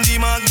dragon, the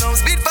magnum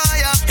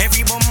spitfire.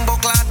 Every bumbo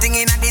clad thing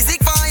in a dizzy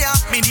fire.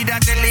 Me did a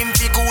tell him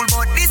fi cool,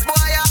 but this boy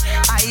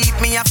I hit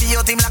me a fi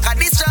out him like a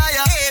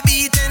destroyer. Hey,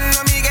 beaten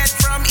when me get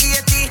from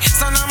 80.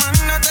 So no man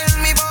no tell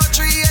me about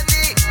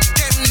 380.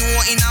 Them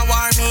know in a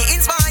war me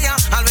inspire.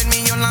 All when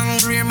me young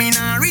and grey me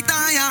nah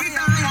retire.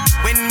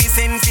 When me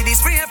send for this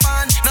spray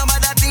pan,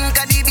 nobody think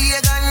of the big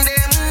and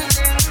them.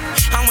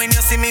 And when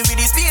you see me with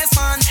this space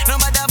man,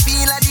 nobody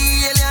feel like the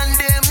alien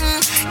them.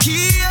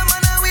 Keep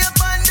man away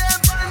upon them.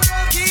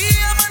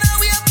 Keep man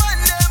away upon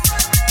them.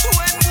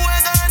 When boy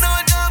gone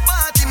out the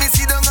party, me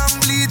sit down and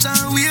bleach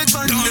and wait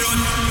for them.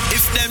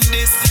 If them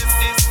this,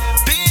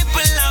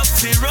 people have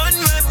to run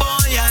my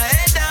boy, I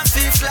head off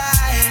to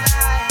fly.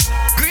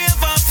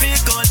 Grave off fi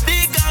go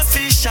dig a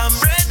fish and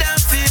bread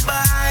off fi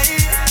buy.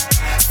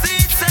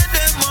 Seeds of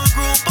them a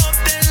group up,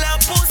 tell a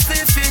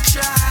pussy fi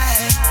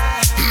try.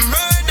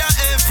 Murder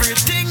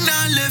everything,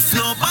 now left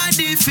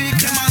nobody fi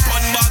cry. Them a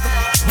gun bag,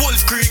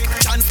 Wolf Creek,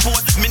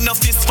 transport. Me no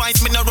fist fight,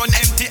 me no run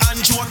empty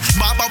and joke.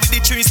 Baba with the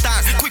 3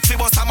 stars, quick fi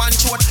bust a man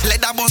throat.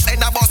 Leather bus,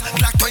 end a bus,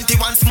 Black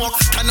 21 smoke.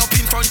 Stand up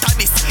in front of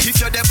this, if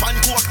you're deaf and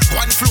coke.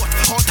 One float,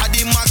 out of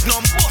the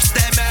magnum, bust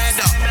them head.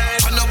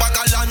 And no bag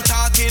of land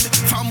talking,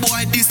 from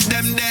boy this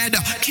them dead.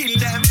 Kill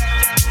them.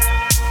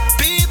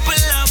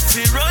 People have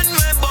to run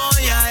my boy.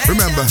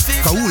 Remember,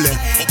 Kaule.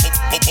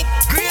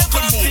 Grave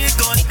a fi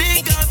gun,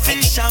 dig a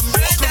fish and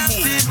bread a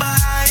fi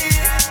buy.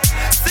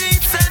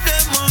 Seeds of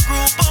them a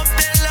group up,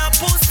 tell a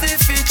pussy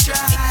fi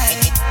try.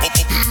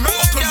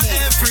 Murder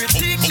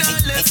everything, now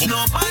left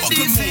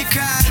nobody fi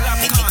cry.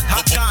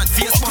 Hot gun,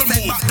 face must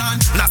head back down.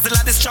 Nozzle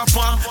of the strap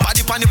one,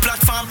 body on the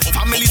platform.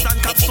 Families and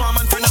cops swarm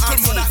and friend ask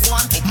for that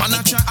one. Man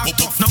a try act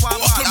tough, now I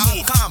walk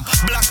out calm.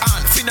 Black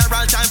hand,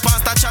 funeral time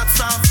past the chat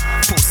song.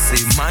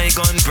 Pussy, my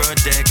gun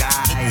protect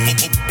I.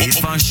 If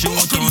I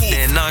shoot out,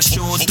 then I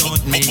shoot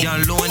out. Me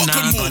alone,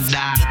 I gon'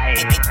 die.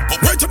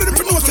 Right to the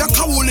different notes, you're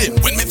Kaule.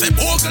 When me say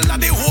bogle, la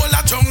the whole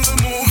a jungle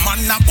move.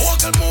 Man a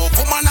bogle move,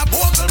 woman a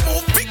bogle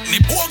move. Pick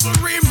the bogle,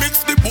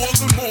 remix the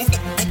bogle move.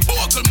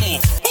 Bogle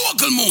move,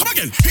 bogle move. Come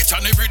again, each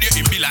and every day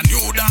in Bill a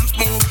new dance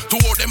move. To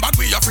all them bad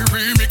we have to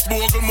remix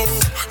bogle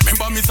move.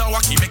 Remember Mr.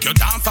 Wacky make you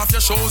dance off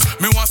your shows.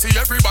 Me want see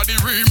everybody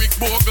remix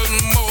bogle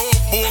move.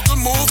 Bogle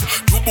move,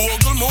 do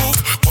bogle move.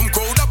 Come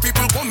crowd of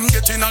people come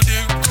get in a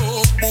dig.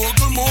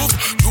 Bogle move,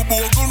 do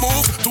bogle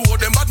move. To all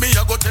them bad me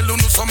I go tell you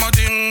no some of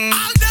them.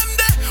 All them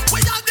there,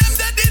 where all them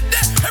there did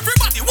there.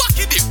 Everybody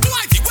wacky dip,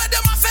 wifey where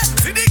them a say.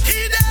 See the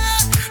key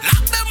there,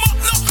 lock them up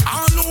now.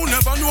 All who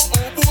never know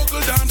how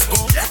bogle dance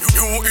go.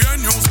 New ear,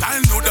 new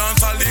style, new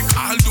dance a lick.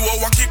 All do a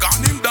wacky gun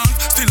him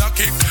dance, still a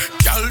kick.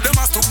 Girl them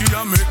a stucky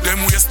and make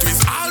them waist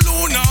twist. All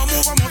who now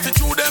move a must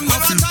through them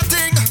nothing. What a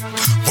thing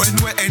when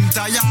we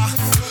enter ya.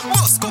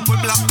 Bus couple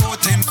black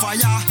out in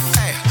fire.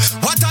 Hey,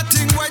 what a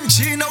thing when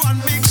Gino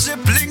and Big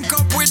Ship link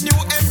up with New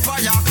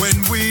Empire. When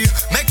we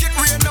make it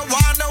rain, no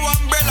one, no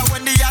umbrella.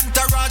 When the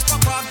entourage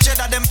pop up,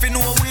 cheddar them fin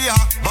know we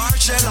are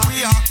Barcella,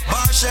 we are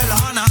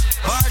Barcelona,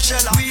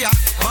 Barcella, we are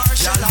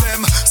Barcella.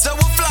 Them so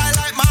we fly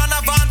like man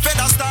of van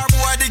feather star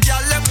boy. The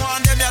girl them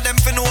want them, yeah them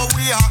fin know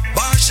we are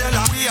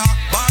Barcella, we are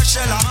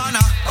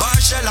Barcelona,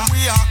 Barcella,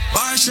 we are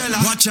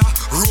Barcella. Watch ya,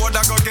 road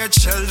a go get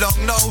shell down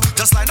now.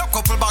 Just like a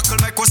couple buckle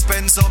make we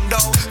spend some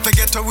dough.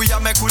 Forget where we are,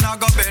 make we not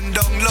go bend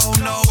down low,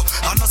 no.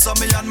 I know some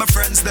me and my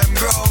friends them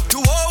grow. To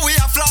all we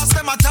have floss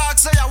them attack,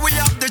 say yeah, we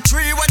have the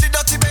tree where the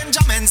dirty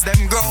Benjamins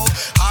them grow.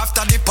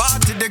 After the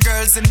party, the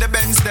girls in the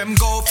Benz them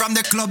go. From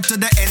the club to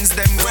the ends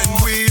them go. When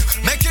we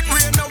make it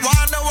rain, no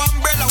one, no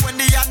umbrella. When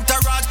the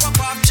entourage pop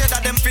up,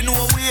 cheddar them fin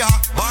know we are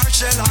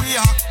Barcella, we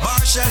are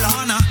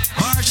Barcelona,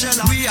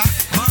 Barcella, we are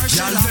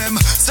Barcella. Them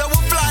so we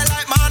fly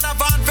like man of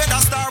van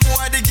feather star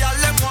boy. The girl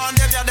them want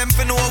them, yeah them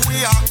fin know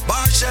we are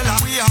Barcella,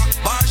 we are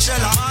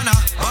Barcelona,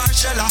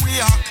 Barcella, we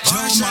are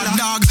Barcella.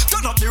 Dog,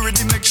 turn up the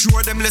rhythm, make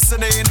sure them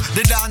listening.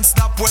 The dance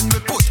stop when we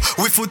put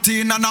we foot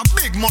in and a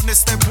big money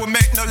step. We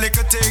make no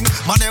little thing.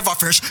 Man ever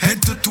fresh,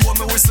 head to toe,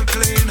 me whistle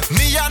clean.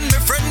 Me and my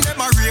friend them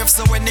a rave,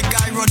 so when the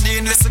guy run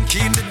in, listen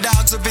keen, the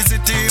dogs will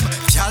visit him.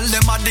 Y'all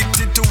them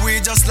addicted to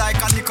weed just like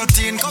a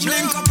nicotine. Come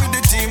link up with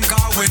the team,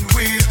 car when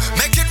we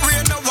make it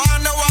rain, no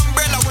one, no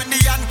umbrella. When the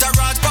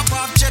entourage pop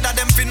up, cheddar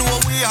them fin know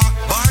we are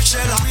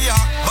Barcella, we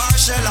are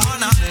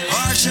Barcelona,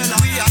 Barcella,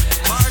 we are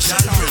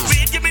Barcella.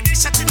 Wait, give me the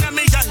shot in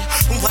me, y'all.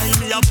 While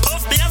me a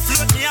puff, me a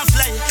float, me a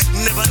fly.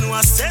 Never know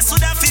a sex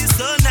would have feel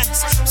so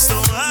nice. So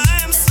high.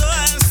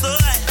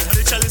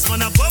 The chalice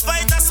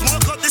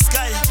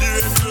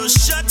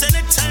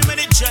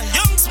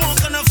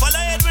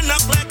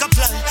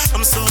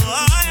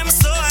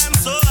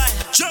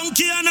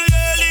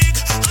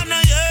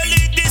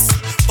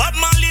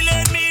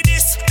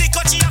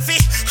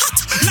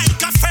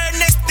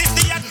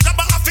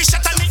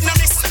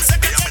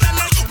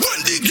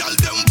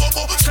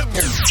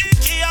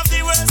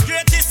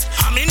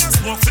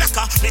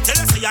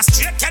a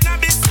straight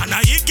cannabis, and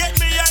I get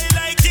me high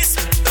like this.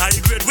 High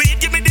grade weed,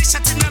 give me the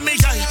shot in me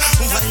eye.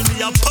 While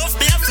me a puff,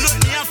 me a float,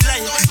 me a fly.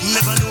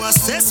 Never know a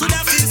stress would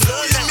have feel so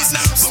nice.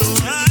 So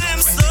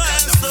I'm so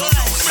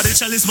high. The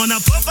chalice man a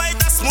puff, I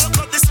smoke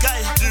up the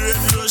sky. The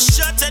radio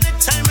shot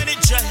anytime when it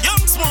dry.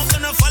 Young smoke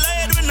and a follow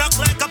head, we knock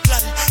like a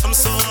fly. I'm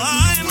so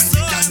high, I'm so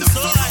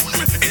high.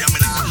 When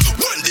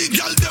the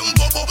girl them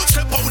bubble,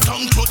 step out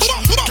and touch.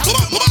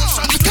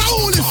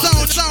 Kauli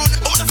sound. I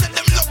wanna say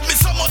them love me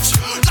so much.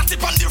 Not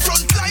it on the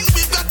front line,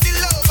 we got the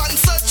love and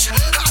such.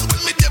 And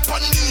when me dip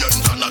on the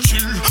ends and a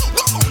chill,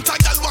 one out a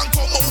girl want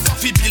come over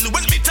fi bill.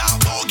 When me talk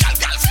about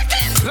girl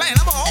second. Line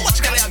I'm all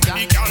watch girl have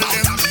Hey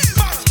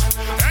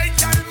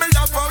girl, me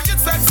love how you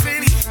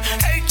sexy.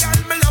 Hey girl,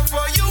 me love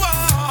how you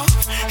are.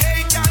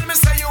 Hey girl, me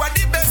say you are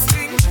the best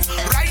thing.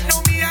 Right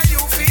now me and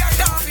you fi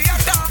adore.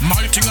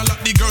 My thing a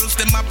lot the girls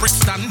them a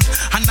Brixton,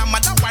 and a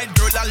mother white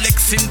girl a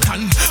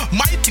Lexington.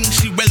 My thing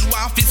she well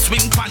want fi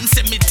swing pan,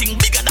 say me thing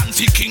bigger than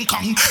fi King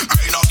Kong.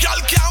 I know girl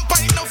can't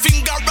find no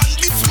finger on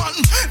this man.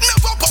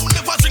 Never bow,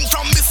 never drink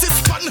from Mrs.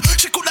 Pan.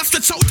 She coulda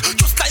stretch out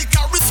just like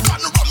a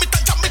wristband. Rum it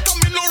and Jamaica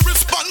me no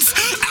response.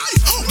 Aye,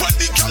 when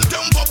the girl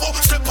them bubble,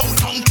 step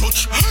out and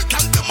touch.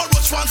 Girl them a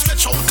rush one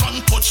stretch out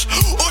and touch.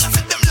 Oh, I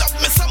said them love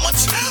me so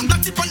much.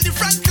 Not tip on the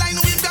front line,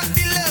 we got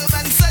the love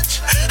and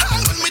such.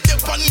 And when me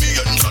dip on me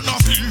ends on a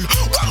bill,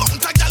 one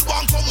mount a girl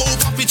want come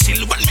over fi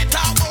chill. When me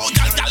talk about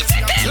girl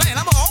second. Line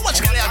I'm all watch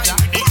girl have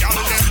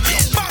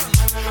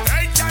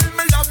Hey girl,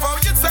 me love how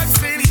you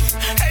sexy.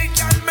 Hey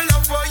girl, me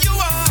love how you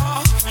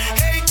are.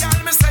 Hey girl,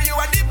 me say you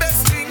are the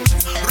best thing.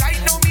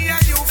 Right now me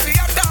and you fi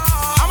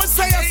adore. I'ma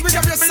say yes, big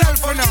up yourself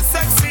for now.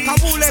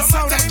 Kabule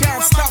sound, I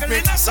can't stop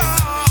it.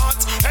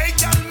 Hey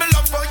girl, me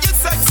love how you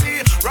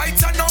sexy.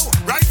 Right I know.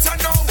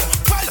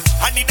 Well,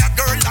 I need a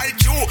girl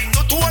like you.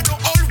 No to the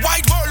whole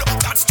wide world.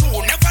 That's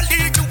true. Never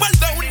leave you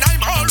alone.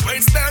 I'm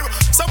always there.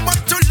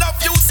 Someone to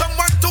love you,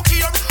 someone to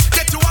care.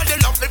 Get you all the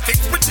lovely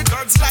things. Pretty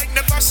girls like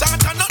never shot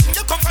and nothing.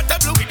 You're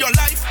comfortable with your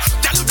life.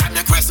 Girl, you time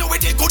the question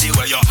with the goodie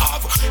where you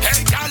have.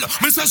 Hey girl,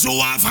 me say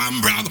show off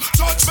and brag.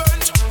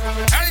 Judgment.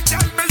 Hey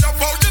girl, me love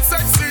how you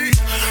sexy.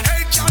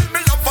 Hey girl, me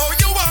love how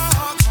you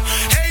walk.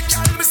 Hey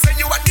girl, me say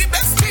you are the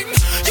best thing.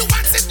 You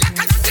want it like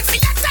a naughty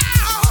theater.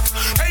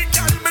 Hey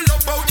girl, me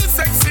love how you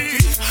sexy.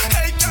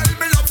 Hey girl,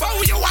 me love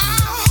how you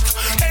walk.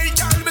 Hey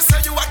girl, me say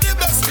you are the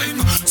best thing.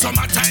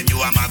 Summertime you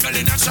are muggle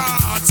in a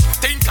shorts.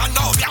 Think I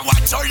know you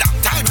watch a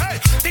long time. Hey,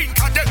 think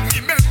I them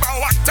remember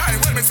one time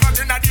when me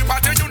smarting at the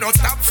party, you not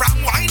stop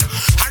from wine.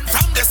 And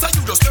from this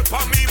you just step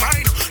on me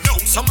mind. Now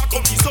summer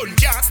come the sun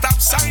can't stop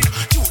shine.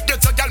 You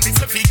get a girl me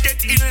say fi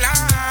get in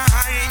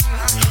line.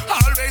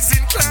 Always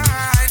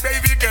inclined,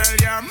 baby girl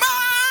you're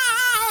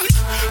mine.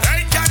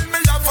 Hey girl, me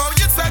love how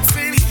you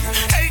sexy.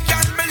 Hey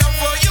girl, me love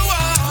how you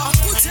are.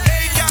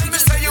 Hey girl, me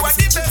say you are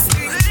the best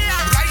thing.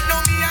 Right now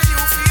me and you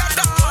fi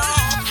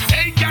adore.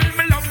 Hey girl,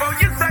 me love how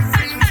you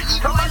sexy.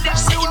 Somebody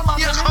say him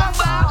here come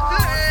back.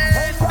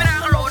 Me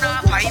not round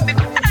a pipe.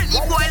 Any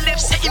boy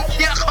left say him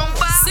here come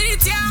back. See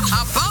it yeah, a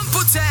bump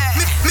put it.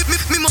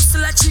 Me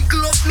muscle a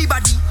jiggle up me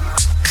body.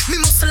 Me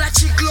muscle a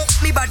jiggle up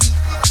me body.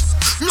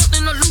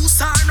 Nothing no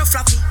loose or no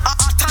floppy.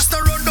 Toss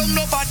the run down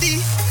nobody.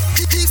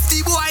 If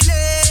the boy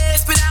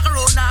left, me not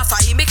round a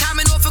fight. Me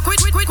coming over quick.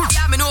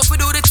 Yeah, me know if we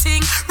do the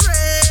thing.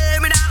 Ray,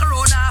 me not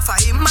round a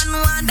fight. Man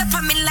want up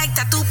on me like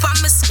tattoo on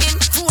my skin.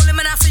 Fool him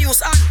and I have to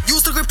use on.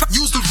 Use the grip.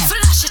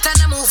 Flash it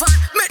and I move on.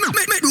 Make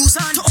lose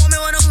on. To all me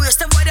wanna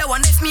waste them boy they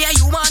want if me a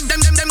human.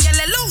 Them get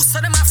let loose, so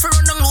them have to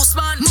run down loose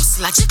man.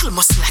 Muscle a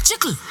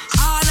jiggle.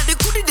 All of the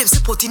goodie them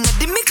support in the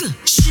middle.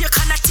 Shake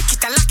and a tick it,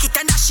 a lock it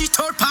and a shit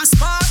out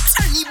passport.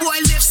 Any boy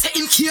left say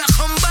him can't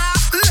come back.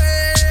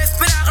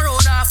 Left me not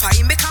round off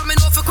him. Me coming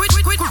over quick.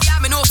 Yeah,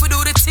 me know if we do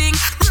the thing.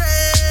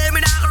 Ray, me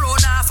not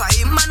round off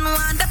him. Man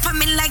want up on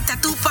me like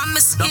tattoo on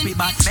my skin. Don't be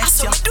bad, mess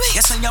you.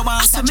 Yes, when you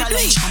want to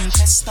challenge and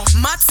test up.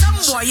 Mad some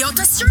boy out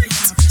the street.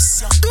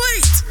 Do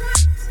it.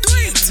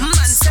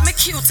 Man say me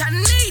cute and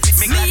neat.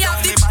 Me have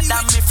the bad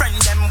and me friend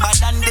them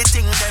bad and the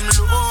thing them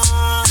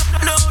low.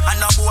 And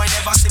no boy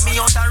never see me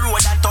out the road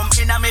and thump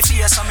in a me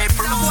face so me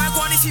prove. No boy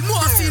go on if he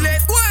more feel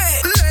it.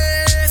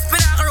 Left me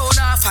not round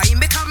off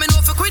him. Me coming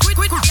over quick.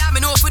 Yeah,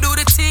 me know if we do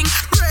the thing.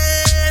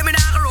 Ray, me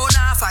not round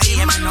off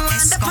him. Man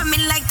want up on me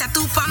like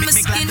tattoo on my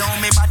skin. Me glad on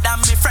me bad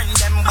and me friend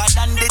them bad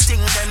and the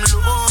thing them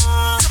low.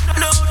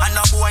 And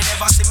no boy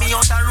never see me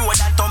out the road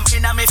and thump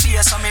in a me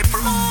face so me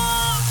prove.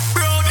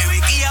 Bro, me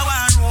we give you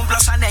one room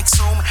plus a next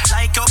room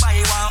like you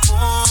buy one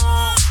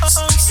home.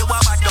 You a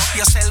bad up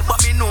yourself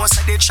but me know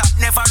say the chop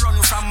never run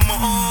from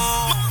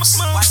home. What's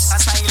a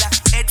style?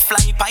 Head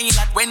fly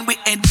pilot when we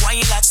head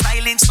wild at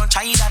styling so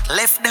try that.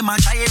 Left them a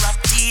try rap,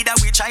 either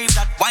we try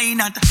that. Why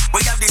not?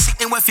 We have the sick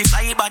thing we fi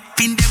fly but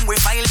pin them we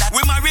file that.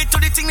 We married to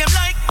the thing them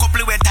like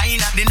couple we tie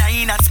that. The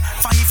 9 at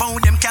 5 out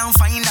them can't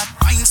find that.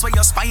 Pints where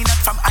you spy that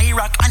from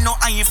Iraq and no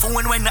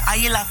iPhone when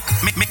I lock.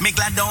 Me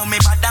glad on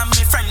me bad and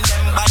me friend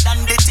them bad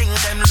and the thing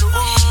them low.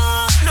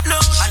 And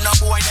no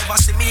boy never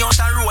see me out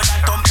the road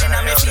and thump in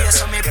a me face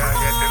so me prove.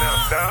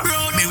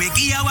 Me we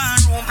give you one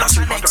room plus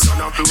a next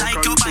room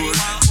like you buy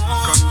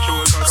one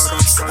home.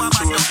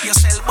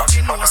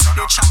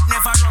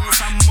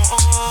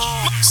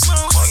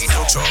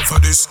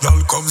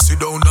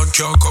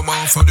 can't come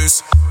off of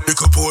this.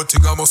 Pick up one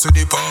thing, I must see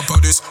the pop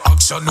of this.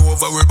 Action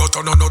over, we but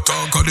I no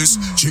talk of this.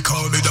 She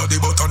call me daddy,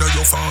 but I know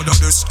your father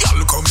this.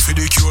 Y'all come for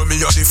the cure, me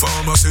a the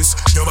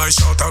pharmacist. You might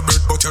short a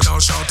bird, but you're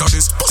not short of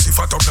this. Pussy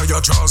fat up now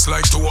your jaws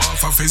like 2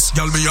 half of this.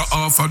 Y'all me a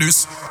half of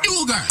this. You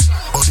girl.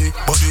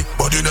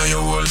 Body now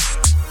your wall.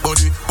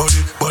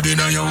 Body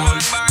now your wall.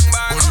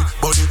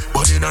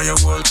 Body now your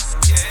wall.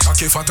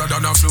 Cocky fatter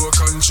than a flow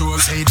control.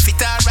 Say it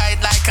fit alright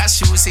like a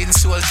shoes in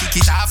soul. Kick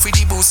it off with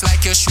the boost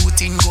like you're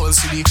shooting goals.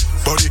 See the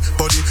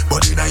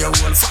body now your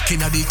wall.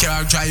 Fucking at the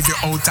car, drive you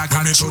out of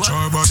control. Touch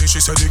her body,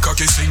 she said the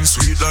cocky sing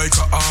sweet like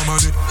a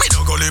harmony. Me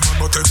no go live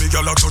but every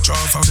girl a touch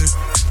off of me.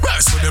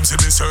 Rest with them say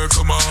me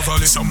circle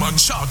marvelous. Some man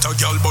shot a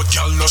girl but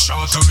girl no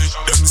shot of me.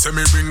 Them say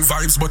me bring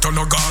vibes but I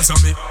no gas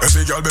on me.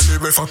 Every girl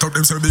believe me fat up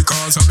them say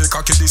because of me.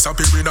 Cocky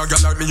disappearing a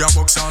girl like me a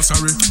box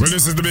sorry. Well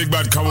this is the big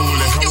bad Kawule.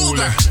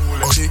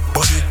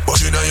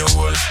 Body now your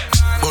wall.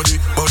 Body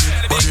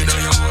now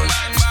your wall.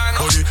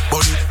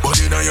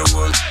 Body now your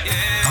wall.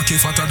 Cocky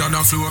fatter than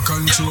a flow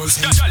control.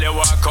 Girl you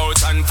walk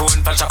out and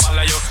phone flash up all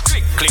of you.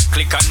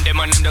 Click and them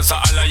and them just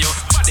all of you.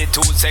 Body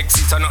too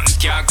sexy so nothing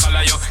can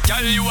color you.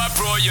 Girl you a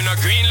pro, you no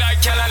green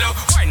like yellow.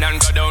 Wine and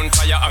go down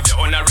cause you have your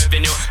own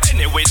revenue.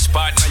 Any which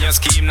part now your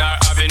scheme nor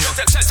avenue.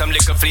 Tell some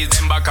little fleas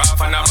them back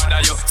off and a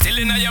bother you. Still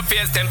in your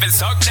face them feel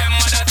suck them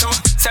mother too.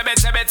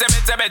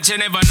 Sebet, she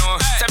never know.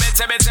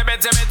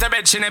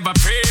 Sebet, she never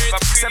pray.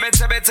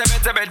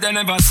 Sebet, they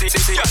never see.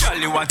 Girl,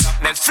 you a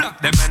top net, flop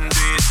them and do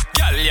it.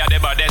 Girl, you the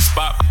baddest,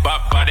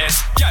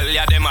 baddest. Girl,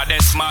 you the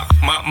maddest,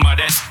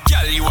 maddest.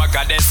 Girl, you a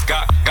goddess,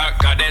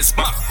 goddess,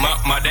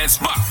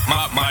 maddest, maddest.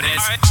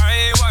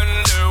 I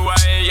wonder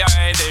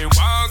why they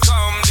won't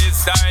come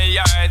this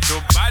side to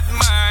bad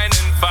mind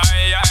and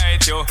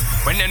fight you.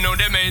 When they know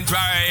them ain't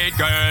right,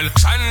 girl.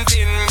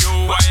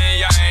 Continue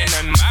wine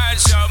and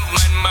mash up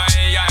man mind.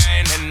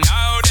 And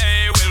now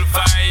they will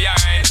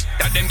find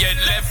that them get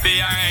left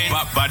behind.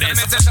 But they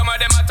say some of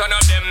them a turn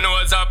up them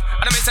nose up.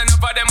 And I say enough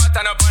of them a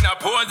turn up and a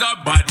pose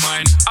up. Bad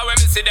mind, I when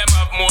me see them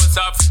have more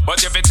stuff. But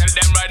if you tell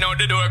them right now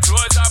the door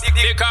close up,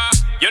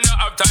 because you don't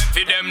have time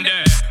for them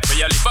there. But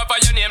you live up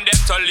on your name, them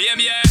so lame,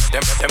 yeah.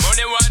 Them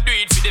only want do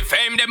it for the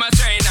fame, them a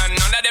strain. And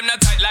none of them not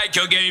tight like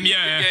your game,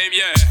 yeah.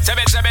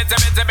 Sebet,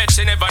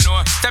 she never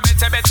know. Sebet,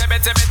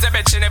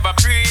 she never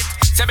breathe.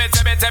 Sebet,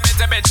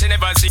 she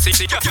never see.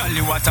 Girl,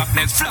 you a top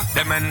net, flop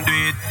them and do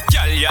it.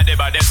 Girl, you the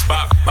baddest,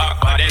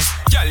 baddest.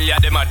 Girl, you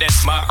the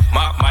maddest,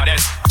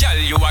 maddest. Girl,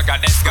 you a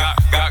goddess,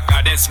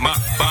 goddess,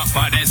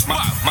 maddest,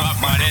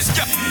 maddest.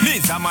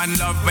 Needs a man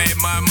love me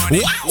my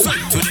money.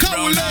 To the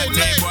brown and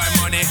take boy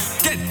money.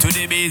 Get to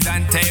the bees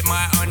and take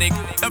my honey.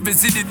 Love to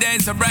see the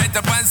days so bright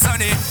up and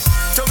sunny.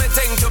 To me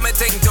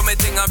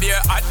ting, I be a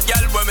hot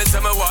girl when me say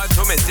me want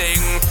to me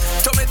ting.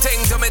 To me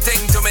ting,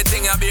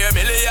 I be a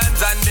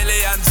millions and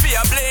billions for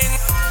a bling.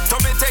 To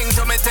me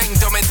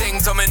ting,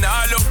 so me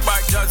nah look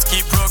back, just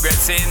keep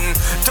progressing.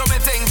 To me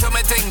ting,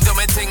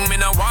 me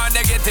no want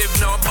negative,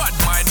 no bad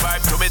mind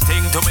vibe. To me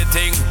ting,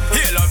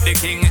 hail of the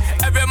king.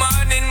 Every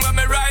morning when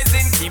me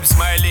rising, keep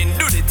smiling,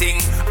 do the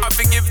thing. I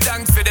give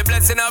thanks for the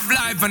blessing of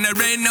life and the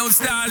rain no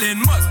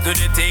stalling. Must do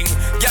the thing,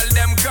 girl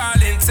them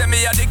calling. Say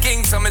me a the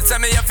king, so me say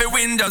me have to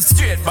win, just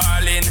straight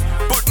balling.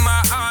 Put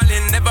my all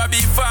in, never be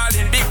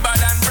falling. Big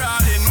bad and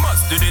brawling,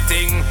 must do the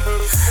thing.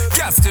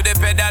 Gas to the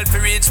pedal to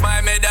reach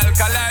my medal,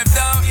 cause life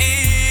down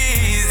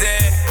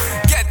easy.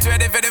 Get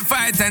ready for the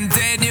fight and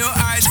take new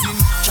icing.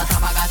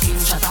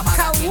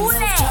 Kawule,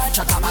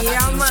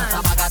 yeah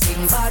man.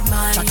 Bad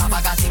man.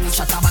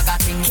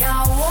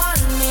 Can't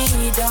want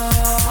me down.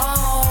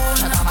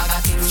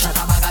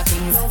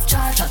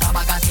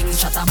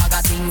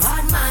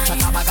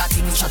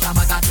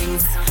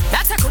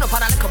 That's a good up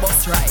on a little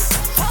bus ride.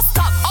 First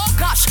up, oh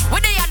gosh,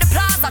 when they at the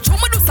plaza, show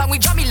me do song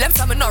with Jamie Lem,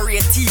 some no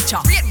real teacher.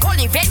 Real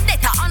Gully,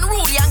 Vendetta,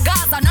 Unruly and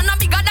Gaza, none of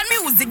bigger than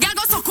music, y'all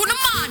go so cool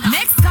man.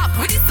 Next up,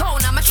 with the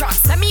sound I'm a track,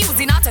 send me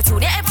using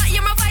attitude, you ever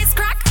hear my voice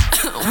crack?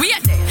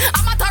 Wait there,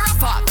 I'm a matter of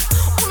fact.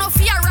 Uno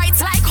fear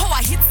rights like how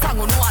I hit song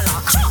on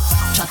Walla.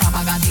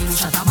 Chatabagating,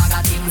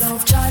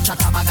 love chat,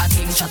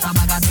 chatabagating,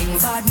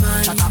 bad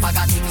man.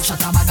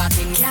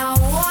 Chatabagating,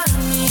 can't want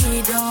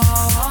me down.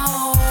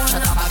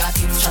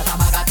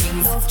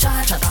 Chatabagating, love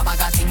chat,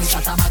 chatabagating,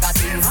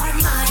 bad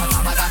man.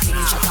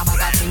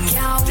 Chatabagating,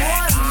 can't want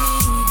me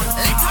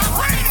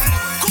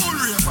down. Cool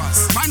ravers,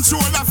 man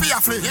shoulder for your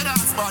flick. Yeah,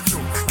 that's bad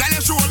too. Girl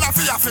your shoulder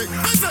for your flick.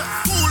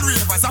 Cool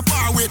ravers, a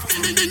bar with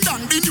ding ding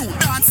dong, the new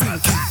dancing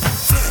king.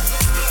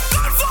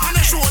 Man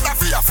your shoulder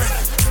for your flick.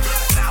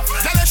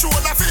 Girl your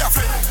shoulder for your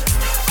flick.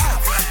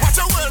 Watch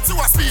your words to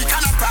a speak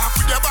and a talk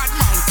with your bad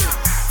mouth.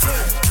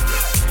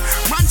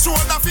 Man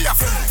shoulder for your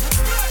flick.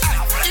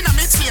 In a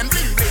mid chain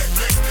bling bling.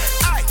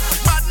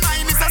 Bad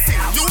mind is a sin.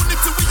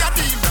 Unity we a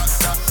deal.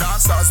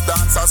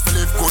 Dancers feel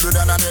it gooder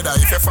than another.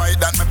 If you fight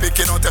that, me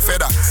picking out a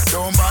feather.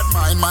 Don't bad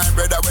mind my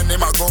brother when they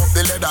ma go up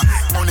the ladder.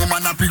 Only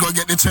man up, go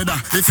get the cheddar.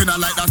 If you not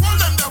like that,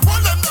 hold them there,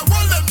 hold them there,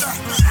 hold them there.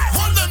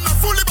 Hold them there,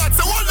 fully bad,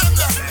 so hold them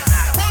there.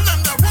 Hold them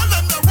there, hold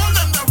them there, hold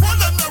them there,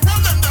 hold them there,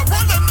 hold them there,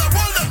 hold them there,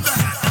 hold them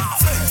there.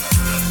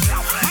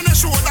 Man, I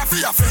show that for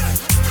for your friend.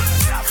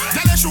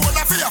 Tell your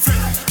shoulder for your friend.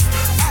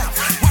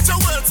 Watch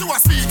your words you a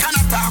speak and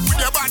a talk with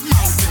your bad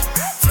mouth.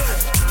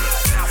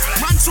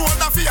 Man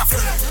shoulder for your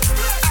friend.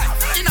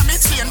 In a me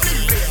chain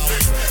bling bling.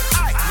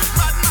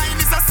 Bad mind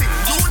is a sin.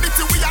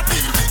 Unity we are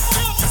deal with.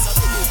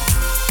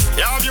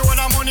 You have you own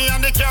a money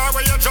and the car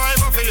where you drive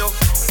up for you.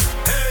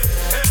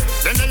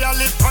 Then they all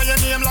live for your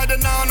name like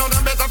they now know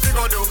them better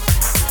figure do.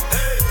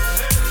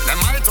 They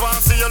might want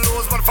to see you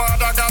lose, but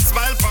Father God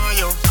smile for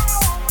you.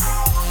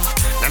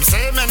 Them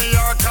say many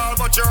are called,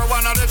 but you're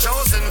one of the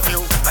chosen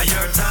few. Are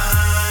your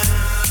time?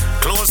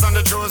 Clothes on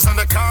the jewels and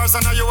the cars,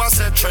 and now you are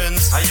set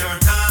trends. Are your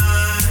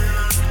time?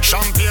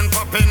 Champagne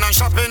popping and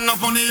shopping, no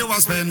money you are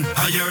spend.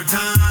 Are your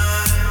time?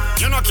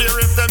 You no care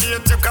if them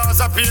hate you,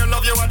 cause I feel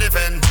love you a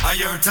defend. Are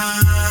your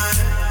time?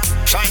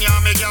 Shine ya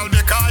me girl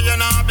because you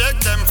nah beg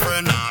them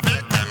friend, nah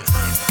beg them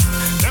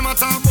friend. Them a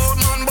talk about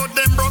man, but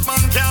them broke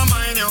man can't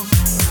mind you.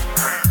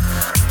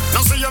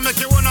 Now see you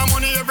make you own a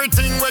money,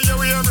 everything where you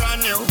wear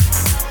brand new.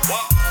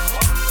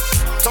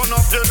 Turn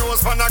up your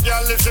nose for a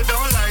girl if she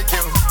don't like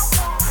you.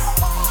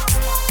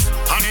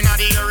 And in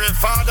the year if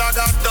Father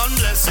God done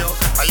bless you.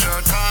 Are your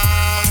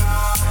time?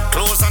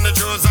 Clothes and the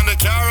jewels and the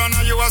car and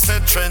you a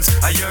set trends.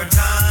 Are your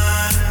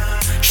time?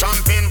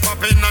 Champagne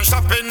popping and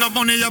shopping, no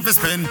money you have to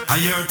spend. Are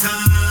your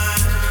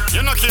time?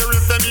 You no care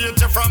if them hate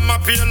you from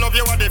a pale love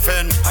you a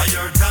defend. Are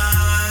your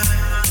time?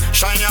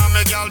 Shine ya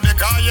me girl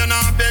because you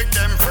not beg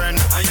them friend.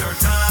 Are your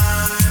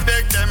time?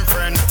 Beg them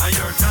friend. Are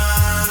your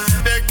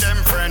time? Beg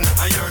them friend.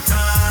 Are your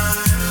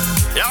time?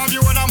 You have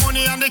you own a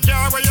money and the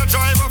car where you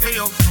drive up for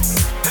you.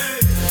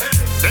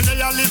 Then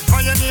they all live for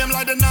your name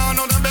like they now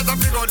know them better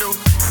figure do.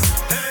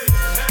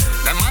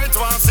 They might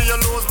want to see you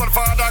lose, but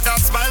Father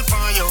God smile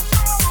for you.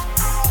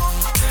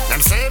 Them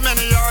say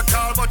many are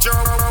called, but you're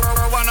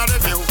one of the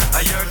few.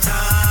 Are your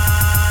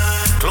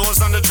time?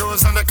 Clothes on the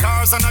jewels and the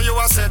cars, and now you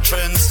are set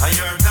trends. Are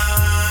your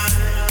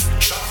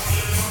time?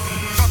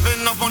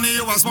 Shopping up money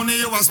you was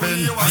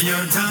spend. Are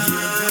your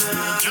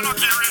time? You not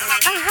care.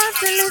 I have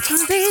to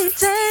listen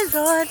DJ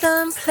Lord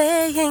I'm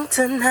playing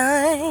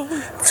tonight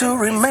to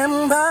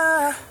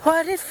remember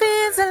what it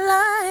feels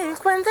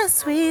like when the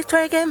sweet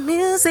reggae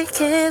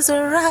music is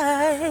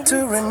right.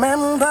 To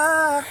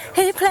remember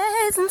he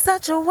plays in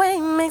such a way,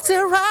 makes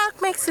you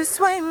rock, makes you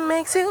sway,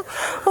 makes you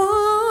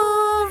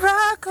ooh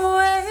rock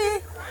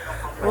away.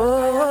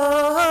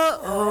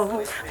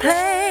 Oh,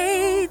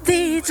 play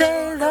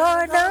DJ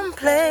Lord I'm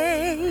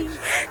playing.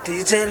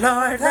 DJ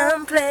Lord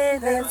I'm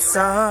playing them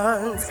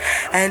songs,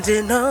 and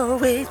you know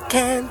it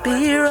can't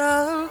be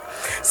wrong.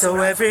 So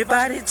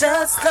everybody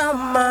just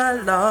come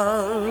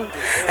along,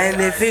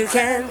 and if you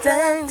can't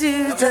then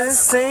you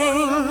just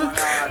sing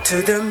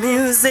to the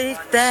music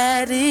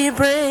that he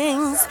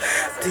brings.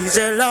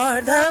 DJ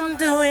Lord I'm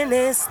doing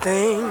his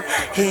thing.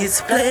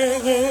 He's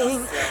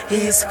playing,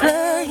 he's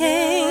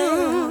playing.